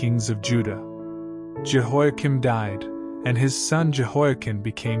of the kings of Judah. Jehoiakim died, and his son Jehoiakim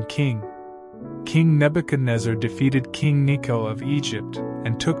became king. King Nebuchadnezzar defeated King Necho of Egypt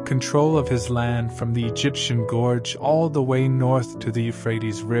and took control of his land from the Egyptian gorge all the way north to the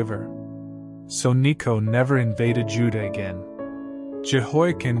Euphrates River. So Necho never invaded Judah again.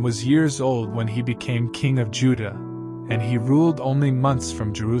 Jehoiakim was years old when he became king of Judah, and he ruled only months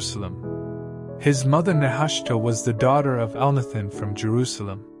from Jerusalem. His mother Nehushta was the daughter of Elnathan from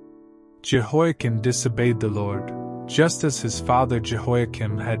Jerusalem. Jehoiakim disobeyed the Lord, just as his father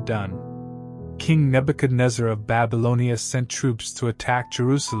Jehoiakim had done. King Nebuchadnezzar of Babylonia sent troops to attack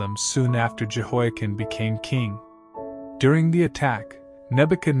Jerusalem soon after Jehoiakim became king. During the attack,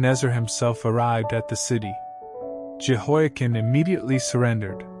 Nebuchadnezzar himself arrived at the city. Jehoiakim immediately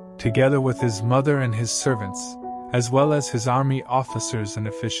surrendered, together with his mother and his servants, as well as his army officers and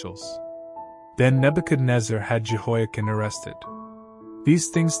officials. Then Nebuchadnezzar had Jehoiakim arrested. These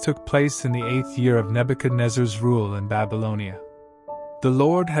things took place in the 8th year of Nebuchadnezzar's rule in Babylonia. The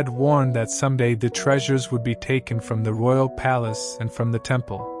Lord had warned that someday the treasures would be taken from the royal palace and from the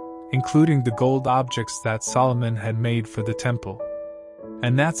temple, including the gold objects that Solomon had made for the temple.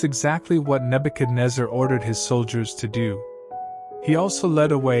 And that's exactly what Nebuchadnezzar ordered his soldiers to do. He also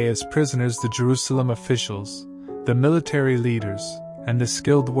led away as prisoners the Jerusalem officials, the military leaders, and the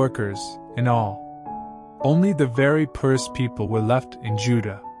skilled workers. In all, only the very poorest people were left in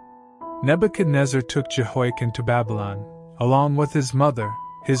Judah. Nebuchadnezzar took Jehoiakim to Babylon, along with his mother,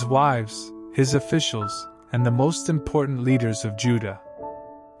 his wives, his officials, and the most important leaders of Judah.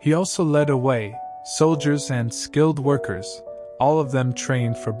 He also led away soldiers and skilled workers, all of them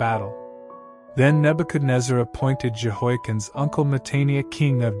trained for battle. Then Nebuchadnezzar appointed Jehoiakim's uncle Mattaniah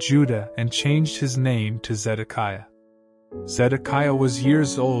king of Judah and changed his name to Zedekiah. Zedekiah was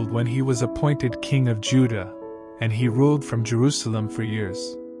years old when he was appointed king of Judah, and he ruled from Jerusalem for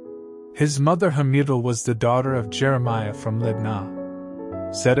years. His mother Hamutal was the daughter of Jeremiah from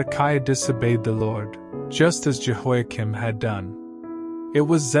Libnah. Zedekiah disobeyed the Lord, just as Jehoiakim had done. It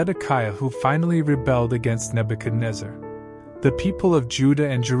was Zedekiah who finally rebelled against Nebuchadnezzar. The people of Judah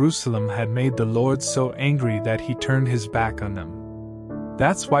and Jerusalem had made the Lord so angry that he turned his back on them.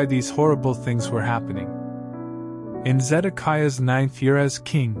 That's why these horrible things were happening. In Zedekiah's 9th year as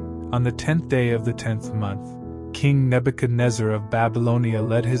king, on the 10th day of the 10th month, King Nebuchadnezzar of Babylonia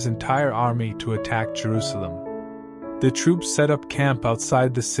led his entire army to attack Jerusalem. The troops set up camp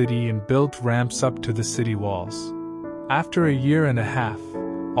outside the city and built ramps up to the city walls. After a year and a half,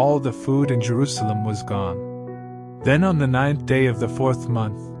 all the food in Jerusalem was gone. Then on the 9th day of the 4th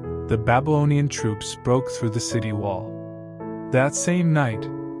month, the Babylonian troops broke through the city wall. That same night,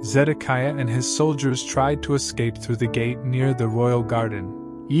 Zedekiah and his soldiers tried to escape through the gate near the royal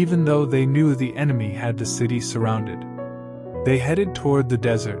garden, even though they knew the enemy had the city surrounded. They headed toward the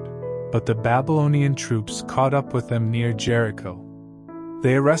desert, but the Babylonian troops caught up with them near Jericho.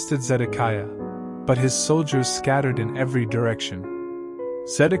 They arrested Zedekiah, but his soldiers scattered in every direction.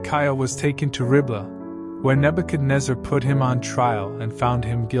 Zedekiah was taken to Riblah, where Nebuchadnezzar put him on trial and found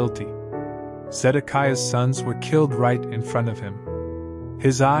him guilty. Zedekiah's sons were killed right in front of him.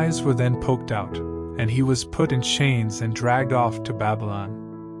 His eyes were then poked out, and he was put in chains and dragged off to Babylon.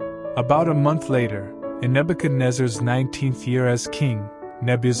 About a month later, in Nebuchadnezzar's 19th year as king,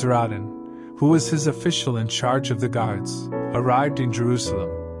 Nebuzaradan, who was his official in charge of the guards, arrived in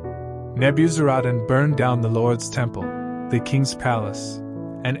Jerusalem. Nebuzaradan burned down the Lord's temple, the king's palace,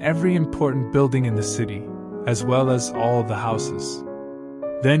 and every important building in the city, as well as all the houses.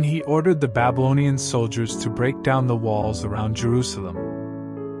 Then he ordered the Babylonian soldiers to break down the walls around Jerusalem.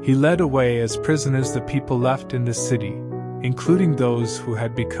 He led away as prisoners the people left in the city, including those who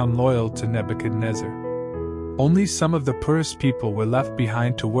had become loyal to Nebuchadnezzar. Only some of the poorest people were left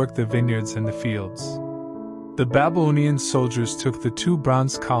behind to work the vineyards and the fields. The Babylonian soldiers took the 2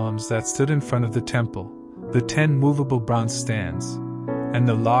 bronze columns that stood in front of the temple, the 10 movable bronze stands, and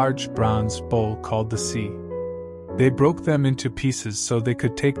the large bronze bowl called the sea. They broke them into pieces so they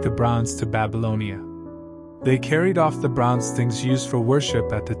could take the bronze to Babylonia. They carried off the bronze things used for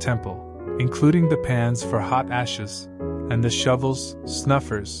worship at the temple, including the pans for hot ashes, and the shovels,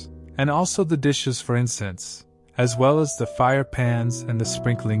 snuffers, and also the dishes for incense, as well as the fire pans and the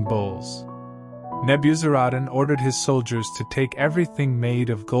sprinkling bowls. Nebuzaradan ordered his soldiers to take everything made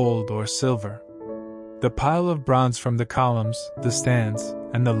of gold or silver. The pile of bronze from the columns, the stands,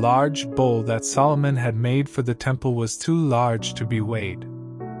 and the large bowl that Solomon had made for the temple was too large to be weighed.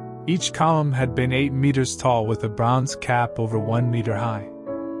 Each column had been 8 meters tall with a bronze cap over 1 meter high.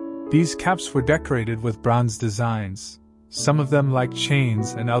 These caps were decorated with bronze designs, some of them like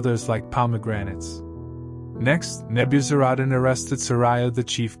chains and others like pomegranates. Next, Nebuzaradan arrested Seraiah the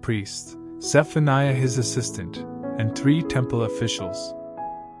chief priest, Zephaniah his assistant, and 3 temple officials.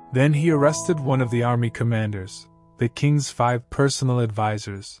 Then he arrested one of the army commanders, the king's 5 personal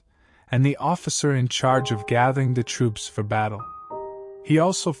advisors, and the officer in charge of gathering the troops for battle. He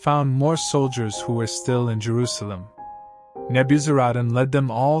also found more soldiers who were still in Jerusalem. Nebuzaradan led them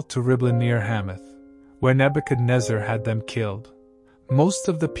all to Riblah near Hamath, where Nebuchadnezzar had them killed. Most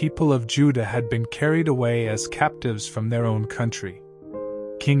of the people of Judah had been carried away as captives from their own country.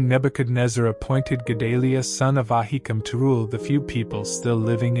 King Nebuchadnezzar appointed Gedaliah son of Ahikam to rule the few people still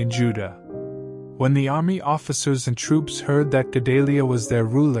living in Judah. When the army officers and troops heard that Gedaliah was their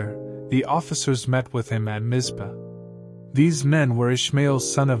ruler, the officers met with him at Mizpah. These men were Ishmael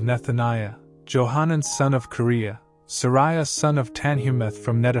son of Nethaniah, Johanan son of Kareah, Seraiah son of Tanhumeth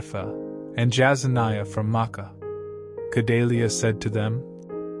from Netopha, and Jazaniah from Makkah. Gedaliah said to them,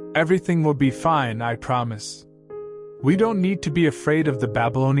 "Everything will be fine, I promise. We don't need to be afraid of the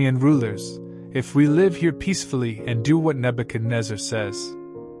Babylonian rulers, if we live here peacefully and do what Nebuchadnezzar says."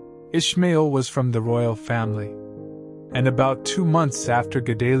 Ishmael was from the royal family. And about 2 months after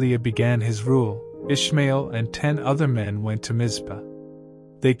Gedaliah began his rule, Ishmael and 10 other men went to Mizpah.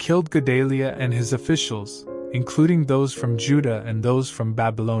 They killed Gedaliah and his officials, including those from Judah and those from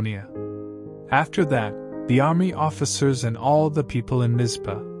Babylonia. After that, the army officers and all the people in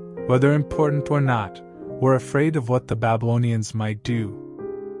Mizpah, whether important or not, were afraid of what the Babylonians might do.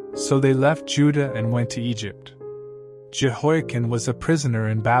 So they left Judah and went to Egypt. Jehoiakim was a prisoner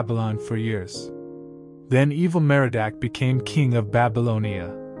in Babylon for years. Then Evil-Merodach became king of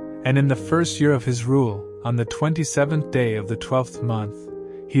Babylonia, and in the first year of his rule, on the 27th day of the 12th month,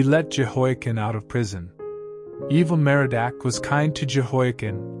 he let Jehoiakim out of prison. Evil-Merodach was kind to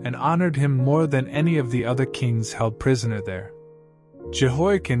Jehoiakim and honored him more than any of the other kings held prisoner there.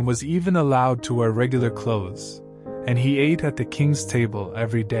 Jehoiakim was even allowed to wear regular clothes, and he ate at the king's table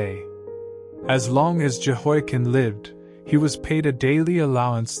every day. As long as Jehoiakim lived, he was paid a daily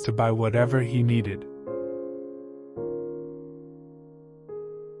allowance to buy whatever he needed.